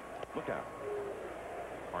 Look out.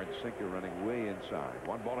 Hard sinker running way inside.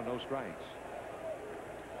 1 ball and no strikes.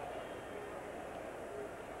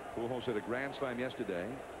 Pujols hit a grand slam yesterday.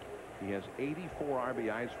 He has 84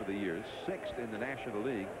 RBIs for the year, 6th in the National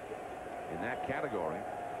League in that category.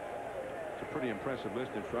 It's a pretty impressive list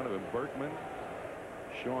in front of him. Berkman,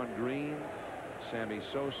 Sean Green, Sammy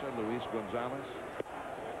Sosa, Luis Gonzalez,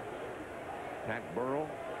 Pat Burrell.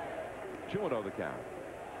 2-0 the count.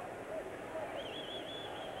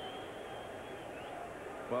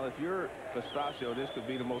 Well, if you're Astacio, this could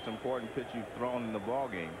be the most important pitch you've thrown in the ball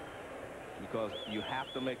game, because you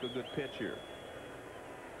have to make a good pitch here.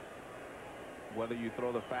 Whether you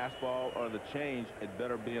throw the fastball or the change, it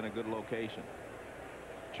better be in a good location.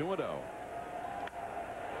 2-0.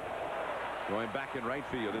 Going back in right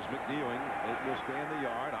field is McNeeling. It will stay in the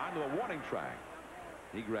yard onto a warning track.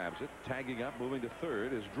 He grabs it, tagging up, moving to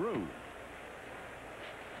third is Drew.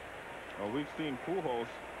 Well, we've seen Pujols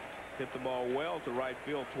hit the ball well to right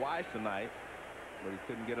field twice tonight, but he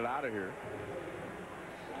couldn't get it out of here.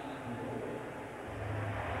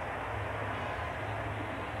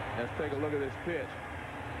 Let's take a look at this pitch.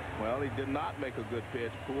 Well, he did not make a good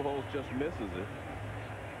pitch. Pujols just misses it.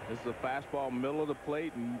 This is a fastball middle of the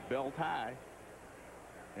plate and belt high,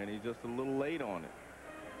 and he's just a little late on it.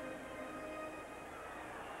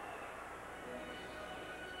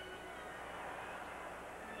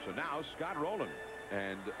 So now Scott Rolen,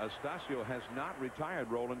 and Astacio has not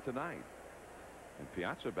retired Rolen tonight. And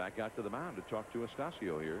Piazza back out to the mound to talk to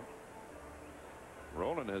Astacio here.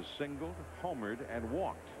 Rolen has singled, homered, and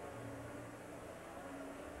walked.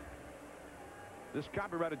 This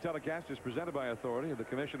copyrighted telecast is presented by authority of the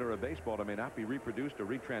Commissioner of Baseball and may not be reproduced or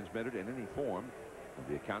retransmitted in any form. And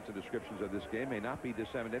the accounts and descriptions of this game may not be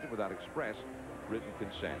disseminated without express written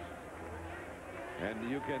consent.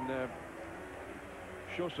 And you can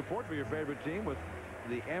show support for your favorite team with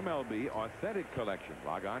the MLB Authentic Collection.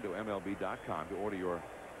 Log on to MLB.com to order your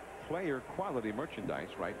player quality merchandise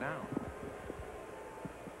right now.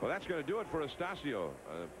 Well, that's going to do it for Astacio.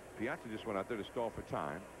 Piazza just went out there to stall for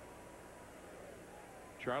time.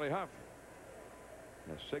 Charlie Huff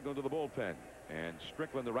has signaled to the bullpen, and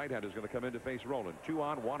Strickland, the right-hander, is going to come in to face Rolen. 2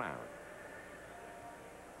 on, 1 out.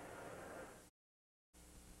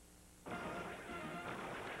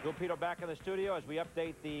 Bill Pito back in the studio as we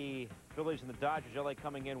update the Phillies and the Dodgers. LA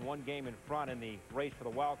coming in 1 game in front in the race for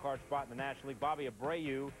the wild card spot in the National League. Bobby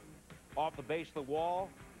Abreu off the base of the wall.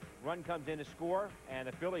 Run comes in to score, and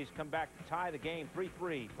the Phillies come back to tie the game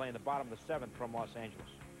 3-3, playing the bottom of the 7th from Los Angeles.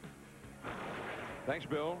 Thanks,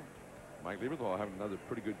 Bill. Mike Lieberthal having another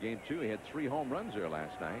pretty good game, too. He had 3 home runs there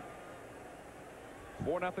last night.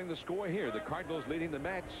 4-0 the score here. The Cardinals leading the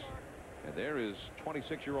Mets. And there is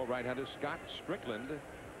 26-year-old right-hander Scott Strickland,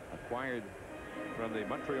 acquired from the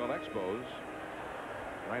Montreal Expos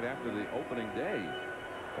right after the opening day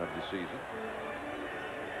of the season.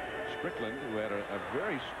 Strickland, who had a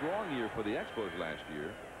very strong year for the Expos last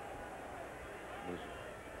year, was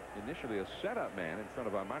initially a setup man in front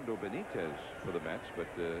of Armando Benitez for the Mets, but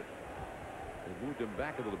they moved him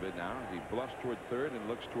back a little bit now. He bluffs toward third and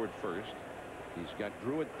looks toward first. He's got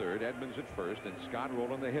Drew at third, Edmonds at first, and Scott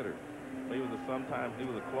Rolen, the hitter. He was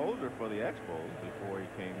a closer for the Expos before he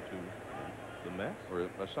came to the Mets. Or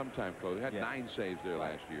a sometime closer. He had 9 saves there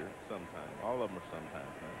last year. Sometime. All of them are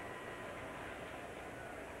sometimes.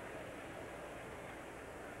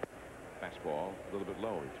 Fastball a little bit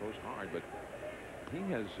low. He throws hard, but he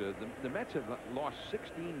has the Mets have lost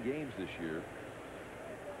 16 games this year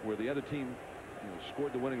where the other team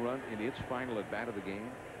scored the winning run in its final at bat of the game,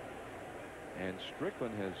 and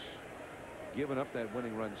Strickland has given up that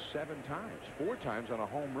winning run 7 times, 4 times on a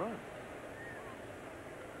home run.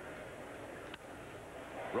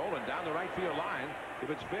 Rolen down the right field line. If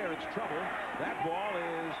it's fair, it's trouble. That ball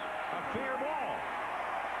is a fair ball.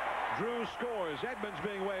 Drew scores. Edmonds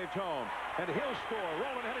being waved home, and he'll score.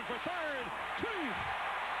 Rolen heading for third. 2.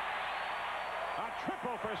 A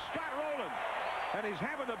triple for Scott Rolen. And he's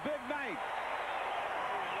having a big night.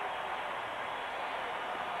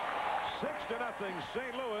 6-0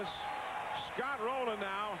 St. Louis. Scott Rolen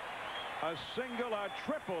now. A single, a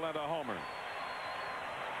triple, and a homer.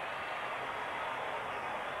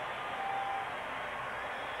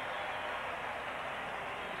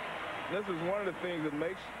 This is one of the things that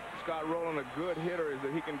makes Scott Rolen a good hitter, is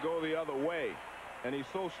that he can go the other way. And he's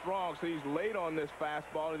so strong, so he's late on this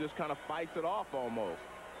fastball and just kind of fights it off almost.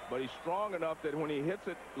 But he's strong enough that when he hits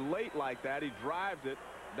it late like that, he drives it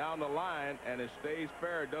down the line and it stays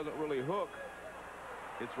fair. It doesn't really hook.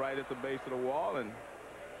 It's right at the base of the wall, and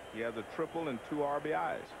he has a triple and 2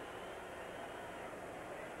 RBIs.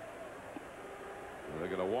 They're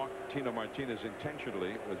going to walk Tino Martinez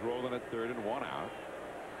intentionally with Rolen at third and 1 out.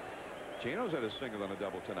 Tino's had a single and a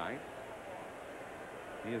double tonight.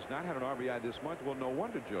 He has not had an RBI this month. Well, no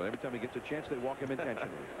wonder, Joe. Every time he gets a chance, they walk him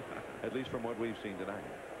intentionally. At least from what we've seen tonight.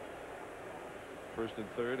 First and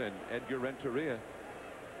third, and Edgar Renteria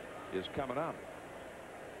is coming up.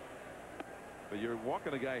 But you're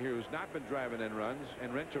walking a guy here who's not been driving in runs,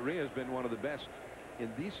 and Renteria has been one of the best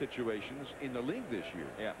in these situations in the league this year.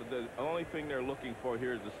 Yeah, but the only thing they're looking for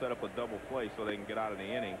here is to set up a double play so they can get out of the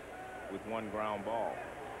inning with 1 ground ball.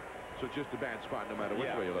 So just a bad spot no matter which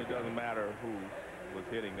way you look at it. It doesn't matter who was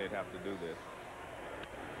hitting, they'd have to do this.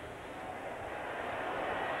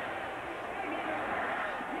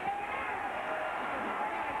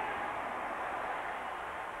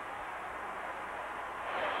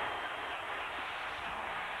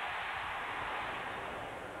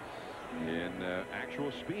 In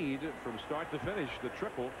actual speed from start to finish, the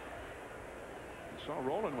triple. You saw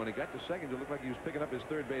Rolen when he got to second. It looked like he was picking up his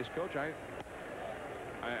third base coach. I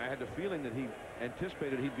had the feeling that he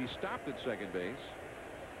anticipated he'd be stopped at second base,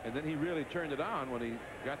 and then he really turned it on when he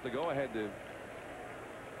got the go-ahead to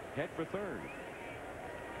head for third.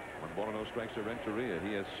 1-0 strikes to Renteria.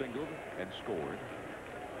 He has singled and scored,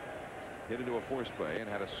 hit into a force play, and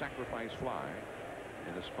had a sacrifice fly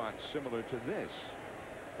in a spot similar to this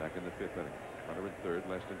back in the 5th inning. Runner in third,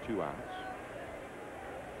 less than 2 outs.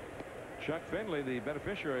 Chuck Finley, the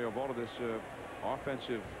beneficiary of all of this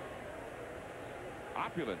offensive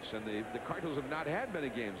opulence, and the Cardinals have not had many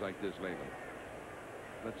games like this lately.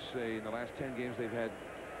 Let's say in the last 10 games they've had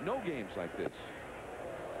no games like this.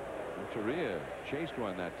 Renteria chased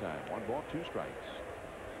one that time. 1 ball, 2 strikes.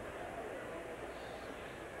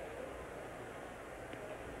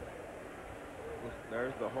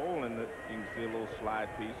 There's the hole in it. You can see a little slide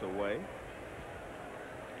piece away.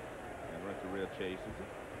 And Renteria chases it.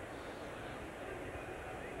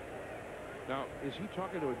 Now, is he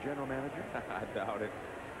talking to a general manager? I doubt it.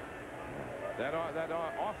 That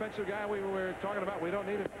offensive guy we were talking about, we don't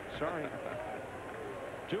need him. Sorry.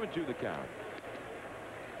 2-2 the count.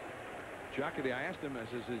 Jocketty, I asked him, I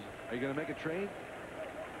says, are you going to make a trade?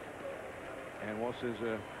 And Walt says,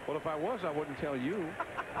 well, if I was, I wouldn't tell you.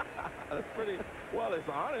 That's pretty, well, it's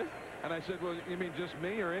honest. And I said, well, you mean just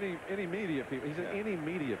me or any media people? He said, any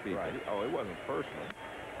media people. Right. Oh, it wasn't personal.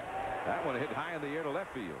 That one hit high in the air to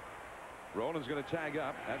left field. Roland's going to tag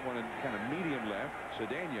up. That one in kind of medium left.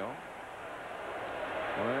 Cedeno.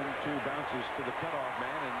 1-2 bounces to the cutoff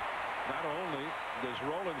man, and not only does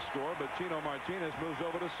Rolen score, but Tino Martinez moves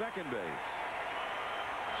over to second base.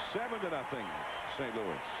 7-0 St.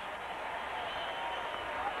 Louis.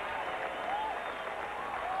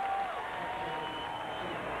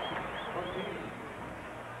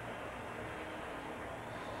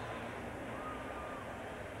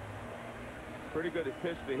 Pretty good at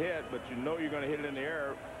pitch to hit, but you know you're going to hit it in the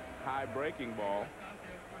air. High breaking ball.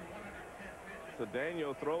 So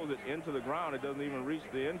Daniel throws it into the ground. It doesn't even reach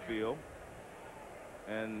the infield.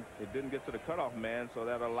 And it didn't get to the cutoff man, so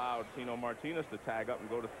that allowed Tino Martinez to tag up and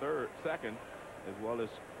go to second, as well as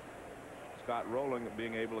Scott Rolen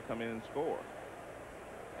being able to come in and score.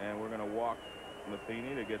 And we're going to walk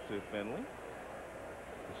Matheny to get to Finley.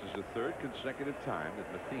 This is the 3rd consecutive time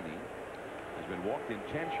that Matheny has been walked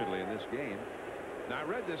intentionally in this game. Now, I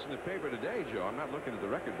read this in the paper today, Joe. I'm not looking at the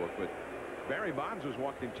record book, but Barry Bonds was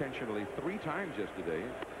walked intentionally 3 times yesterday.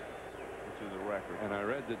 Which is a record. And I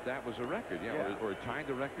read that was a record, yeah. Or tied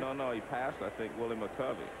the record. No, he passed, I think, Willie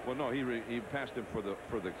McCovey. Well, no, he passed him for the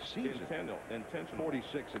season. Intentional.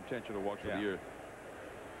 46 intentional walks for the year.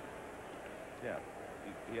 Yeah,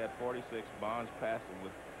 he had 46. Bonds passed him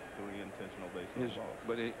with 3 intentional base balls.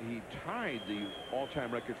 But he tied the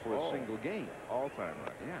all-time record for a single game. All-time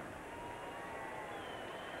record. Yeah.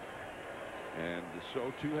 And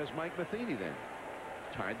so too has Mike Matheny then.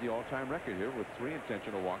 Tied the all-time record here with 3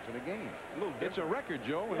 intentional walks in a game. It's a record,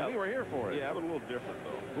 Joe, and we were here for it. Yeah, but a little different,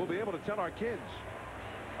 though. We'll be able to tell our kids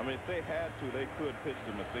I mean, if they had to, they could pitch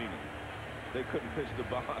to Matheny. They couldn't pitch to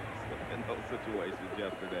Bonds in those situations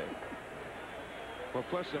yesterday. Well,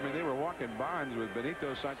 plus, I mean, they were walking Bonds with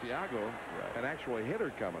Benito Santiago, an actual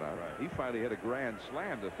hitter coming out. He finally hit a grand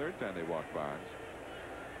slam the third time they walked Bonds.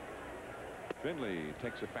 Finley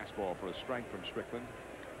takes a fastball for a strike from Strickland.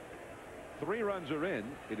 3 runs are in.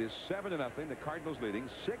 It is 7-0. The Cardinals leading.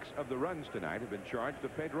 6 of the runs tonight have been charged to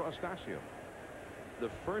Pedro Astacio. The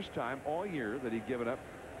first time all year that he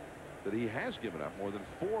has given up more than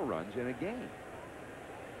 4 runs in a game.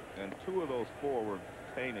 And 2 of those 4 were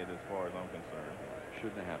tainted as far as I'm concerned.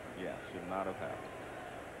 Shouldn't have happened. Yeah, should not have happened.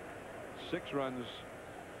 6 runs,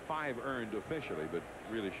 5 earned officially, but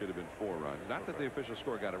really should have been 4 runs. Not that the official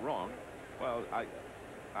score got it wrong. Well, I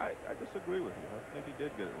disagree with you. I think he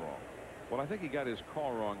did get it wrong. Well, I think he got his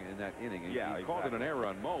call wrong in that inning. He called it an error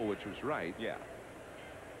on Mo, which was right. Yeah.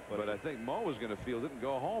 But I think Mo was going to field it and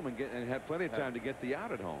go home and had plenty of time to get the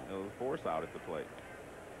out at home. It was a force out at the plate.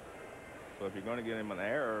 So if you're going to get him an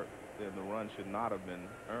error, then the run should not have been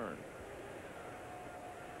earned.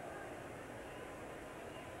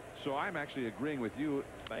 So I'm actually agreeing with you.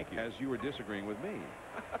 Thank you. As you were disagreeing with me.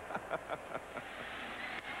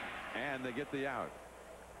 And they get the out.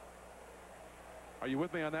 Are you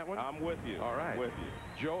with me on that one? I'm with you. All right. I'm with you.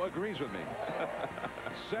 Joe agrees with me.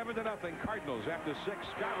 7-0 Cardinals after 6.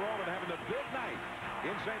 Scott Rolen having a big night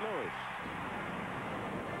in St. Louis.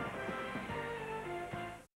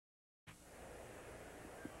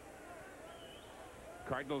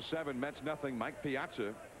 Cardinals 7, Mets nothing. Mike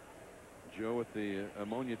Piazza. Joe with the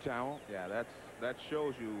ammonia towel. Yeah, that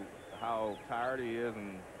shows you how tired he is,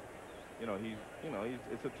 and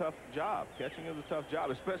it's a tough job. Catching is a tough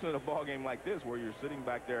job, especially in a ball game like this where you're sitting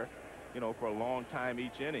back there, for a long time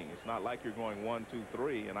each inning. It's not like you're going 1, 2,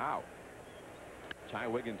 3 and out. Ty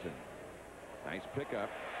Wigginton. Nice pickup.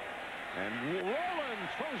 And Rolen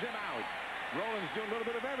throws him out. Rolen's doing a little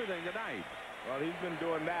bit of everything tonight. Well, he's been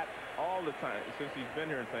doing that all the time. Since he's been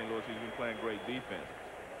here in St. Louis, he's been playing great defense.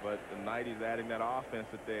 But tonight he's adding that offense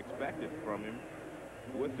that they expected from him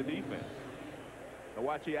with the defense. Now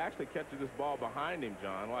watch, he actually catches this ball behind him,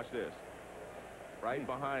 John. Watch this. Right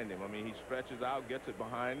behind him. I mean, he stretches out, gets it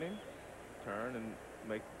behind him, turn and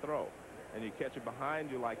make the throw. And you catch it behind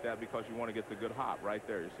you like that because you want to get the good hop right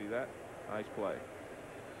there. You see that? Nice play.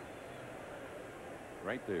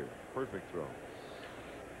 Right there. Perfect throw.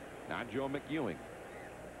 Now Joe McEwing.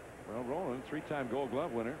 Well, Rolen, 3-time Gold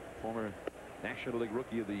Glove winner, former National League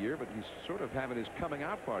Rookie of the Year, but he's sort of having his coming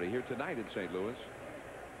out party here tonight in St. Louis.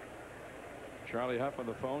 Charlie Huff on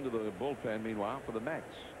the phone to the bullpen, meanwhile, for the Mets.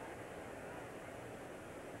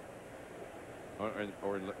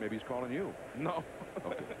 Or maybe he's calling you. No.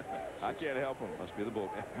 Okay. I can't help him. Must be the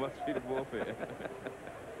bullpen. Must be the bullpen.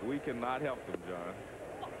 We cannot help them, John.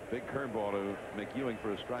 Big curveball to McEwing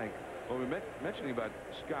for a strike. Well, we mentioning about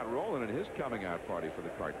Scott Rolen and his coming out party for the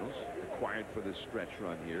Cardinals, acquired for this stretch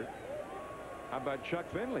run here. How about Chuck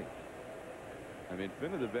Finley? I mean,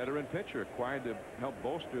 Finley, the veteran pitcher, acquired to help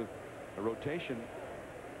bolster a rotation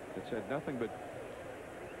that's had nothing but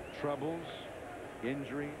troubles,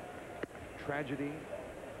 injury, tragedy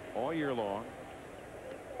all year long.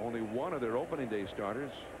 Only one of their opening day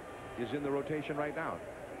starters is in the rotation right now.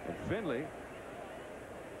 And Finley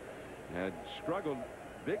had struggled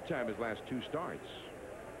big time his last 2 starts,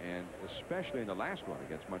 and especially in the last one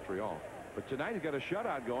against Montreal. But tonight he's got a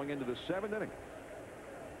shutout going into the 7th inning.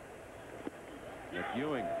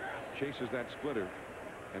 McEwing chases that splitter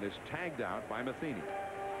and is tagged out by Matheny.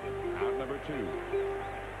 Out number 2.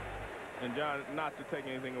 And John, not to take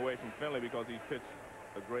anything away from Finley because he pitched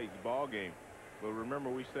a great ball game. But remember,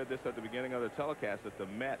 we said this at the beginning of the telecast, that the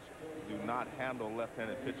Mets do not handle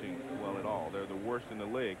left-handed pitching well at all. They're the worst in the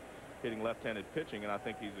league hitting left-handed pitching, and I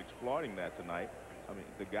think he's exploiting that tonight. I mean,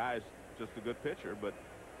 the guy's just a good pitcher, but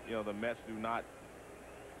the Mets do not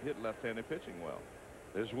hit left-handed pitching well.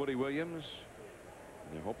 There's Woody Williams.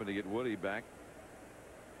 They're hoping to get Woody back.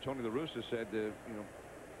 Tony La Russa said,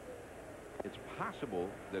 it's possible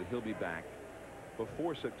that he'll be back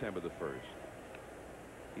before September the 1st.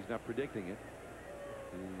 He's not predicting it.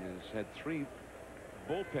 He has had 3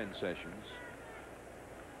 bullpen sessions,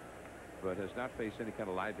 but has not faced any kind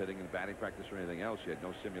of live hitting in batting practice or anything else yet.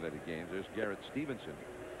 No simulated games. There's Garrett Stevenson.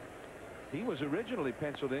 He was originally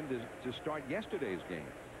penciled in to start yesterday's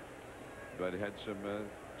game, but had some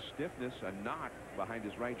stiffness, a knot behind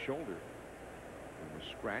his right shoulder. It was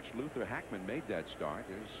scratched. Luther Hackman made that start.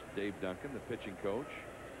 There's Dave Duncan, the pitching coach.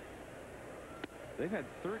 They've had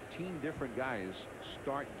 13 different guys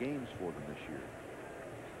start games for them this year.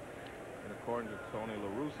 And according to Tony La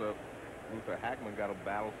Russa, Luther Hackman got a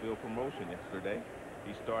battlefield promotion yesterday.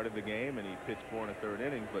 He started the game and he pitched 4 1/3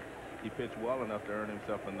 innings, but he pitched well enough to earn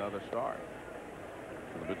himself another start.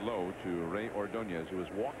 A little bit low to Ray Ordonez, who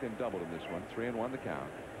has walked and doubled in this one. 3-1 the count.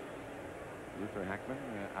 Luther Hackman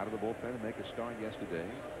out of the bullpen to make a start yesterday.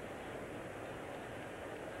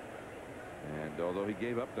 And although he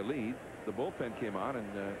gave up the lead, the bullpen came on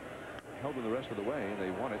and held him the rest of the way.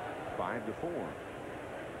 They won it 5-4.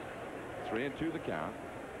 3-2 the count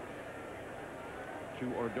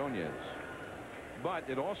to Ordonez. But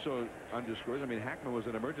it also underscores, I mean, Hackman was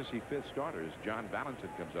an emergency 5th starter as John Valentin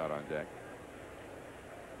comes out on deck.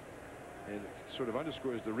 And it sort of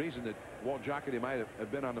underscores the reason that Walt Jocketty might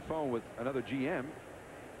have been on the phone with another GM.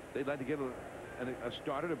 They'd like to get a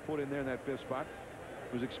starter to put in there in that 5th spot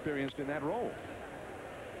who's experienced in that role.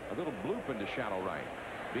 A little bloop into shallow right.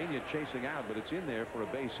 Benia chasing out, but it's in there for a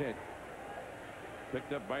base hit.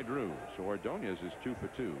 Picked up by Drew. So Ordonez is 2 for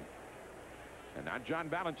 2. And now John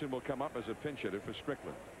Valentin will come up as a pinch hitter for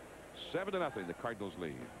Strickland. 7-0 the Cardinals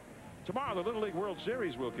lead. Tomorrow the Little League World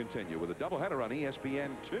Series will continue with a doubleheader on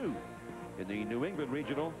ESPN 2 in the New England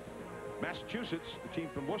Regional. Massachusetts, the team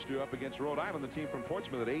from Worcester, up against Rhode Island, the team from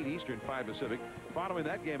Portsmouth at 8 Eastern, 5 Pacific. Following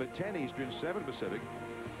that game at 10 Eastern, 7 Pacific.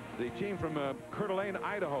 The team from Coeur d'Alene,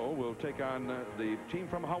 Idaho, will take on the team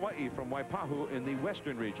from Hawaii, from Waipahu, in the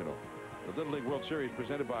Western Regional. The Little League World Series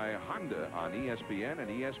presented by Honda on ESPN and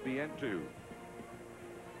ESPN 2.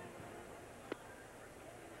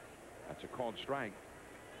 That's a called strike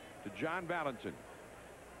to John Valentin.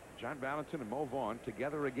 John Valentin and Mo Vaughn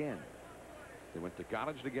together again. They went to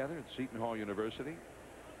college together at Seton Hall University.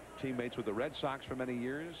 Teammates with the Red Sox for many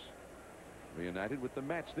years. Reunited with the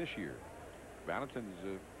Mets this year.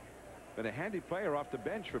 Valentin's been a handy player off the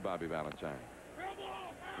bench for Bobby Valentine.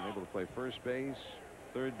 Been able to play first base,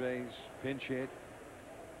 third base, pinch hit.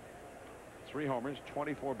 3 homers,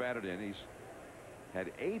 24 batted in. He's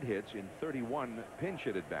had 8 hits in 31 pinch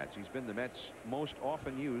hit at bats. He's been the Mets' most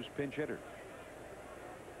often used pinch hitter.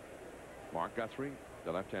 Mark Guthrie,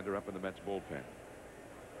 the left-hander, up in the Mets bullpen.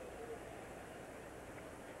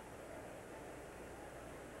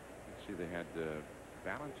 Let's see, they had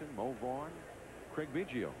Valentin, Mo Vaughn, Craig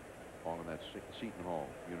Biggio, all on that Seton Hall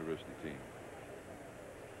University team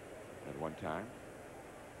at one time.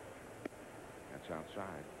 That's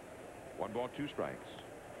outside. 1 ball, 2 strikes.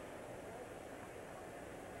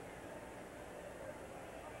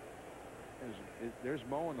 There's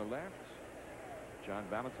Mo on the left, John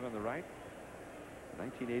Valentin on the right.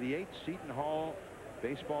 1988 Seton Hall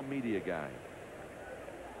baseball media guy.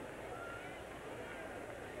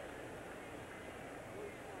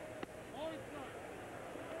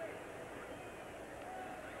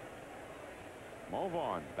 Mo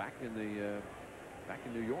Vaughn back in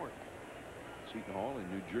New York. Seton Hall in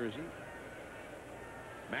New Jersey.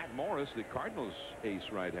 Matt Morris, the Cardinals ace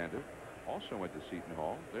right-hander, also went to Seton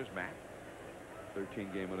Hall. There's Matt.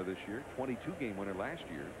 13-game winner this year, 22-game winner last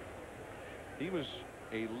year. He was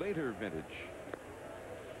a later vintage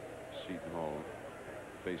Seton Hall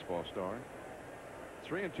baseball star.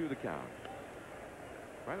 3-2 the count.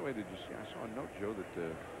 By the way, did you see? I saw a note, Joe,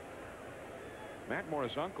 that Matt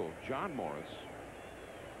Morris' uncle, John Morris,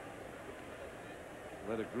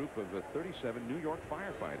 led a group of 37 New York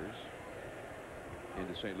firefighters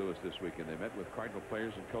into St. Louis this weekend. They met with Cardinal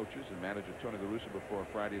players and coaches and manager Tony La Russa before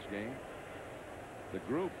Friday's game. The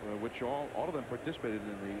group, which all of them participated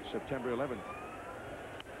in the September 11th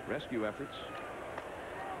rescue efforts,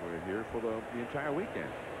 were here for the entire weekend.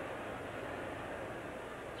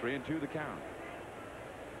 3-2 the count.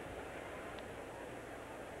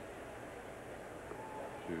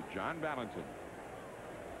 To John Valentin.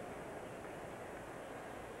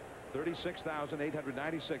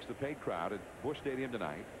 36,896 the paid crowd at Busch Stadium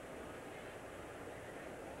tonight.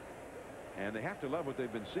 And they have to love what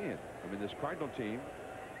they've been seeing. I mean, this Cardinal team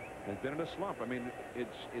has been in a slump. I mean, it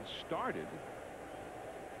started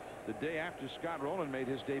the day after Scott Rolen made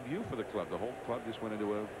his debut for the club. The whole club just went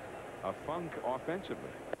into a funk offensively.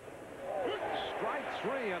 Strike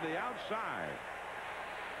 3 on the outside.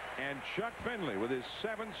 And Chuck Finley with his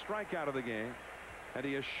 7th strikeout of the game. And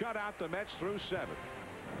he has shut out the Mets through 7.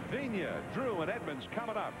 Vigna, Drew, and Edmonds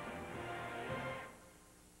coming up.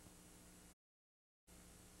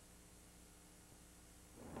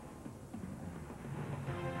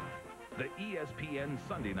 The ESPN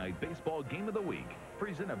Sunday Night Baseball Game of the Week,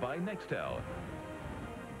 presented by Nextel.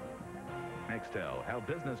 Nextel, how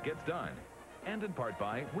business gets done. And in part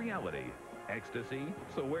by Reality. Ecstasy,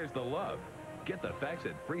 so where's the love? Get the facts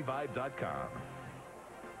at freevibe.com.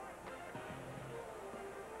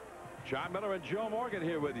 John Miller and Joe Morgan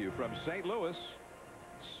here with you from St. Louis.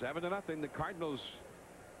 7-0. The Cardinals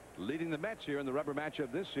leading the Mets here in the rubber match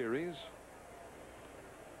of this series.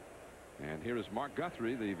 And here is Mark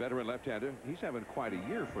Guthrie, the veteran left-hander. He's having quite a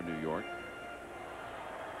year for New York.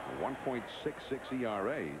 A 1.66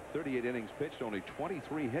 ERA, 38 innings pitched, only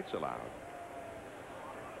 23 hits allowed.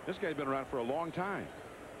 This guy's been around for a long time.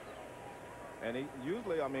 And he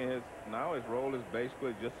usually, I mean, now his role is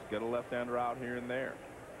basically just get a left-hander out here and there.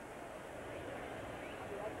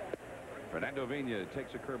 Fernando Vina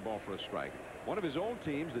takes a curveball for a strike. One of his old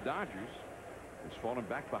teams, the Dodgers, has fallen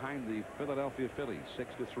back behind the Philadelphia Phillies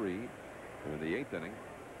 6-3 in the 8th inning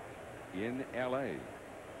in L.A.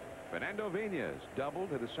 Fernando Vina doubled,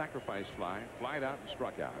 hit a sacrifice fly, flied out and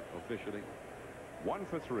struck out officially. 1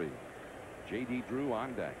 for 3. J.D. Drew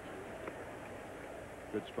on deck.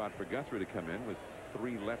 Good spot for Guthrie to come in with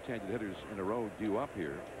 3 left-handed hitters in a row due up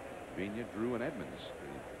here. Vina, Drew, and Edmonds,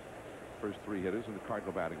 the first 3 hitters in the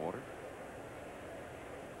Cardinal batting order.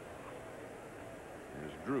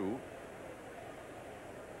 There's Drew.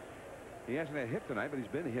 He hasn't had a hit tonight, but he's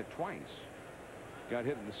been hit twice. Got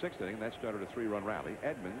hit in the 6th inning. That started a 3-run rally.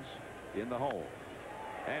 Edmonds in the hole.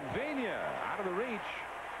 And Vina out of the reach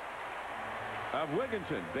of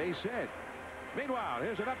Wigginton. Base hit. Meanwhile,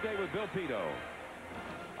 here's an update with Bill Pito.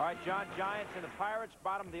 All right, John, Giants and the Pirates,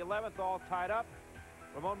 bottom of the 11th, all tied up.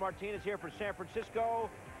 Ramon Martinez here for San Francisco.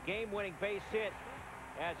 Game-winning base hit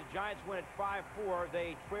as the Giants win at 5-4.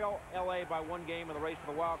 They trail L.A. by 1 game in the race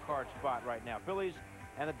for the wild card spot right now. Phillies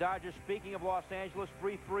and the Dodgers, speaking of Los Angeles,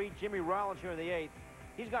 3-3. Jimmy Rollins here in the 8th.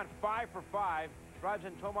 He's gone 5 for 5. Drives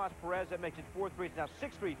in Tomas Perez. That makes it 4-3. It's now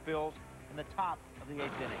 6-3 Phils in the top of the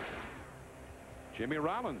 8th inning. Jimmy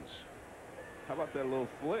Rollins. How about that little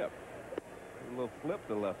flip? A little flip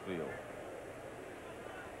to left field.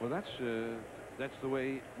 Well, that's the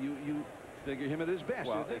way you figure him at his best.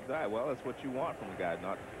 Well, exactly. Well, that's what you want from a guy,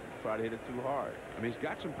 not try to hit it too hard. I mean, he's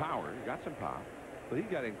got some power, he's got some pop, but he's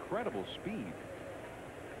got incredible speed.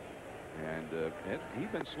 And he's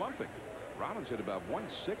been slumping. Rollins hit about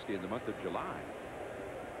 160 in the month of July.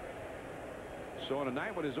 So on a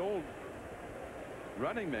night when his old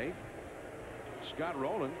running mate, Scott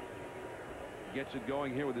Rolen, gets it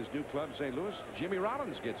going here with his new club, St. Louis, Jimmy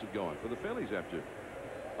Rollins gets it going for the Phillies after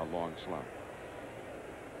a long slump.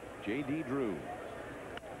 J.D. Drew.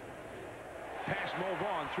 Pass Mo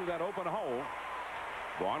Vaughn through that open hole.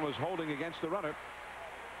 Vaughn was holding against the runner.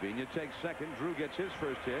 Vina takes second. Drew gets his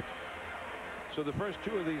first hit. So the first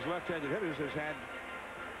 2 of these left-handed hitters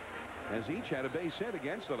has each had a base hit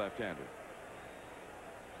against the left-hander.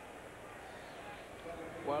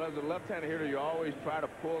 Well, as a left-handed hitter, you always try to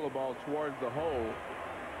pull the ball towards the hole.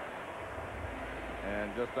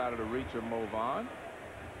 And just out of the reach of Mo Vaughn.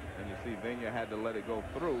 And you see Vina had to let it go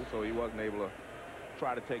through, so he wasn't able to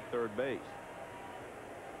try to take third base.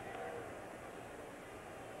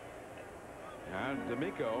 Now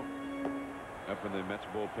D'Amico up in the Mets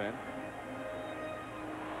bullpen.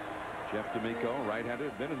 Jeff D'Amico,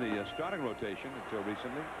 right-hander, been in the starting rotation until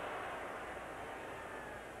recently.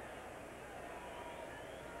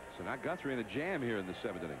 So now Guthrie in a jam here in the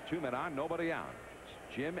 7th inning. 2 men on, nobody out.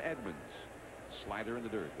 It's Jim Edmonds. Slider in the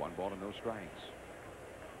dirt. 1 ball and no strikes.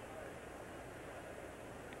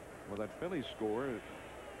 Well, that Phillies score, the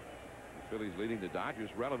Phillies leading the Dodgers,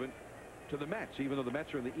 relevant to the Mets, even though the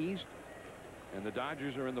Mets are in the East and the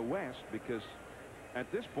Dodgers are in the West, because at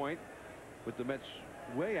this point, with the Mets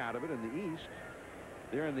way out of it in the East,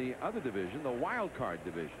 they're in the other division, the wild card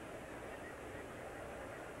division.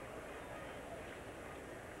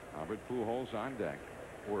 Albert Pujols on deck,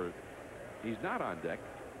 or he's not on deck.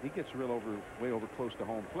 He gets way over close to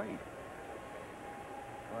home plate.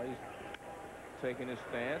 Well, he's taking his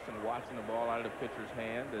stance and watching the ball out of the pitcher's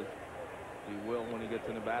hand as he will when he gets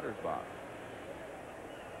in the batter's box.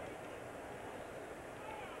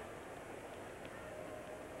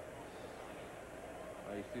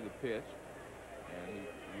 Well, you see the pitch, and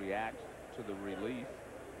he reacts to the release.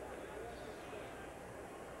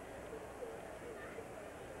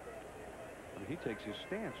 He takes his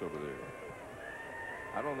stance over there.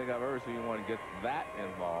 I don't think I've ever seen anyone get that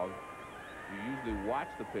involved. You usually watch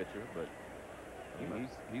the pitcher, but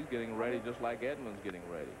he's getting ready just like Edmonds getting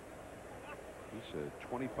ready. He's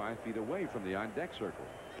 25 feet away from the on-deck circle.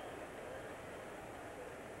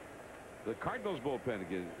 The Cardinals bullpen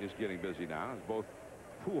is getting busy now. Both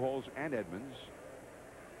Pujols and Edmonds.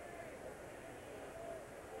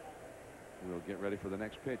 We'll get ready for the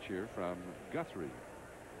next pitch here from Guthrie.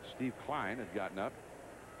 Steve Klein had gotten up.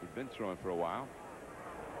 He'd been throwing for a while.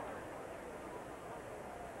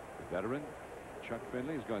 The veteran, Chuck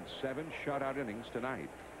Finley, has gone 7 shutout innings tonight.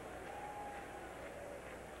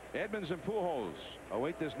 Edmonds and Pujols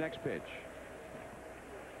await this next pitch.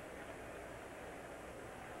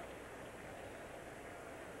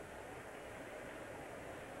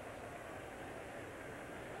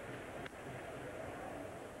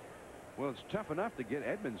 Well, it's tough enough to get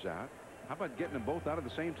Edmonds out. How about getting them both out at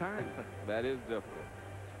the same time? That is difficult.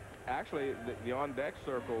 Actually, the on-deck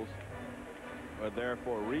circles are there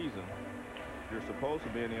for a reason. You're supposed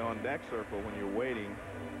to be in the on-deck circle when you're waiting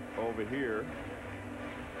over here,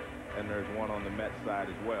 and there's one on the Mets side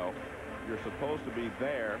as well. You're supposed to be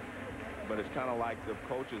there, but it's kind of like the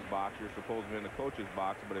coach's box. You're supposed to be in the coach's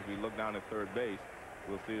box, but if we look down at third base,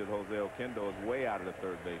 we'll see that Jose Oquendo is way out of the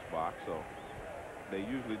third base box, so they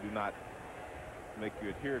usually do not make you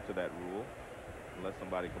adhere to that rule unless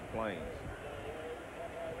somebody complains.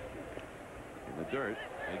 In the dirt,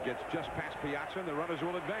 it gets just past Piazza, and the runners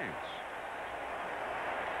will advance.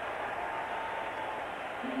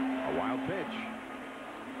 A wild pitch.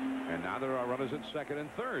 And now there are runners at second and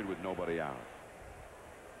third with nobody out.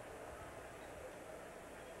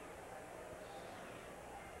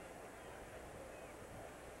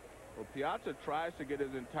 Well, Piazza tries to get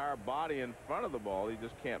his entire body in front of the ball. He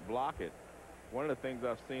just can't block it. One of the things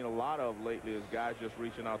I've seen a lot of lately is guys just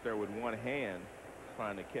reaching out there with one hand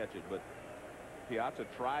trying to catch it. But Piazza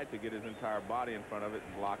tried to get his entire body in front of it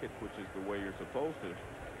and block it, which is the way you're supposed to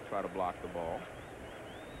try to block the ball.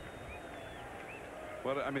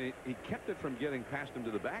 Well, I mean, he kept it from getting past him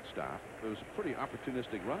to the backstop. It was pretty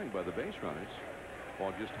opportunistic running by the base runners.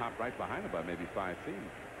 Ball just hopped right behind him by maybe 5 feet.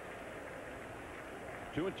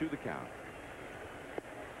 2-2 the count.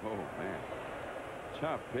 Oh, man.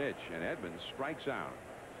 Tough pitch, and Edmonds strikes out.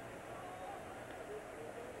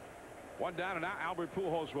 1 down, and now Albert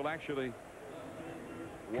Pujols will actually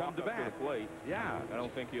come to bat. To the plate. Yeah. I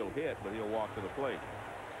don't think he'll hit, but he'll walk to the plate.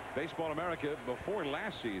 Baseball America, before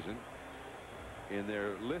last season, in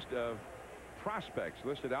their list of prospects,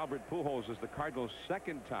 listed Albert Pujols as the Cardinals'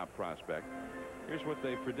 second top prospect. Here's what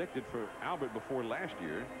they predicted for Albert before last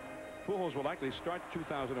year. Pujols will likely start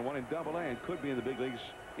 2001 in Double-A and could be in the big leagues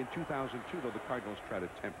in 2002, though the Cardinals try to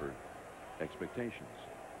temper expectations.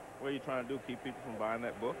 What are you trying to do, keep people from buying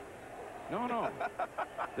that book? No, no.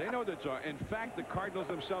 They know that's all. In fact, the Cardinals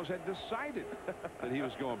themselves had decided that he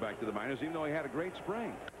was going back to the minors, even though he had a great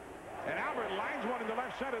spring. And Albert lines one into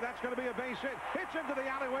left center. That's going to be a base hit. Hits into the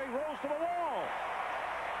alleyway, rolls to the wall.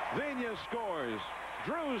 Vigna scores.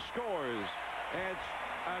 Drew scores. It's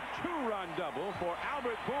a 2-run double for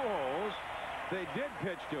Albert Pujols. They did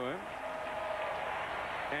pitch to him,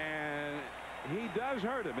 and he does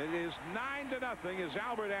hurt him. It is 9-0 as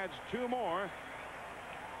Albert adds 2 more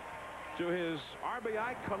to his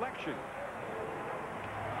RBI collection.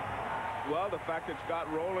 Well, the fact that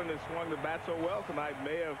Scott Rolen has swung the bat so well tonight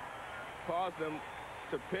may have caused them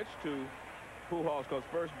to pitch to Pujols, because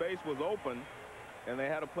first base was open and they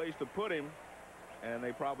had a place to put him, and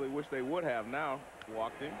they probably wish they would have. Now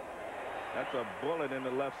walked him. That's a bullet in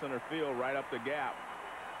the left center field right up the gap,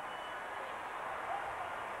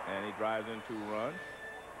 and he drives in 2 runs.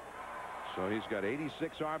 So he's got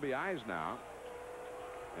 86 RBIs now,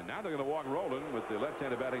 and now they're going to walk Rolen with the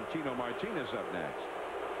left-handed batting Tino Martinez up next.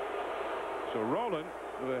 So Rolen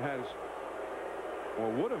has,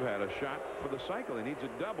 or would have had, a shot for the cycle. He needs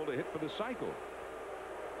a double to hit for the cycle.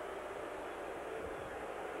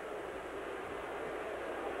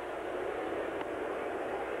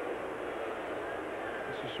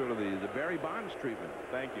 This is sort of the Barry Bonds treatment.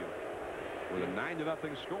 Thank you. With a 9-0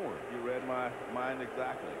 score. You read my mind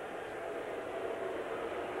exactly.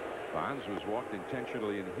 Bonds was walked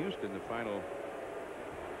intentionally in Houston the final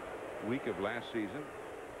week of last season.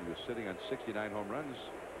 He was sitting on 69 home runs.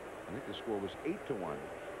 I think the score was 8-1.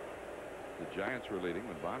 The Giants were leading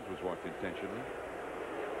when Bonds was walked intentionally.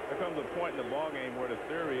 There comes a point in the ball game where the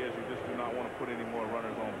theory is you just do not want to put any more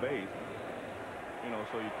runners on base,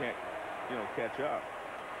 so you can't, catch up.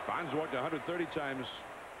 Bonds walked 130 times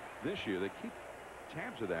this year. They keep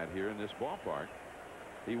tabs of that here in this ballpark.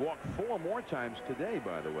 He walked 4 more times today,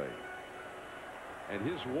 by the way. And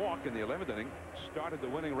his walk in the 11th inning started the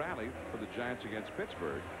winning rally for the Giants against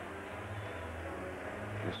Pittsburgh.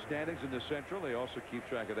 The standings in the Central, they also keep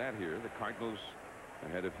track of that here. The Cardinals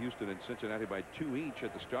ahead of Houston and Cincinnati by 2 each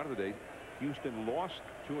at the start of the day. Houston lost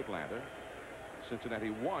to Atlanta.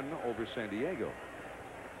 Cincinnati won over San Diego.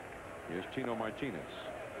 Here's Tino Martinez.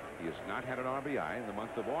 He has not had an RBI in the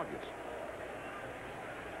month of August.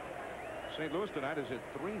 St. Louis tonight has had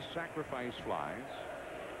 3 sacrifice flies.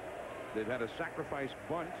 They've had a sacrifice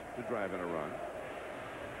bunt to drive in a run,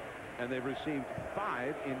 and they've received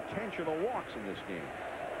 5 intentional walks in this game.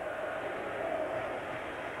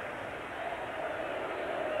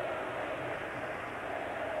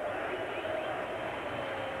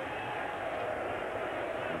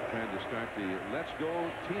 I'm trying to start the "Let's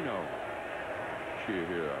Go Tino" cheer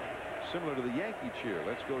here, similar to the Yankee cheer.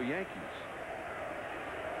 Let's go Yankees.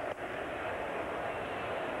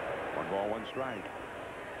 1 ball, 1 strike.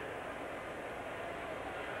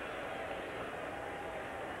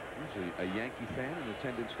 There's a Yankee fan in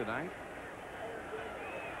attendance tonight.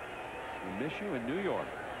 We miss you in New York.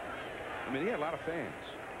 I mean, he had a lot of fans.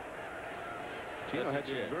 Tino had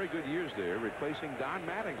some very good years there, replacing Don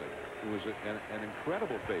Mattingly, who was an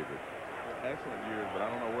incredible favorite. Excellent years, but I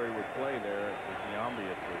don't know where he would play there at Giambi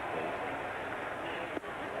at first base.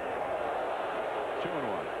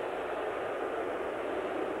 2-1.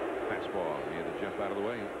 Fastball. He had to jump out of the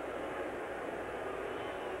way.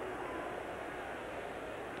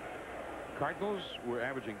 Cardinals were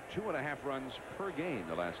averaging 2.5 runs per game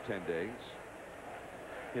the last 10 days,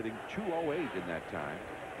 hitting .208 in that time.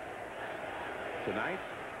 Tonight,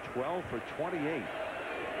 12 for 28,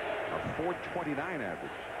 a .429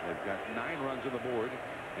 average. They've got 9 runs on the board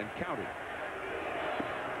and counting.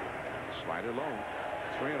 Slider low,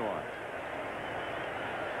 3-1.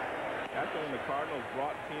 After when the Cardinals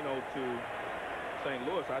brought Tino to St.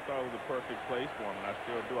 Louis, I thought it was a perfect place for him, and I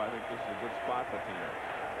still do. I think this is a good spot for Tino.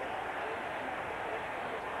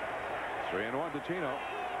 3-1 to Tino.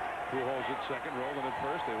 Pujols at second, Rolen at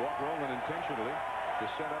first. They walk Rolen intentionally to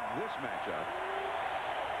set up this matchup.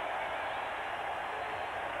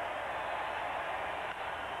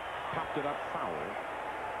 Popped it up foul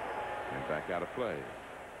and back out of play.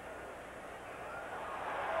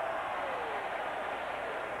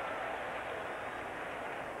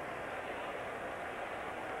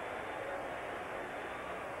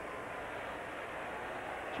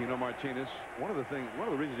 Tino Martinez, one of the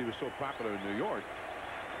reasons he was so popular in New York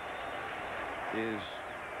is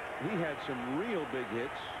he had some real big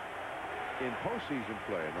hits in postseason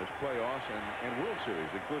play in those playoffs and World Series,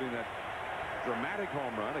 including that dramatic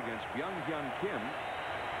home run against Byung-Hyun Kim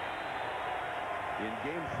in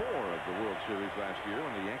Game 4 of the World Series last year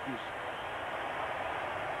when the Yankees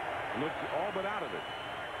looked all but out of it.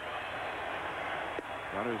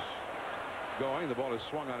 Runners going. The ball is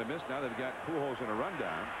swung on a miss. Now they've got Pujols in a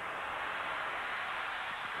rundown.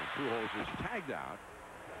 And Pujols is tagged out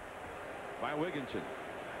by Wigginton.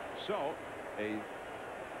 So a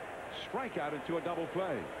strikeout into a double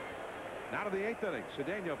play. Now to the 8th inning.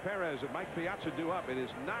 Cedeno, Perez, and Mike Piazza due up. It is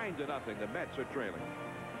 9-0. The Mets are trailing.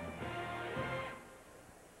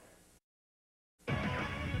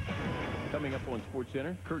 Coming up on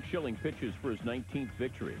SportsCenter, Curt Schilling pitches for his 19th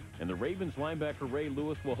victory, and the Ravens linebacker Ray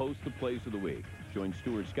Lewis will host the Plays of the Week. Join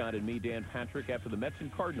Stuart Scott and me, Dan Patrick, after the Mets and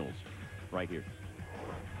Cardinals, right here.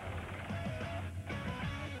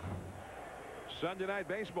 Sunday Night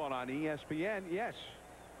Baseball on ESPN. Yes,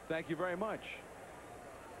 thank you very much.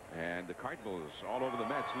 And the Cardinals all over the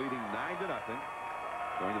Mets, leading 9-0.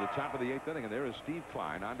 Going to the top of the 8th inning, and there is Steve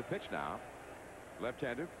Klein on to pitch now.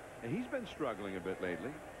 Left-hander. And he's been struggling a bit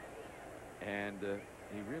lately. And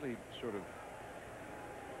he really sort of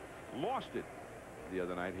lost it the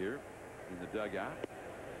other night here in the dugout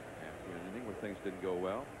after an inning where things didn't go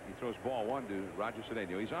well. He throws ball 1 to Roger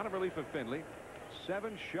Cedeno. He's on a relief of Finley.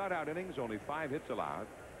 7 shutout innings, only 5 hits allowed,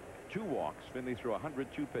 2 walks. Finley threw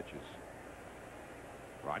 102 pitches.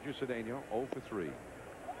 Roger Cedeno 0 for 3.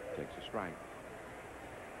 Takes a strike.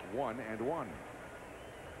 1-1.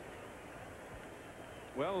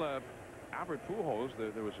 Well, Albert Pujols,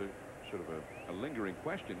 there was a sort of a lingering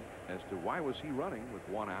question as to why was he running with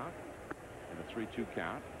 1 out and a 3-2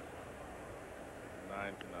 count.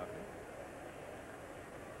 9-0.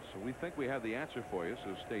 So we think we have the answer for you,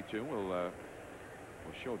 so stay tuned. We'll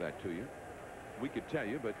show that to you. We could tell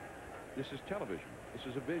you, but this is television. This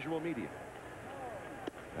is a visual medium.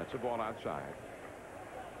 That's a ball outside.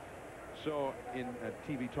 So in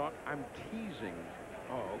TV talk, I'm teasing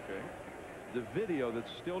the video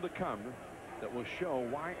that's still to come that will show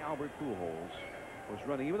why Albert Pujols was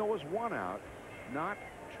running, even though it was 1 out, not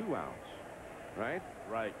 2 outs. Right?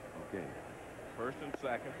 Right. Okay. First and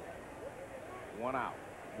second. 1 out.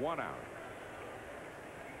 1 out.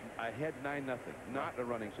 Ahead 9-0. Not a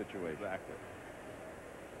running situation. Exactly.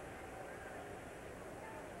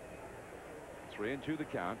 3-2 the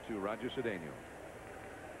count to Roger Cedeno.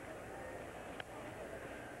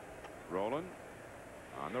 Rolen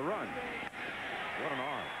on the run. What an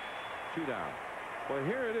arm. 2 down. Well,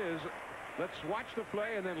 here it is. Let's watch the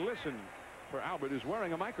play and then listen for Albert, who's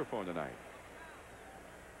wearing a microphone tonight.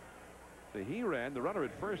 So he ran the runner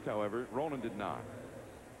at first, however. Rolen did not.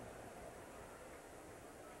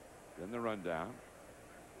 Then the rundown.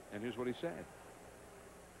 And here's what he said.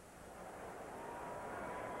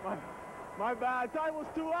 My bad. I thought it was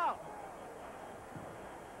 2 out.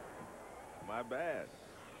 My bad.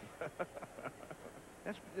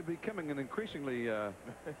 That's becoming an increasingly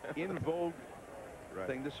in vogue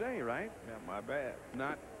thing to say, right? Yeah, my bad.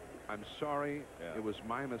 Not, I'm sorry, it was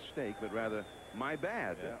my mistake, but rather my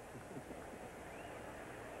bad. Yeah.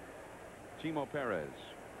 Timo Perez,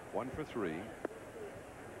 1 for 3.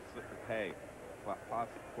 Hey,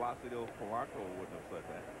 Placido Polanco wouldn't have said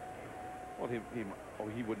that. Well,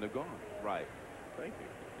 he wouldn't have gone. Right. Thank you.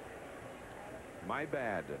 My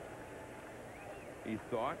bad. He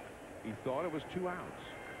thought it was 2 outs.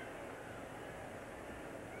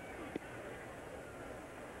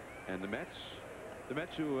 And the Mets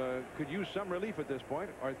who could use some relief at this point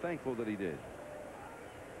are thankful that he did.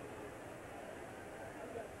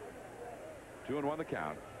 2-1 the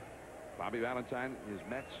count. Bobby Valentine, his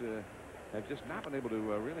Mets have just not been able to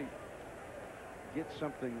really get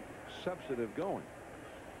something substantive going.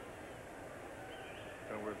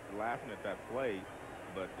 And we're laughing at that play,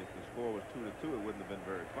 but if the score was 2-2, it wouldn't have been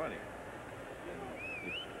very funny. And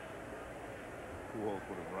if Pujols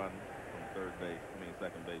would have run from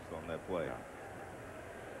second base on that play.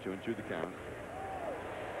 2-2 the count.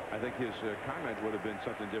 I think his comment would have been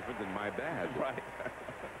something different than my bad. Right.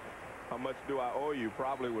 How much do I owe you?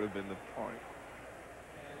 Probably would have been the point.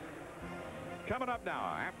 Coming up now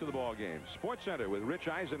after the ball game, Sports Center with Rich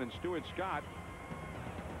Eisen and Stuart Scott.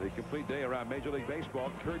 The complete day around Major League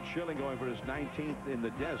Baseball. Kurt Schilling going for his 19th in the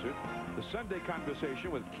desert. The Sunday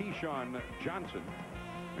conversation with Keyshawn Johnson.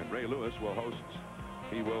 And Ray Lewis will host.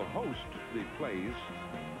 He will host the plays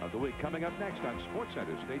of the week coming up next on Sports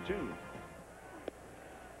Center. Stay tuned.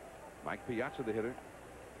 Mike Piazza, the hitter.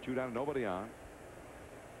 2 down, nobody on.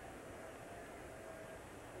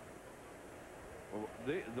 Well,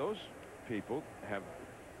 those people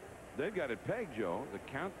they've got it pegged, Joe. The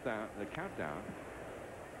countdown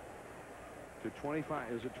to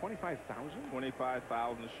 25. Is it 25,000?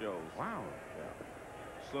 25,000 shows. Wow. Yeah.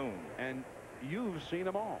 Soon. And you've seen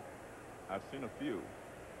them all. I've seen a few.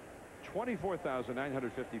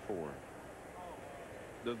 24,954.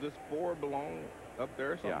 Does this 4 belong up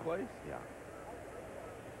there someplace? Yeah.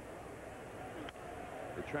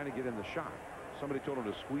 They're trying to get in the shot. Somebody told them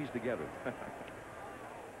to squeeze together.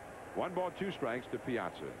 1 ball, 2 strikes to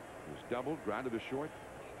Piazza, who's doubled, grounded to short,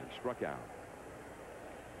 and struck out.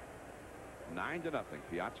 9-0.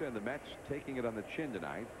 Piazza and the Mets taking it on the chin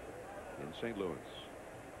tonight in St. Louis.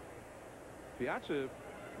 Piazza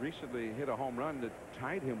recently hit a home run that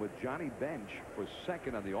tied him with Johnny Bench for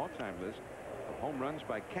second on the all-time list of home runs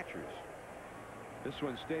by catchers. This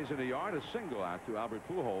one stays in the yard, a single out to Albert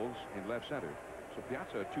Pujols in left center. So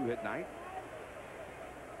Piazza, a 2-hit night.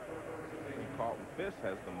 Carlton Fisk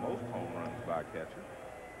has the most home runs by a catcher.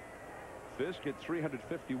 Fisk at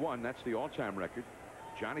 351. That's the all-time record.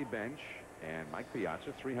 Johnny Bench and Mike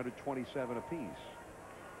Piazza, 327 apiece.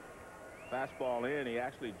 Fastball in, he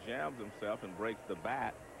actually jams himself and breaks the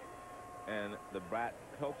bat, and the bat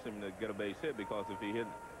helps him to get a base hit, because if he hit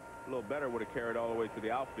a little better, would have carried all the way to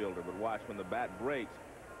the outfielder. But watch, when the bat breaks,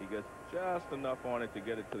 he gets just enough on it to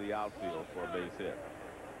get it to the outfield for a base hit.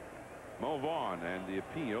 Mo Vaughn and the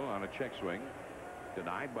appeal on a check swing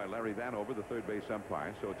denied by Larry Vanover, the third base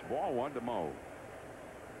umpire. So it's ball 1 to Mo.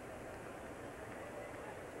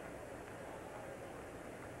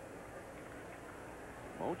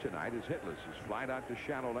 Mo tonight is hitless. He's flied out to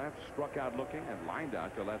shallow left, struck out looking, and lined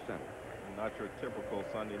out to left center. Not your typical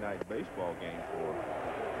Sunday night baseball game for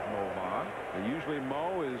Mo Vaughn. And usually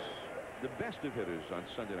Mo is the best of hitters on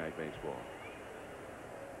Sunday night baseball.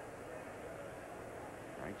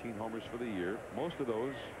 19 homers for the year. Most of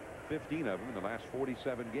those, 15 of them in the last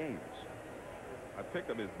 47 games. I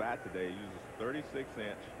picked up his bat today. He uses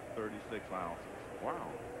 36-inch, 36 ounces.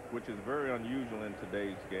 Wow. Which is very unusual in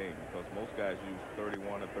today's game, because most guys use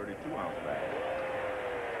 31 or 32 ounce bats.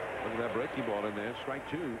 Look at that breaking ball in there. Strike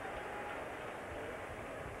 2.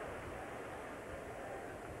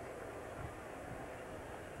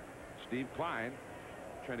 Steve Klein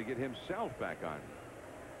trying to get himself back on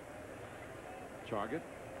target.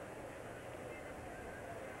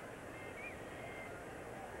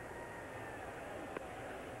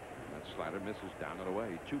 That slider misses down and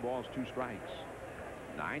away. 2 balls, 2 strikes.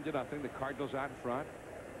 9-0. The Cardinals out in front.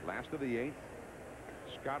 Last of the 8th.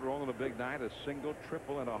 Scott Rolen a big night, a single,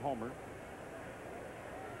 triple, and a homer.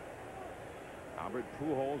 Albert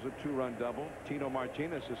Pujols a 2-run double. Tino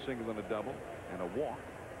Martinez a single and a double, and a walk.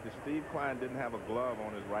 If Steve Klein didn't have a glove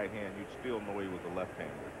on his right hand, you'd still know he was a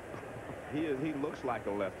left-hander. He looks like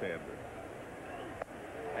a left-hander.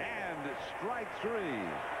 And strike 3.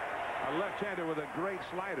 A left-hander with a great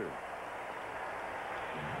slider.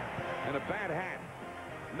 And a bad hat.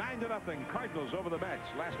 9-0. Cardinals over the Mets.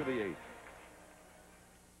 Last of the 8th.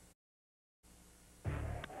 It's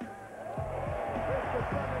the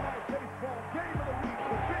Sunday night baseball game of the week.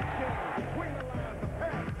 The big game between the lines of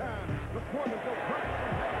halftime. The corners go crash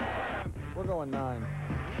and halftime. going 9.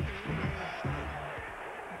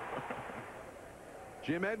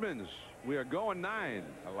 Jim Edmonds, we are going 9.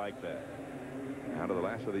 I like that. Out of the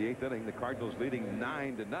last of the 8th inning, the Cardinals leading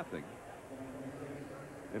 9-0.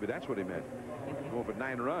 Maybe that's what he meant. Going for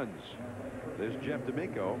 9 runs. There's Jeff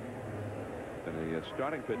D'Amico, and the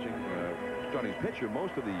starting pitcher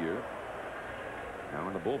most of the year. Now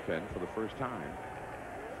in the bullpen for the first time.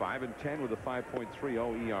 5-10 with a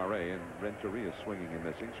 5.30 ERA, and Renteria swinging and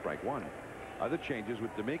missing. Strike 1. Other changes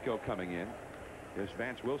with D'Amico coming in. There's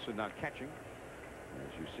Vance Wilson not catching.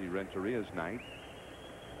 As you see, Renteria's ninth.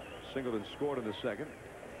 Singleton scored in the second.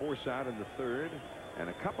 Force out in the third, and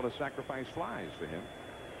a couple of sacrifice flies for him.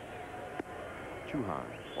 Too high.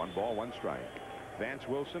 1 ball, 1 strike. Vance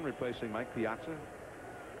Wilson replacing Mike Piazza.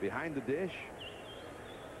 Behind the dish,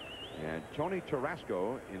 and Tony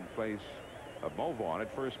Tarasco in place of Mo Vaughn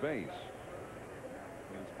at first base.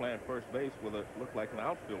 He's playing first base with a look like an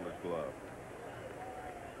outfielder's glove.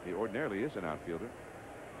 He ordinarily is an outfielder.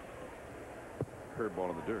 Curveball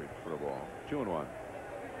in the dirt for a ball. 2-1.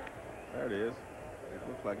 There it is. It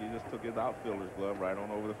looks like he just took his outfielder's glove right on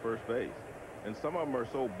over the first base. And some of them are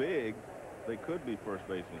so big, they could be first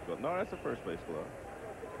baseman's glove. No, that's a first base glove.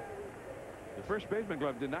 The first baseman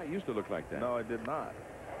glove did not used to look like that. No, it did not.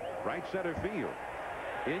 Right center field.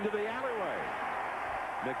 Into the alleyway.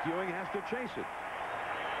 McEwing has to chase it.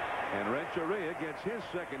 And Renteria gets his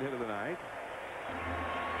second hit of the night.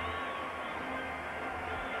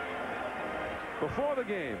 Before the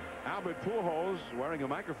game, Albert Pujols, wearing a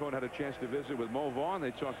microphone, had a chance to visit with Mo Vaughn. They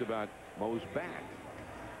talked about Mo's bat.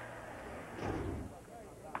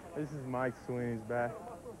 This is Mike Sweeney's bat.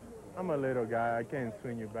 I'm a little guy. I can't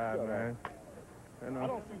swing your bat, man. You know? I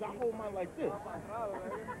don't see. I hold mine like this.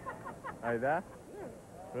 Like that?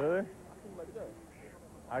 Really? Like that.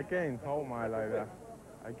 I can't hold mine like that.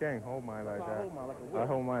 I can't hold mine like that. I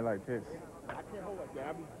hold mine like this. I can't hold like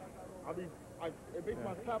that. If they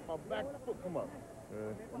my top, my back foot come up.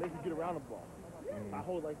 And they can get around the ball. I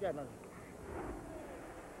hold like that.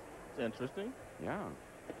 It's interesting. Yeah.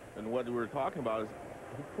 And what we were talking about is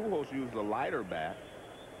Pujols used a lighter bat,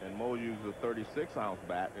 and Mo used a 36-ounce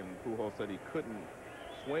bat, and Pujols said he couldn't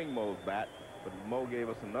swing Mo's bat, but Mo gave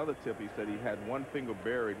us another tip. He said he had one finger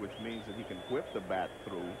buried, which means that he can whip the bat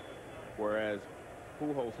through, whereas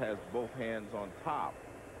Pujols has both hands on top.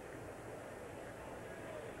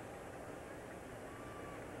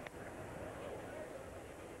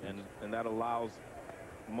 And that allows,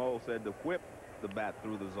 Mo said, to whip the bat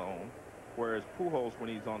through the zone, whereas Pujols, when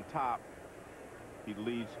he's on top, he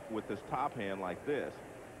leads with his top hand like this,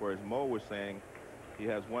 whereas Mo was saying he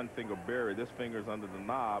has one finger buried. This finger's under the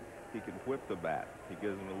knob. He can whip the bat. He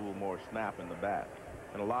gives him a little more snap in the bat.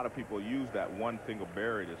 And a lot of people use that one finger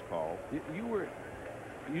buried, it's called. You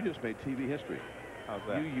just made TV history. How's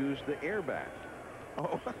that? You used the air bat.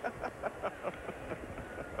 Oh.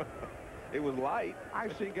 It was light.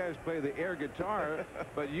 I've seen guys play the air guitar,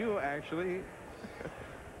 but you actually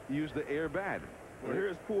used the air bat. Well,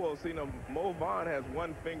 here's Pujols. See, now, Mo Vaughn has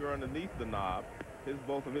one finger underneath the knob.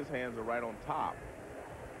 Both of his hands are right on top.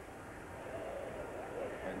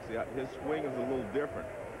 And see, his swing is a little different.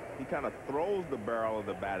 He kind of throws the barrel of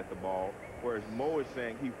the bat at the ball, whereas Mo is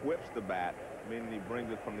saying he whips the bat, meaning he brings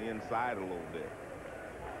it from the inside a little bit.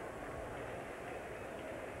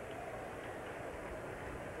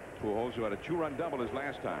 Pujols, who had a 2-run double his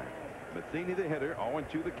last time. Matheny, the hitter,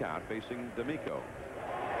 0-2 the count, facing D'Amico.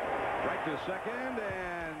 Right to second,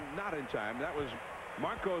 and not in time. That was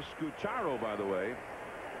Marco Scucharo, by the way,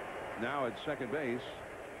 now at second base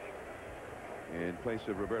in place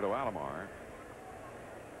of Roberto Alomar.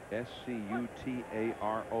 S-C-U-T-A-R-O.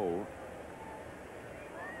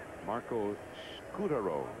 Marco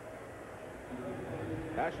Scucharo.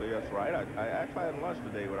 Actually, that's right. I actually had lunch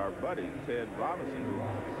today with our buddy, Ted Robinson,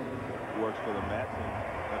 who works for the Mets, and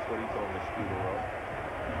that's what he told me, Scucharo.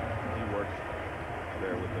 He works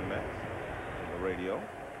there with the Mets on the radio.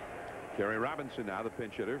 Kerry Robinson now the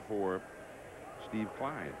pinch hitter for Steve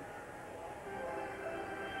Klein.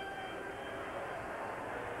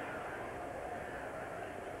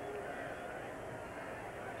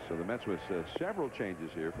 So the Mets with several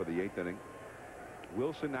changes here for the 8th inning.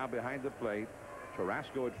 Wilson now behind the plate.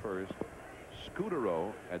 Tarasco at first.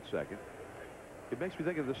 Scucharo at second. It makes me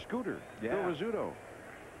think of the Scooter. Yeah. Bill Rizzuto,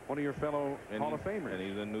 one of your fellow Hall of Famers. And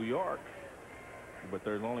he's in New York. But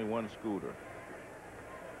there's only one Scooter.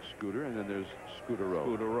 Scooter, and then there's Scucharo.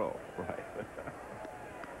 Scucharo, right.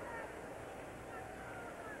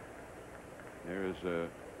 There's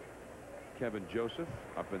Kevin Joseph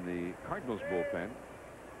up in the Cardinals bullpen.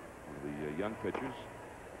 One of the young pitchers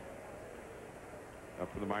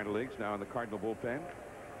up from the minor leagues, now in the Cardinal bullpen.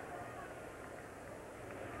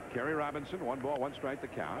 Kerry Robinson, 1 ball, 1 strike to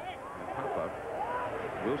count. And pop up.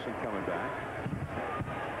 Wilson coming back.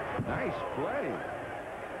 Nice play.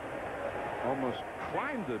 Almost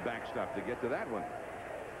climbed the backstop to get to that one.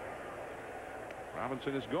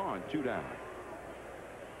 Robinson is gone, 2 down.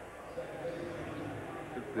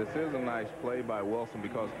 This is a nice play by Wilson,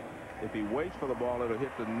 because if he waits for the ball, it'll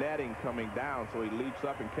hit the netting coming down, so he leaps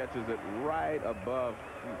up and catches it right above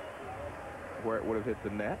where it would have hit the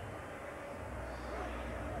net.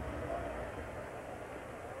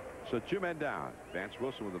 So 2 men down. Vance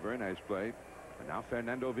Wilson with a very nice play. And now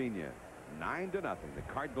Fernando Vina. 9-0. The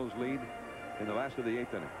Cardinals lead in the last of the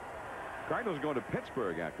 8th inning. Cardinals going to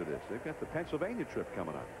Pittsburgh after this. They've got the Pennsylvania trip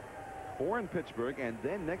coming up. 4 in Pittsburgh, and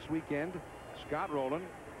then next weekend, Scott Rolen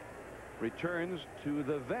returns to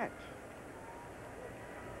the vet.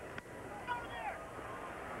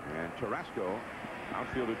 And Tarasco,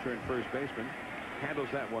 outfielder turned first baseman, handles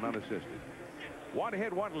that one unassisted. 1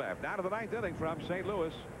 hit, 1 left. Now to the 9th inning from St.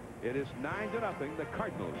 Louis. It is 9-0. The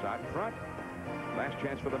Cardinals out front. Last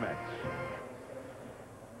chance for the Mets.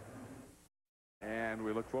 And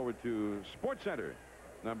we look forward to Sports Center,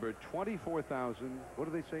 number 24,000. What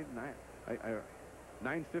do they say?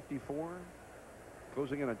 954.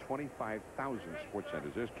 Closing in on 25,000 Sports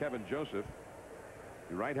Centers. There's Kevin Joseph,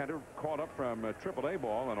 the right-hander, called up from AAA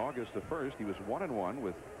ball on August the 1st. He was 1-1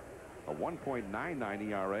 with a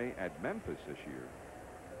 1.99 ERA at Memphis this year.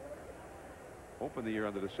 Opened the year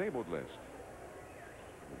on the disabled list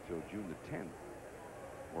until June the 10th,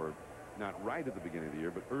 or not right at the beginning of the year,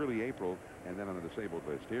 but early April, and then on the disabled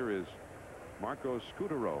list. Here is Marco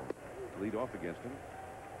Scutaro, lead off against him.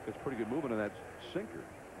 It's pretty good movement on that sinker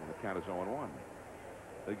when the count is 0-1.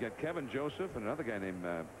 They get Kevin Joseph and another guy named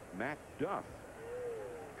Matt Duff.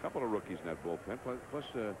 A couple of rookies in that bullpen, plus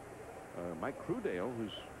Mike Crudale,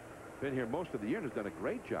 who's been here most of the year and has done a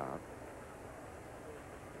great job.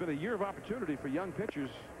 It's been a year of opportunity for young pitchers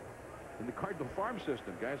in the Cardinal farm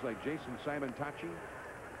system. Guys like Jason Simon-Tachi,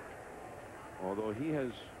 although he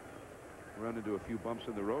has run into a few bumps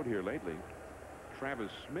in the road here lately.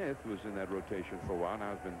 Travis Smith was in that rotation for a while,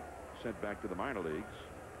 now has been sent back to the minor leagues.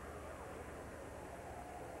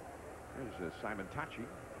 There's Simon-Tachi,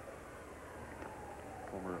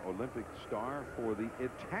 former Olympic star for the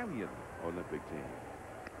Italian Olympic team.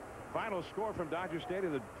 Final score from Dodger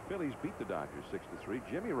Stadium: the Phillies beat the Dodgers 6-3.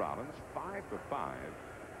 Jimmy Rollins 5-5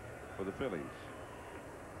 for the Phillies.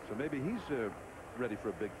 So maybe he's ready for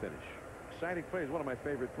a big finish. Exciting play. Is one of my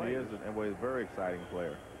favorite players. He is, and was a very exciting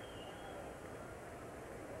player.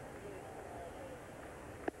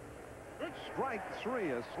 Strike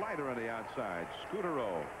 3, a slider on the outside.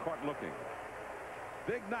 Scutaro caught looking.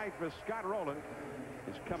 Big night for Scott Rolen.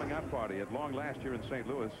 His coming out party at long last here in St.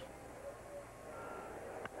 Louis.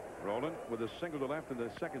 Rolen with a single to left in the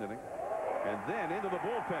 2nd inning. And then into the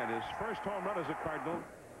bullpen. His first home run as a Cardinal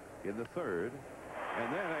in the 3rd.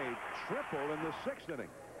 And then a triple in the 6th inning.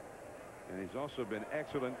 And he's also been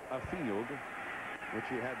excellent afield, which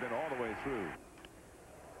he had been all the way through.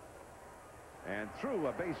 And threw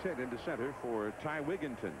a base hit into center for Ty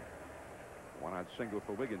Wigginton. 1-out single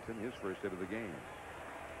for Wigginton, his first hit of the game.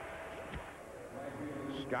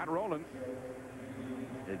 Scott Rolen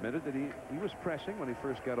admitted that he was pressing when he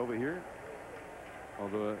first got over here.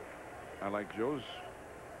 Although I like your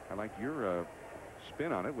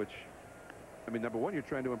spin on it, which, I mean, number one, you're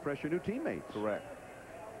trying to impress your new teammates. Correct.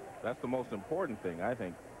 That's the most important thing, I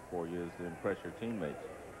think, for you, is to impress your teammates.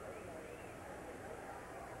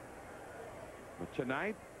 But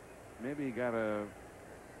tonight, maybe he got a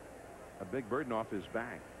big burden off his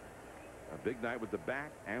back. A big night with the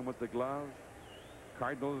bat and with the glove.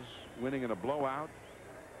 Cardinals winning in a blowout.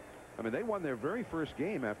 I mean, they won their very first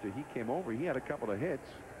game after he came over. He had a couple of hits.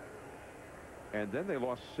 And then they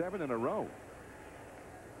lost 7 in a row.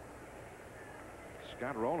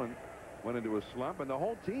 Scott Rolen went into a slump, and the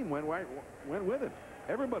whole team went with him.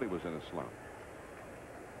 Everybody was in a slump.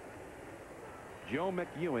 Joe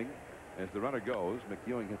McEwing, as the runner goes,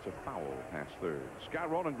 McEwing hits a foul past third. Scott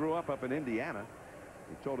Rolen grew up in Indiana.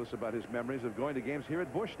 He told us about his memories of going to games here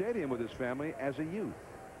at Busch Stadium with his family as a youth.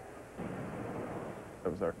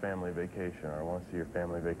 It was our family vacation, our once-a-year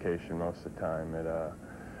family vacation most of the time.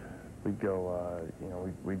 We'd go, you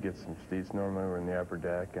know, we'd get some seats. Normally we're in the upper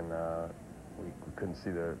deck, and we couldn't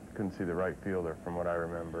see the right fielder from what I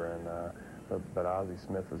remember. And but Ozzie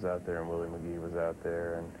Smith was out there, and Willie McGee was out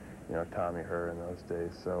there, and you know, Tommy Herr in those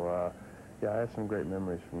days. So yeah, I have some great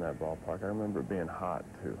memories from that ballpark. I remember it being hot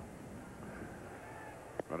too.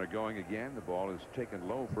 Runner going again. The ball is taken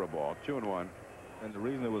low for a ball. 2-1. And the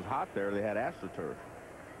reason it was hot there, they had AstroTurf,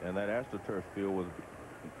 and that AstroTurf field was,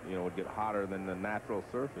 you know, would get hotter than the natural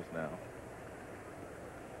surface now.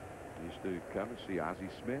 Used to come and see Ozzie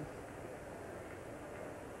Smith.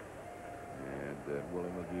 And Willie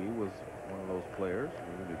McGee was one of those players.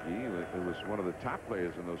 Willie McGee was one of the top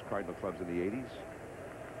players in those Cardinal clubs in the 80s.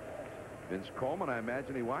 Vince Coleman, I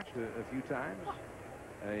imagine he watched a few times.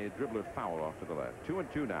 A dribbler foul off to the left.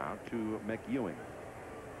 2-2 now to McEwing.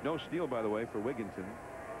 No steal, by the way, for Wigginton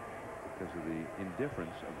because of the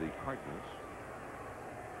indifference of the Cardinals.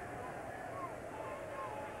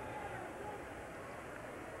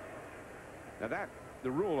 Now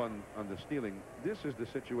the rule on the stealing, this is the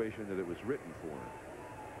situation that it was written for.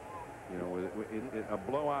 You know, a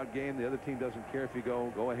blowout game, the other team doesn't care if you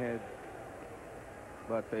go ahead.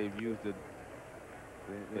 But they've used it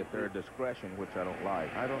at their discretion, which I don't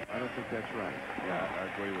like. I don't think that's right. Yeah, I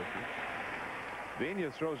agree with you.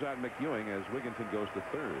 Vania throws out McEwing as Wigginton goes to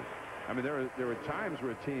third. I mean, there are times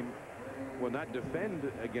where a team will not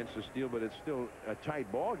defend against a steal, but it's still a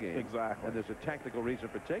tight ball game. Exactly. And there's a tactical reason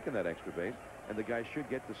for taking that extra base, and the guy should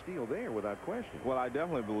get the steal there without question. Well, I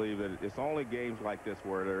definitely believe that it's only games like this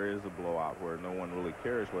where there is a blowout, where no one really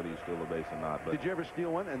cares whether you steal a base or not. But did you ever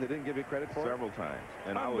steal one and they didn't give you credit for it? Several times.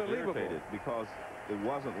 And I was irritated because it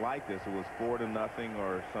wasn't like this. It was 4-0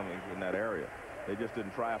 or something in that area. They just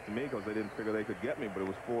didn't try after me because they didn't figure they could get me, but it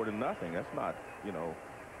was 4-0. That's not, you know,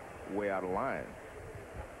 way out of line.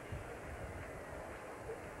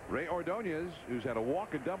 Ray Ordonez, who's had a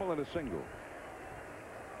walk, a double, and a single.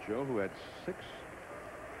 Joe, who had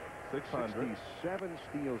 667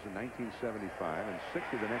 steals in 1975 and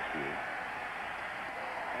 60 the next year.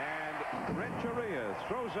 And Renteria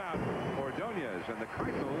throws out Ordonez, and the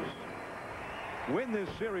Cardinals win this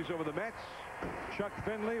series over the Mets. Chuck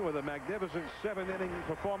Finley with a magnificent 7-inning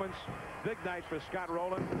performance. Big night for Scott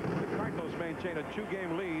Rolen. The Cardinals maintain a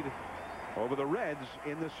 2-game lead over the Reds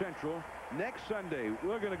in the Central. Next Sunday,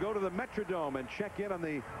 we're going to go to the Metrodome and check in on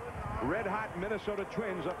the red-hot Minnesota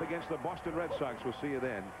Twins up against the Boston Red Sox. We'll see you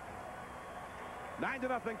then.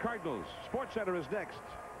 9-0 Cardinals. SportsCenter is next.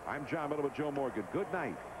 I'm John Miller with Joe Morgan. Good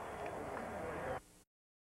night.